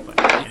watched that, but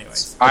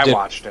anyways, I did.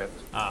 watched it.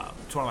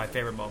 it's one of my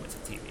favorite moments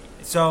of TV.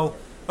 So,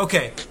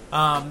 okay,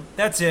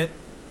 that's it,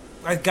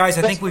 guys.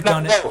 I think we've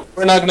done it.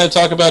 We're not going to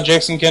talk about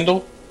Jackson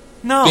Kendall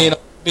No,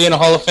 being a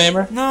Hall of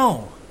Famer.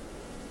 no,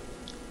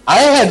 I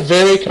had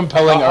very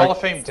compelling A Hall of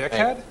arguments. Fame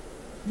dickhead?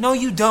 no,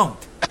 you don't.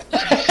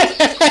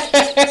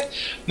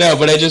 No,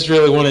 but I just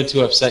really wanted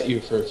to upset you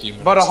for a few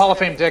minutes. But a Hall of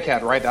Fame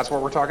dickhead, right? That's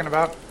what we're talking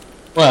about?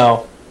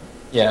 Well,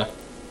 yeah.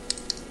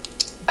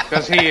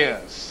 Because he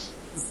is.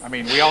 I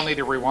mean, we all need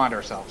to rewind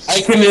ourselves.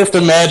 I can just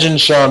imagine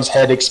Sean's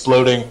head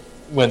exploding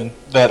when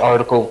that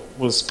article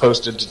was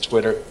posted to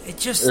Twitter It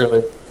just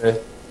earlier.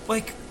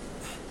 like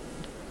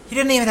he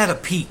didn't even have a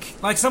peak.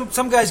 Like some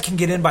guys can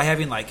get in by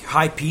having like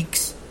high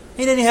peaks.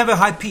 He didn't even have a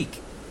high peak.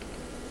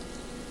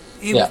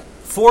 Yeah.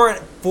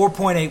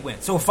 4.8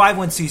 wins. So a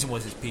 5-win season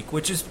was his peak,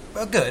 which is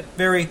good.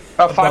 Very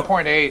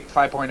 5.8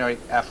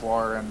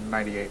 FWAR and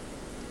 98.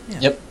 Yeah.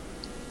 Yep.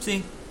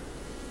 See,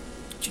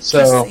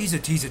 So- he's a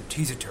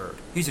turd.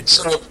 He's a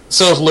turd.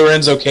 So if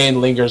Lorenzo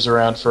Kane lingers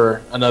around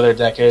for another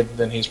decade,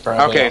 then he's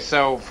probably Okay, out.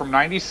 so from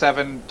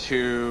 97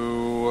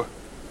 to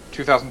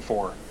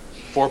 2004,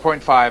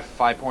 4.5,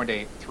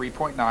 5.8,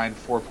 3.9,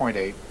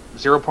 4.8,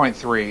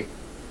 0.3,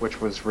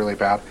 which was really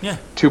bad, Yeah,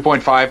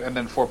 2.5, and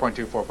then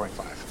 4.2, 4.5.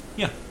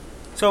 yeah.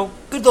 So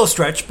good little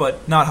stretch,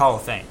 but not Hall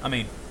of Fame. I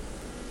mean,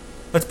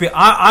 let's be.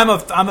 I'm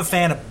a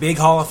fan of big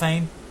Hall of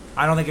Fame.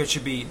 I don't think it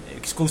should be an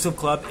exclusive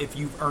club. If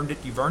you've earned it,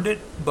 you've earned it.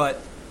 But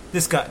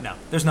this guy, no,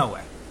 there's no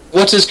way.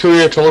 What's his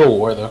career total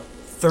WAR though?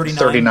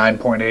 39.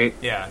 39.8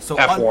 Yeah. So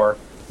FWAR.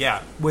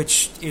 yeah,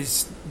 which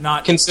is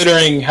not.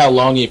 Considering how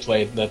long he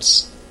played,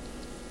 that's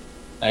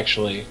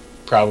actually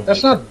probably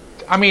That's not,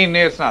 I mean,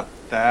 it's not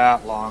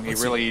that long. He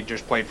Let's really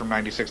just played from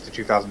 96 to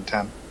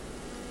 2010.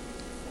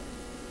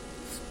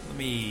 Let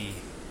me.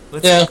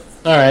 Let's, Yeah.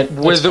 All right.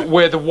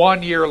 With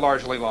 1 year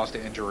largely lost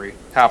to injury.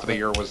 Half of the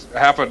year was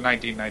half of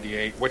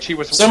 1998, which he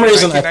was. For some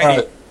reason, I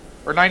 1990 thought.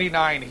 or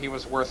 99. He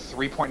was worth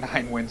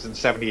 3.9 wins in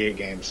 78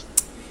 games.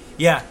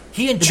 Yeah,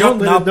 he and But Chuck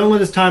don't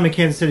let his time in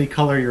Kansas City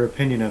color your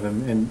opinion of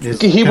him. And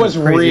his He kind of was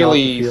crazy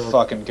really off the field.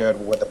 fucking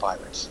good with the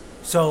Pirates.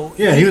 So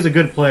Yeah, he was a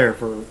good player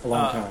for a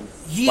long time.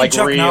 He Like, and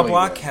Chuck really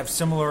Knobloch good.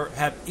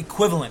 have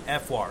equivalent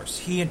FWARs.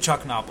 He and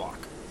Chuck Knobloch,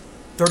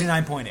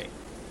 39.8.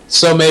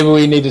 So maybe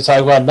we need to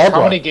talk about Knobloch.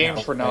 How many games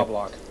now. for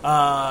Knobloch?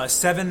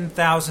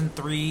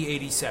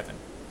 7,387.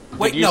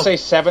 Wait, Did you no, say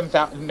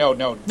 7,000? No.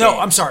 no, games.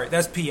 I'm sorry,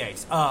 that's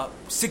PAs.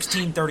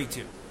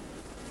 1632.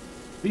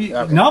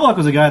 Okay. Knobloch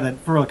was a guy that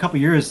for a couple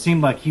years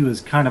seemed like he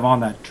was kind of on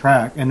that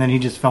track, and then he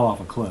just fell off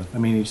a cliff. I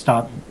mean, he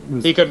stopped. It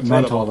was He couldn't throw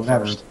the mental, ball to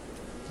whatever. first.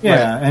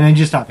 Yeah, and then he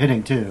just stopped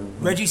hitting too.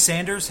 Reggie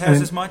Sanders has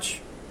And- as much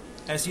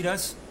as he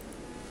does.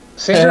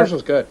 Sanders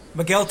was good.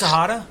 Miguel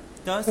Tejada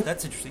does.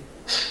 That's interesting.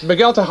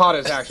 Miguel Tejada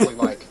is actually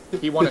like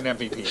he won an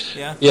MVP.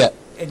 Yeah. Yeah.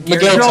 And Miguel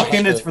Gary, They're all Tejada.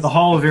 candidates for the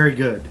Hall of Very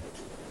Good.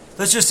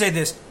 let's just say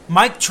this: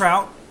 Mike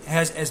Trout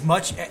has as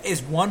much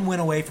is 1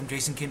 win away from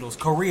Jason Kendall's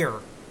career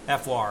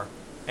FWAR,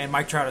 and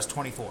Mike Trout is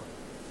 24.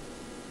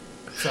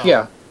 So,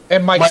 Yeah,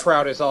 and Mike Mike-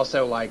 Trout is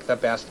also like the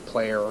best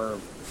player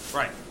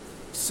right.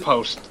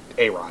 post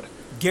A-Rod.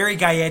 Gary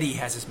Gaetti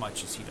has as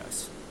much as he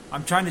does.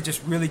 I'm trying to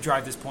just really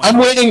drive this point. I'm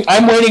home. waiting.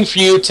 I'm waiting for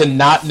you to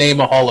not name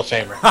a Hall of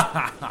Famer.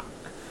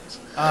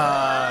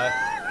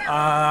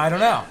 I don't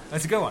know.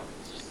 That's a good one.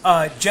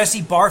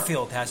 Jesse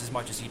Barfield has as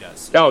much as he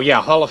does. Oh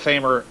yeah, Hall of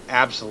Famer,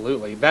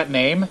 absolutely. That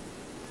name,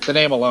 the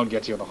name alone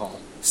gets you in the Hall.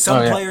 Some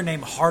Oh, yeah. player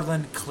named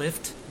Harlan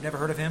Clift. Never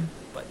heard of him,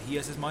 but he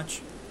has as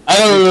much. I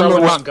don't Throw remember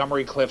in what.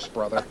 Montgomery Cliff's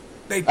brother.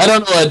 I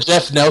don't know what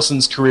Jeff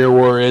Nelson's career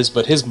WAR is,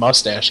 but his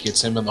mustache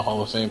gets him in the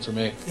Hall of Fame for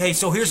me. Hey,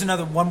 so here's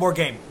one more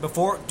game.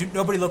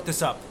 Nobody looked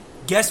this up.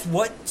 Guess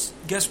what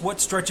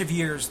stretch of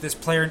years this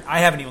player? I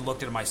haven't even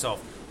looked at it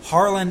myself.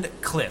 Harlan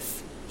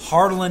Cliff.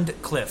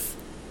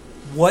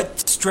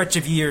 What stretch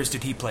of years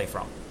did he play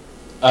from?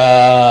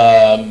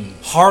 Harlan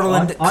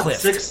Cliff.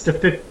 6 to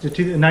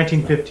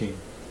 1915.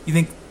 You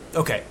think?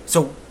 Okay,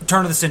 so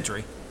turn of the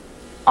century.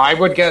 I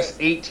would guess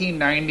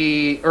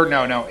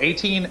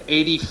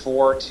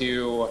 1884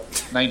 to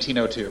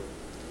 1902.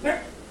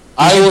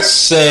 I will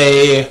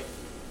say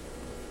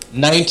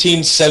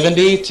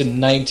 1970 to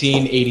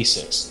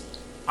 1986.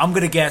 I'm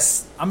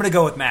gonna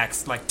go with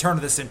Max, like turn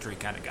of the century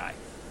kind of guy.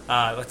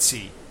 Let's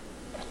see.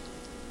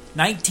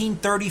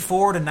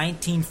 1934 to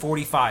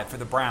 1945 for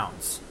the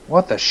Browns.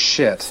 What the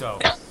shit? So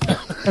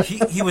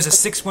he was a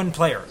 6-win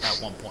player at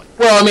one point.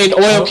 Well, I mean,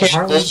 Oil Can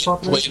Harlan's Bullshit played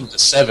population? in the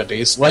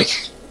 70s.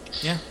 Like,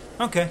 Yeah.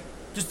 Okay.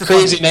 Just the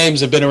crazy fun.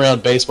 names have been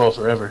around baseball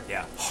forever.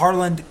 Yeah.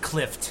 Harlan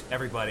Clift,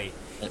 everybody.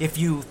 If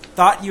you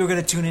thought you were going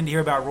to tune in to hear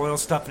about Royal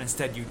stuff and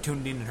instead you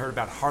tuned in and heard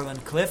about Harlan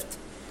Clift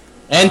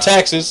And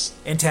taxes.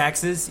 and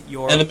taxes,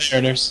 your And the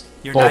Mariners.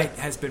 your Both. night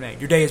has been made.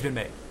 Your day has been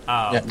made.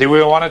 Yeah. Do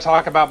we want to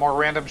talk about more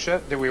random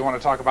shit? Do we want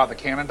to talk about the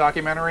Cannon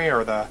documentary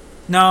or the?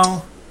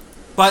 No.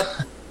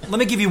 But let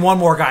me give you one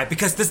more guy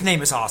because this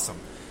name is awesome.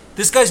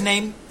 This guy's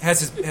name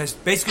has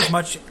basically as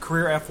much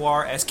career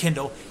FWAR as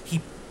Kendall.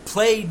 He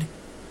played.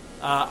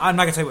 I'm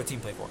not gonna tell you what team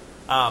he played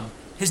for.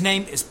 His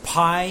name is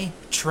Pie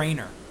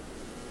Trainer.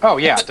 Oh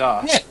yeah,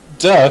 duh. Yeah,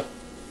 duh.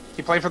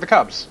 He played for the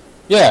Cubs.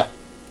 Yeah.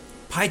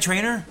 Pie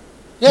Trainer?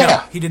 Yeah. No,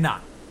 he did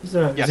not. He's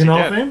Yes, is he in he Hall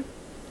of did. Fame?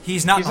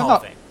 He's not He's in the in Hall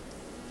of the- Fame.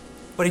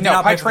 But he did No,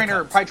 not Pie play for the Trainer.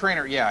 Cubs. Pie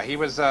Trainer. Yeah, he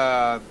was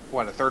a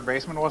third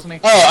baseman, wasn't he?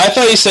 Oh, I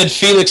thought you said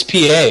Felix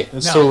PA.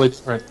 That's No. totally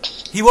different.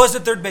 He was a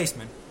third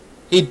baseman.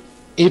 He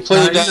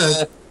played.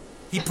 he's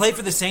He played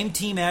for the same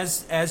team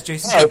as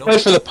Jason he Kendall.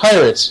 played for the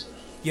Pirates.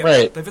 Yep,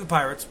 right. played for the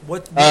Pirates.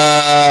 What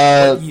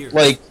year?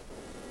 Like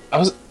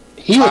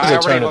he was I a already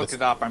turn looked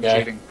it up. I'm guy.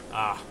 cheating.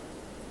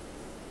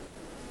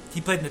 He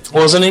played in the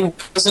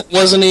 20s.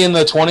 Wasn't he in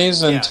the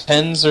 20s and Yeah.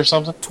 10s or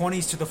something?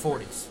 20s to the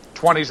 40s.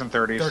 20s and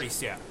 30s.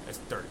 30s, yeah. That's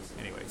 30s.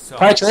 Anyway, so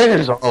Pie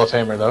Trainer's a Hall of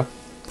Famer though.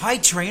 Pie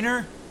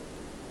Trainer?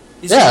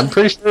 Is Yeah, he- I'm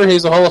pretty sure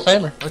he's a Hall of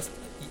Famer.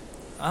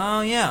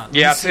 Oh, yeah.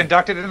 Yeah, Let's it's see.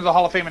 inducted into the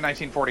Hall of Fame in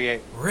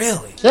 1948.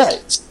 Really? Yeah,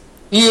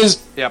 he is.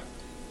 Yep.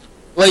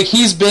 Like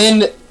he's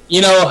been.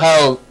 You know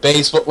how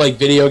baseball, like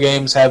video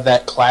games, have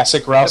that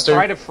classic The roster.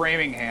 Pride of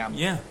Framingham.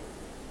 Yeah.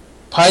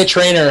 Pie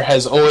Trainer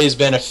has always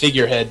been a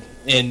figurehead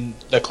in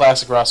the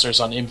classic rosters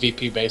on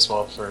MVP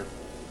baseball for.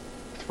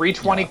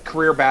 320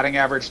 career batting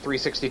average,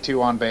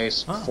 362 on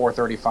base, Huh.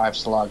 435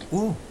 slug.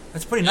 Ooh,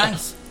 that's pretty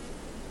nice.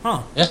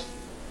 Huh. Yeah,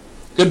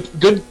 good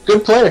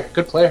player.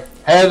 Good player.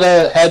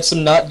 Had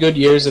some not good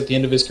years at the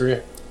end of his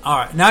career. All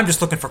right, now I'm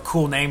just looking for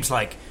cool names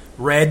like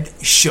Red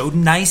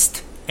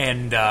Schoendeist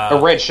and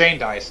Red Shane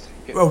Deist.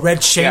 Red Yeah.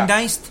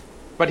 Schoendeist.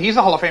 But he's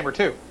a Hall of Famer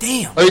too.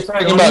 Damn, Are you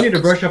talking You about? need to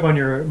brush up on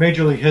your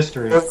Major League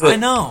history. I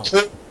know.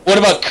 What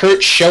about Kurt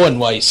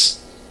Schoenweiss?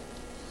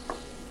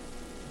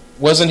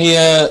 Wasn't he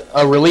a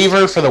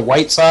reliever for the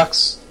White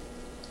Sox?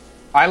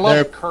 I love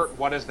They're- Kurt.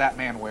 What is that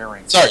man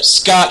wearing? Sorry,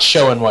 Scott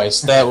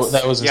Schoenweiss. That was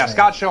his Yeah, name.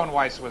 Scott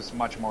Schoenweiss was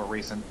much more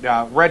recent.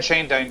 Red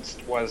Shane Deist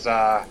was.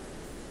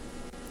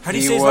 How do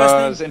you He say his last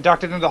was name?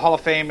 inducted into the Hall of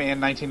Fame in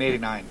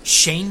 1989.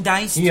 Shane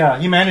Dice. Yeah,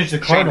 he managed the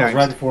Cardinals Dice.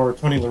 right before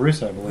Tony La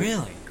Russa, I believe,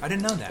 Really? I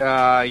didn't know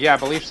that. Yeah, I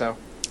believe so.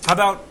 How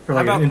about for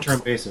like an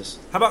interim basis.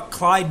 how about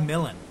Clyde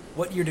Millen?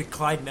 What year did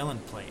Clyde Millen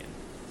play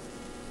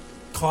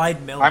in?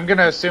 Clyde Millen. I'm going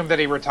to assume that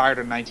he retired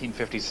in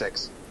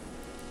 1956.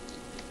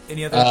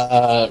 Any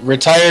other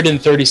Retired in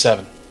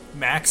 37.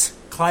 Max?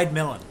 Clyde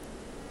Millen.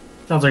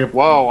 Sounds like a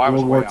Whoa, I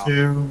was World War way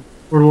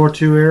off. World War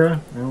II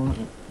era. I don't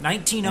know.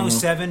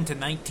 1907 to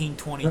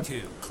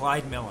 1922.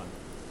 Clyde Millen.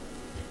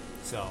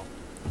 So,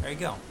 there you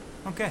go.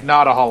 Okay.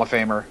 Not a Hall of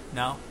Famer.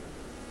 No.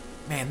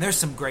 Man, there's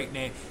some great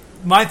names.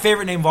 My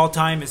favorite name of all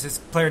time is this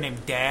player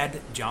named Dad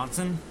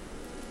Johnson.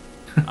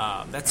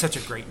 That's such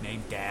a great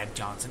name, Dad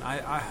Johnson.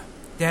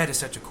 Dad is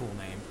such a cool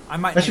name. I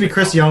might. That should name be it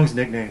Chris Dad. Young's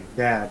nickname,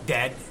 Dad.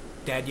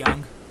 Dad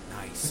Young.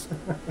 Nice.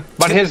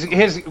 But his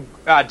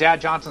Dad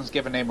Johnson's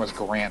given name was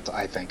Grant,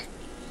 I think.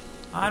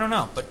 I don't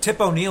know, but Tip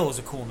O'Neill is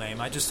a cool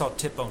name. I just saw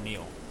Tip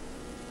O'Neill.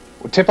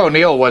 Well, Tip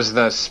O'Neill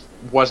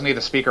wasn't he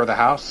the Speaker of the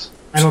House?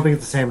 I don't think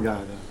it's the same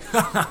guy though.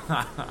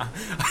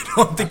 I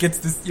don't think it's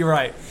this. You're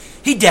right.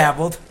 He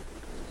dabbled.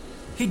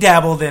 He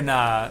dabbled in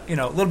a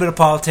little bit of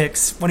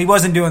politics. When he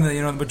wasn't doing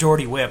the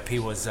majority whip, he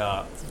was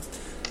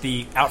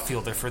the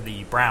outfielder for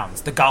the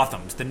Browns, the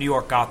Gothams, the New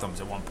York Gothams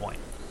at one point.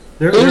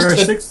 There Who's are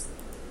the- six.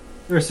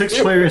 There are six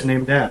players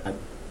named Dad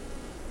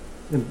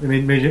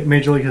in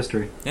Major League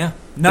history. Yeah,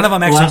 none of them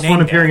The actually last named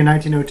one appearing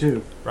Dad. in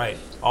 1902. Right.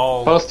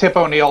 All. Both Tip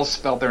O'Neills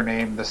spelled their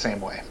name the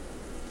same way.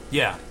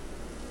 Yeah.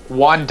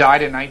 One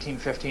died in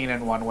 1915,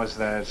 and one was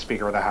the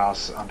Speaker of the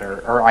House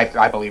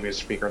I believe he was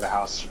Speaker of the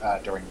House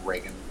during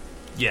Reagan.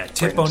 Yeah.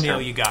 Tip Reagan's O'Neill,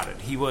 term. you got it.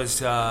 He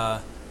was.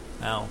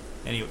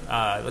 Anyway,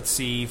 let's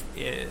see.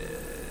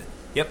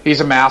 Yep.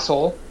 He's a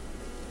masshole.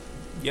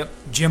 Yep,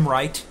 Jim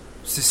Wright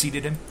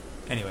succeeded him.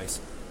 Anyways,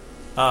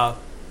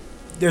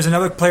 there's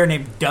another player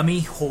named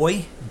Dummy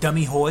Hoy.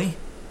 Dummy Hoy.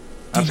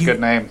 That's a good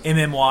name.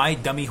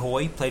 MMY. Dummy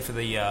Hoy played for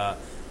the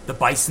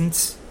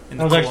Bisons. In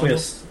the That was actually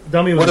Colonials.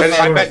 dummy. Was What a I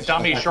slur bet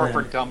Dummy back short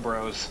for then. Dumb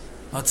Bros.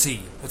 Let's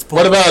see. Let's pull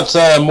What it.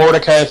 about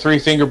Mordecai Three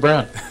Finger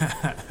Brown?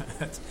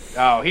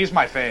 Oh, he's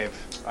my fave.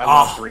 I Oh.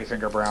 love Three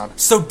Finger Brown.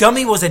 So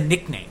Dummy was a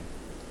nickname.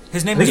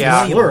 His name I think was it's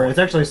Yeah. a slur. William. It's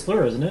actually a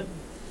slur, isn't it?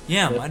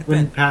 Yeah, That might have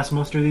wouldn't been. pass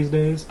muster these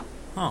days.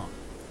 Huh.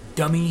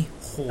 Dummy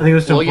Hoy. I think it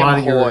was to William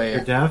imply that Hoy. you're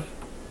deaf.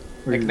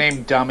 Or you-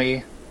 Nickname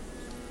Dummy.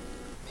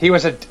 He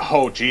was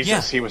Jesus,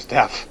 Yeah. he was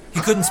deaf. He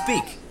couldn't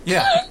speak.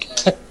 Yeah.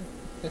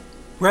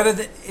 Rather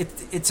than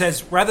it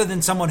says rather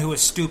than someone who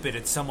is stupid,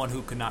 it's someone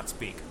who could not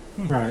speak.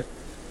 Right.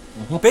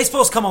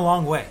 Baseball's come a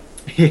long way.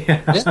 Yeah.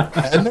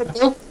 Hadn't it,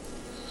 though?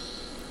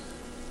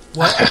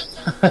 What?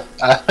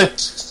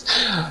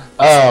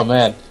 Oh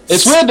man,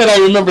 it's weird that I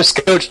remember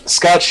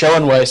Scott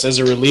Schoenweiss as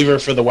a reliever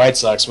for the White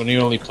Sox when he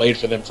only played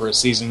for them for a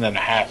season and a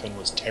half and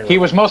was terrible. He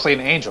was mostly an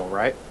angel,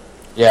 right?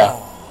 yeah.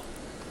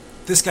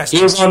 This guy's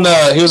He was on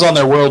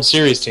their World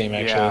Series team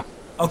actually. Yeah.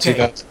 okay.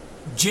 2000.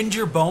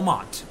 Ginger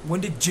Beaumont.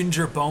 When did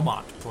Ginger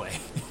Beaumont play?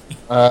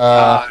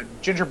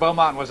 Ginger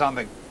Beaumont was on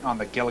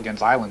the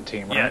Gilligan's Island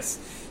team, right? Yes.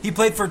 He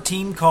played for a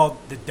team called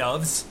the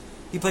Doves,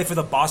 He played for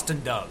the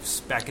Boston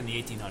Doves back in the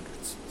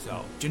 1800s.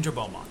 So, Ginger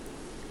Beaumont.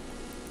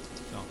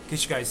 So, in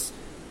case you guys,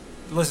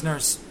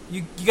 listeners,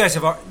 you guys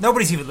have...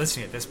 Nobody's even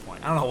listening at this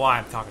point. I don't know why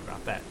I'm talking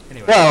about that.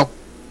 Anyway. Well,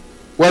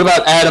 what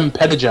about Adam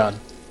Pettyjohn?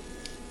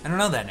 I don't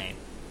know that name.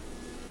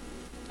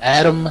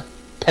 Adam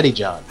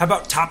Pettyjohn. How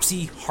about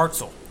Topsy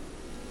Hartzell?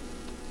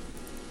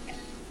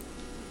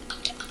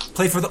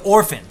 Played for the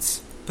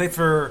Orphans. Played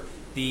for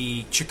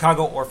the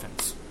Chicago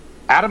Orphans.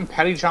 Adam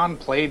Pettyjohn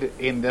played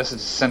in this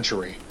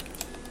century.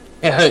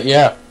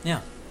 Yeah.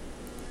 Yeah.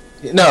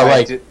 No, I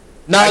like, did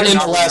not in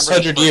not the last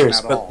remember 100 this years,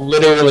 person but at all.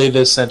 literally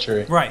this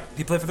century. Right.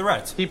 He played for the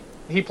Reds.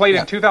 He played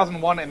Yeah. in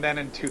 2001 and then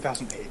in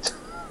 2008.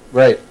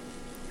 Right.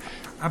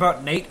 How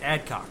about Nate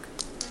Adcock?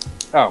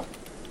 Oh,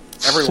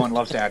 everyone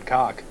loves to add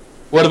cock.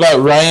 What about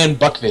Ryan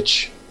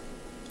Buckvich?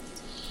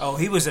 Oh,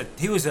 he was a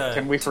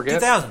Can we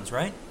forget? 2000s,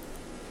 right?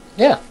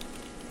 Yeah.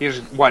 He was,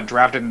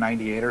 drafted in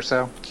 98 or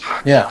so?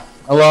 Yeah.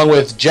 Along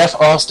with Jeff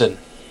Austin.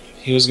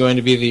 He was going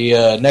to be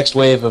the next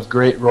wave of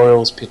great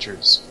Royals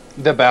pitchers.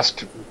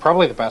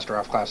 Probably the best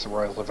draft class the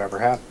Royals have ever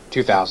had.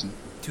 2000.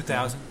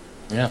 2000.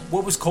 Yeah.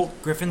 What was Colt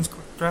Griffin's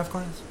draft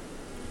class?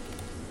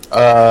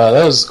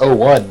 That was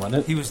 01, wasn't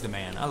it? He was the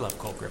man. I love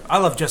Colt Griffin. I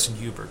love Justin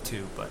Hubert,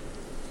 too, but...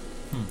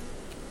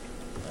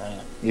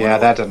 Yeah,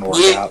 that didn't work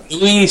out.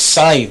 Louis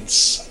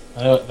Sainz.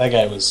 That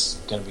guy was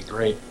going to be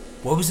great.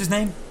 What was his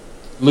name?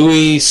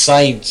 Louis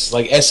Sainz.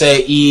 Like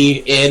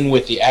S-A-E-N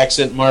with the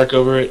accent mark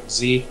over it,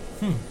 Z.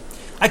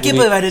 I can't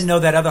believe I didn't know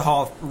that other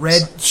Hall.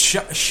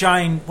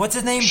 Shine... What's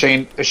his name?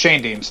 Shane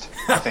Dienst,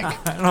 I think.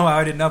 I don't know how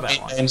I didn't know that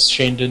one. And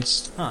Shane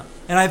Dinst. Huh.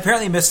 And I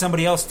apparently missed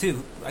somebody else,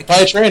 too.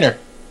 Pie Trainer.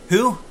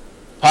 Who?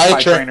 Pie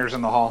Five Trainer. trainers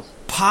in the hall.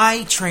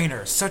 Pie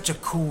Trainer. Such a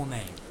cool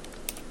name.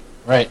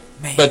 Right.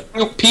 Man.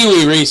 But Pee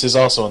Wee Reese is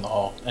also in the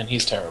hall, and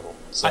he's terrible.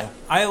 So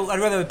I'd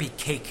rather it be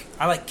Cake.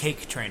 I like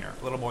Cake Trainer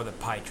a little more than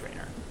Pie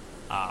Trainer.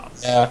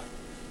 yeah.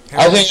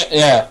 I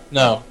think,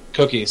 no.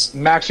 Cookies.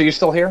 Max, are you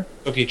still here?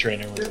 Cookie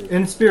Trainer.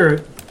 In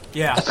spirit.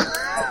 Yeah.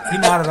 He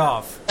nodded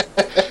off.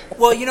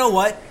 Well, you know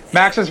what?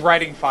 Max is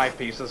writing 5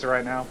 pieces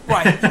right now.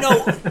 Right.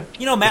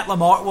 You know Matt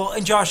Lamar. Well,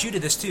 and Josh, you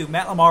did this too.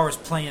 Matt Lamar was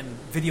playing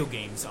video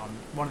games on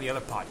one of the other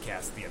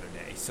podcasts the other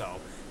day. So,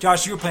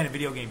 Josh, you were playing a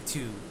video game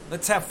too.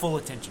 Let's have full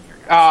attention here,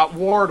 guys.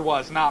 Ward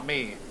was, not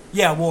me.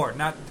 Yeah, Ward,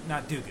 not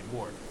Dugan.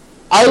 Ward.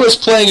 I was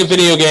playing a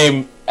video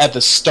game at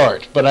the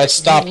start, but I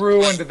stopped. You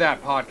ruined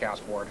that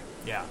podcast, Ward.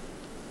 Yeah.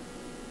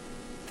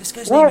 This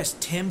guy's name is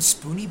Tim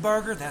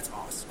Spooneybarger. That's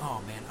awesome.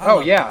 Oh man. I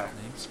love Yeah. that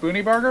name.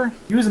 Spoony Burger?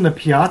 He was in the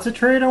Piazza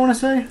trade, I want to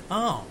say.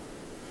 Oh.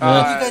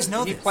 Yeah. You guys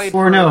know he this. played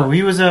Or for, no,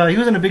 he was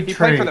in a big He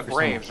trade played for the someone.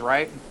 Braves,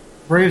 right?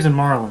 Braves and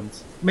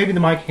Marlins. Maybe the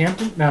Mike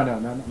Hampton? No,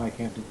 not Mike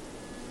Hampton.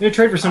 They had a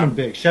trade for someone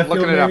big. Sheffield,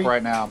 Looking it maybe? up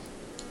right now.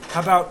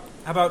 How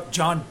about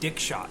John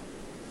Dickshot?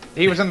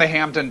 He was in the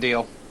Hampton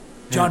deal.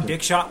 John Hampton.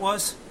 Dickshot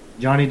was?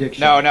 Johnny Dick.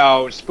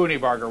 No, Spoony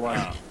Barger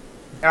was.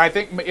 And I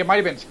think it might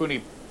have been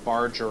Spoony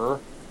Barger.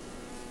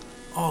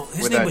 Oh,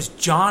 his With name that- was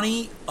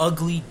Johnny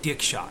Ugly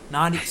Dickshot.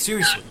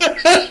 Seriously.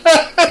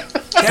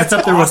 That's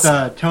up there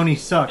awesome. with Tony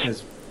Suck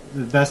as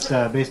the best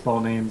baseball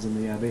names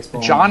in the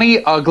baseball.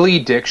 Johnny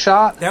Ugly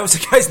Dickshot? That was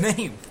the guy's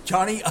name.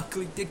 Johnny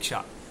Ugly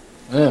Dickshot.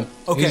 Yeah.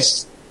 Okay.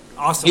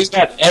 Awesome. He's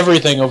got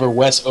everything over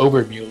Wes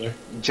Obermueller.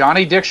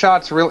 Johnny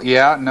Dickshot's real.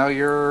 Yeah, no,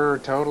 you're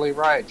totally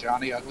right.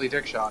 Johnny Ugly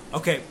Dickshot.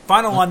 Okay,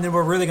 final one, then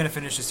we're really going to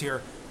finish this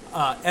here.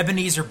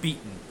 Ebenezer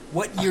Beaton.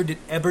 What year did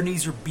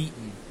Ebenezer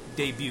Beaton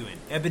debut in?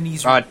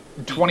 Ebenezer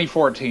Beaton.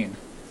 2014.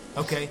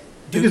 Okay. I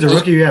think he's a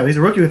rookie. Yeah, he's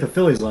a rookie with the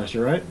Phillies last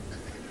year, right?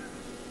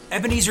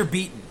 Ebenezer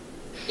Beaton.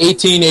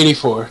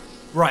 1884.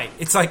 Right.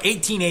 It's like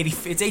 1880.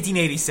 It's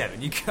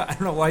 1887. I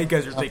don't know why you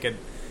guys are thinking.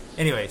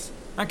 Anyways.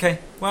 Okay.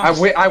 Well,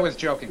 I was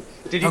joking.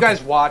 Did you Okay.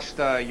 guys watch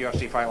the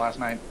UFC fight last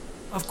night?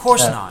 of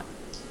course Yeah. not.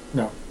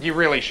 No. You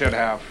really should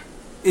have.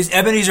 Is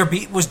Ebenezer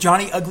Beaton, was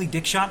Johnny Ugly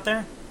Dickshot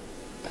there?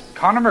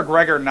 Conor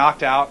McGregor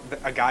knocked out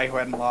a guy who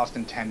hadn't lost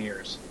in 10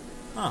 years.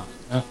 Oh.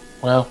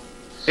 Well,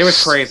 It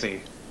was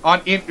crazy.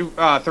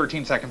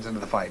 13 seconds into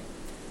the fight.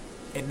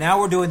 And now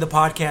we're doing the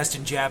podcast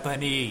in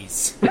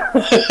Japanese.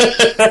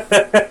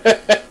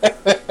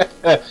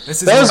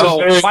 This is That was where- a Oh,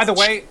 very- by the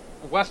way,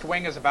 West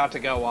Wing is about to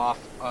go off.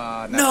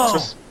 No!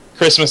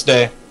 Christmas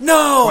Day.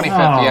 No!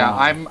 25th. Oh. Yeah,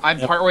 I'm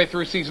Yep. partway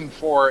through season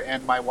 4,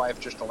 and my wife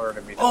just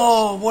alerted me to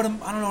Oh, I don't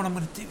know what I'm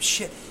going to do.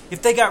 Shit.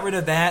 If they got rid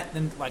of that,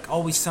 then like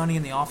Always Sunny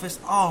in the Office.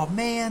 Oh,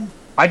 man. this.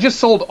 I just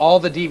sold all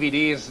the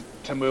DVDs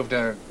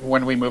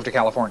when we moved to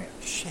California.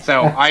 Shit.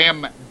 So I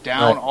am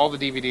down Right. all the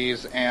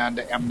DVDs and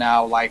am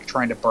now like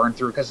trying to burn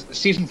through because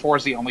season 4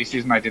 is the only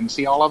season I didn't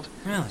see all of.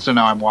 Really? So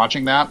now I'm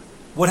watching that.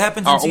 What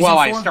happens in season 4?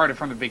 I started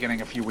from the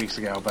beginning a few weeks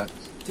ago, but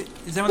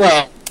Is that what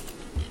Well,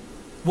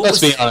 what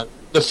let's was- be honest.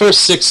 The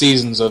first 6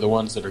 seasons are the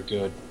ones that are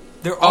good.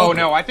 They're all oh good.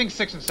 no, I think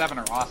 6 and 7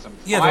 are awesome.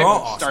 Yeah, 5 they're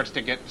all awesome.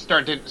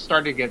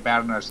 started to get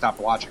bad and I stopped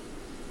watching.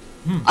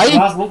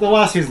 The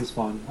last season's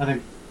fun. I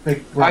think.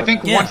 I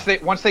think Yeah.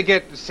 once they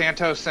get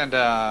Santos and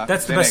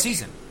That's the Vinnick- best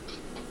season.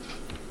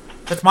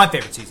 That's my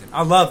favorite season.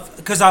 I love,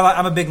 because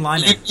I'm a big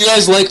lineman. You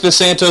guys like the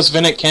Santos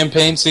Vinnick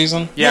campaign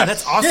season? Yeah, Yes.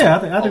 that's awesome. Yeah, I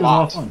think it was a lot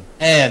lot. of fun.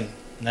 And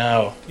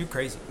No. You're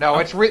crazy. No,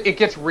 it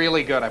gets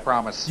really good. I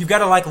promise. You've got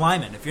to like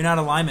Lyman. If you're not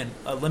a lemon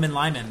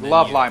Lyman.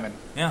 Love Lyman.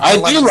 Yeah.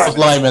 I do love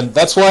Lyman.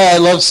 That's why I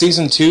love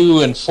season 2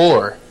 and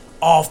 4.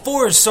 Oh,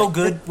 4 is so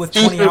good with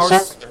 2 20 through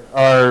hours. 4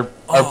 are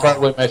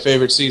probably my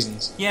favorite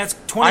seasons. Yeah, it's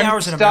 20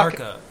 hours in stuck.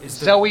 America.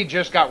 Zoe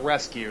just got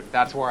rescued.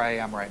 That's where I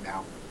am right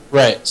now.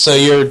 Right, so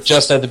you're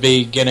just at the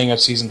beginning of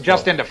season 4.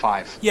 Just into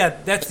 5. Yeah,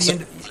 that's the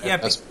end. Yeah,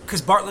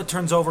 because Bartlett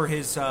turns over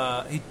his.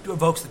 He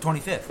evokes the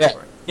 25th. Yeah.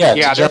 Right?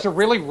 Yeah, there's a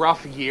really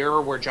rough year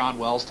where John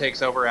Wells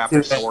takes over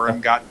after Soren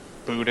got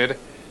booted.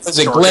 Is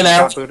it Glenn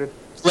Allen?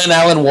 Glenn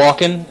Allen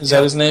Walken? Is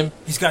that his name?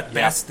 He's got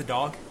Bess the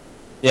dog.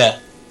 Yeah.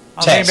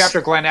 Named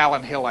after Glenn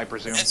Allen Hill, I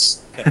presume.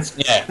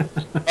 Yeah.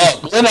 Oh,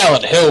 Glenn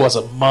Allen Hill was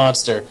a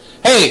monster.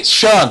 Hey,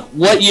 Sean,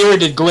 what year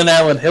did Glenn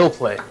Allen Hill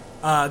play?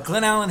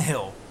 Glenn Allen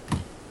Hill.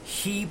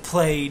 He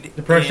played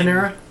Depression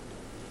era?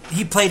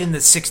 He played in the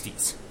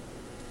 60s.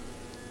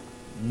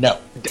 No.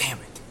 Damn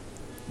it.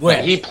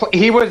 Well, he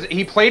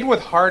played with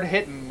hard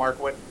hitting Mark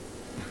Whitten.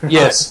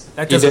 Yes.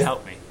 That doesn't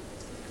help me.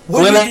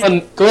 Glenn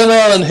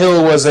Allen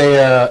Hill was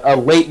a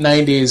late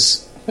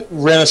 90s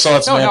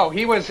Renaissance man. No,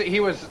 he was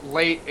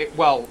late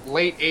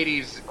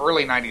 80s,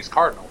 early 90s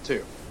Cardinal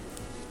too.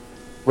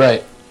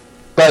 Right.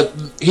 But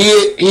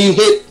he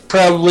hit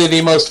probably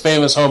the most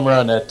famous home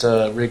run at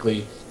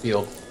Wrigley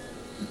Field.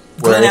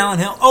 Glenn Allen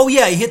Hill. Oh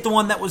yeah, he hit the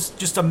one that was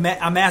just a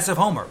massive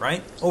homer,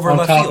 right? Over on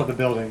left top field. of the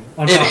building.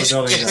 On top of the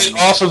building. It hit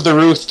off of the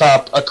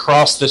rooftop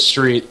across the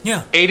street.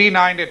 Yeah.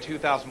 89 to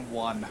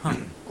 2001.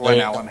 Glenn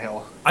Allen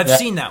Hill. I've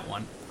seen that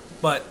one,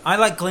 but I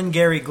like Glenn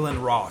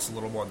Ross a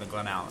little more than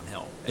Glenn Allen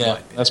Hill. Yeah,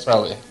 that's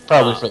probably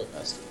for the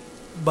best.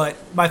 But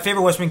my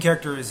favorite West Wing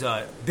character is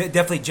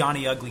definitely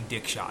Johnny Ugly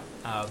Dickshot.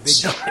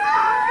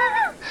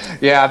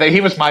 Yeah,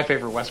 he was my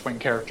favorite West Wing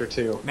character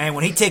too. Man,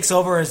 when he takes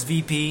over as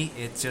VP,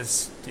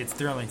 it's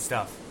thrilling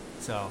stuff.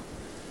 So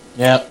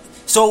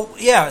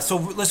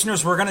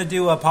listeners, we're going to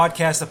do a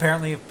podcast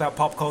apparently about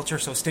pop culture,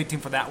 so stay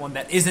tuned for that one.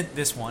 That isn't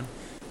this one.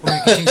 We're going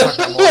to continue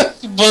talking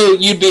about more. Well,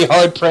 you'd be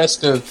hard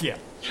pressed to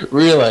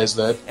realize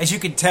that. As you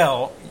can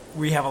tell,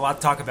 we have a lot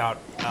to talk about,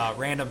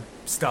 random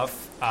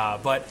stuff,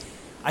 but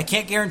I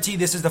can't guarantee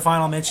this is the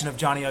final mention of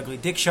Johnny Ugly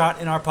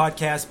Dickshot in our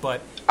podcast,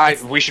 but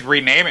we should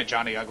rename it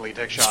Johnny Ugly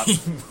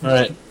Dickshot.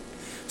 Right.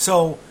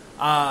 So,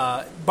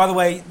 by the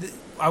way,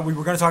 we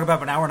were going to talk about it,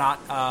 but now we're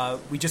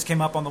not. We just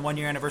came up on the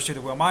 1-year anniversary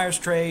of the Will Myers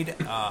trade.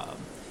 Blah,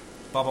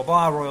 blah,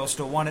 blah. Royals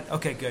still won it.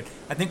 Okay, good.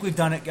 I think we've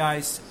done it,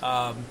 guys.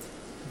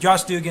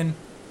 Josh Dugan,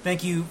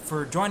 thank you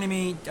for joining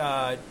me.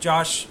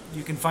 Josh,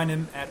 you can find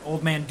him at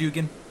Old Man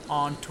Dugan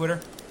on Twitter.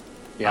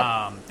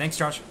 Yeah. Thanks,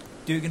 Josh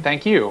Dugan.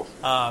 Thank you.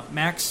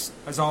 Max,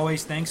 as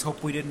always, thanks.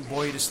 Hope we didn't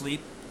bore you to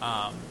sleep.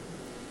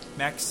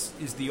 Max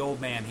is the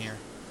old man here.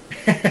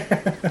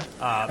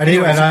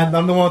 Anyway,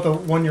 I'm the one with the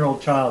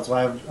 1-year-old child,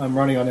 so I'm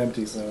running on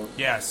empty. So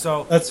yeah,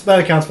 so that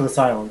accounts for the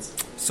silence.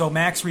 So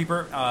Max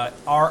Reaper,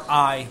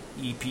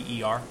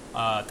 Rieper.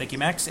 Thank you,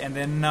 Max, and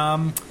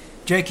then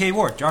J.K.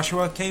 Ward,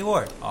 Joshua K.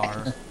 Ward,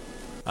 our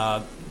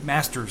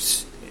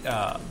master's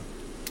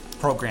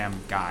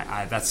program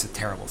guy. That's a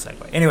terrible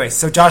segue. Anyway,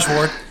 so Josh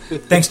Ward,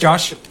 thanks,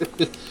 Josh.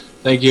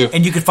 Thank you.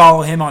 And you can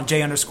follow him on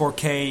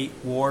J_K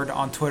Ward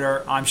on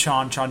Twitter. I'm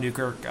Sean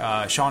Newkirk,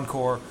 Sean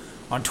Core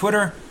on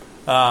Twitter.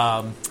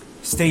 Enjoy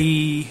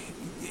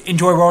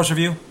Royals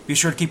Review. Be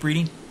sure to keep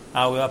reading.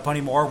 We'll have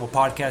plenty more. We'll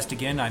podcast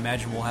again. I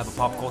imagine we'll have a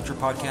pop culture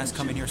podcast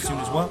coming here soon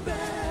as well.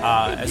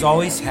 As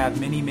always,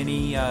 have many,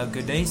 many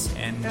good days.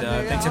 And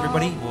thanks,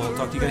 everybody. We'll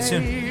talk to you guys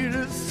soon.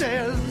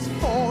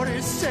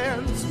 40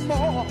 cents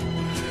more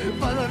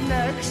for the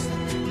next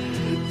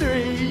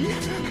 3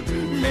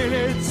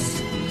 minutes.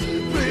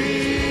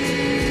 Please.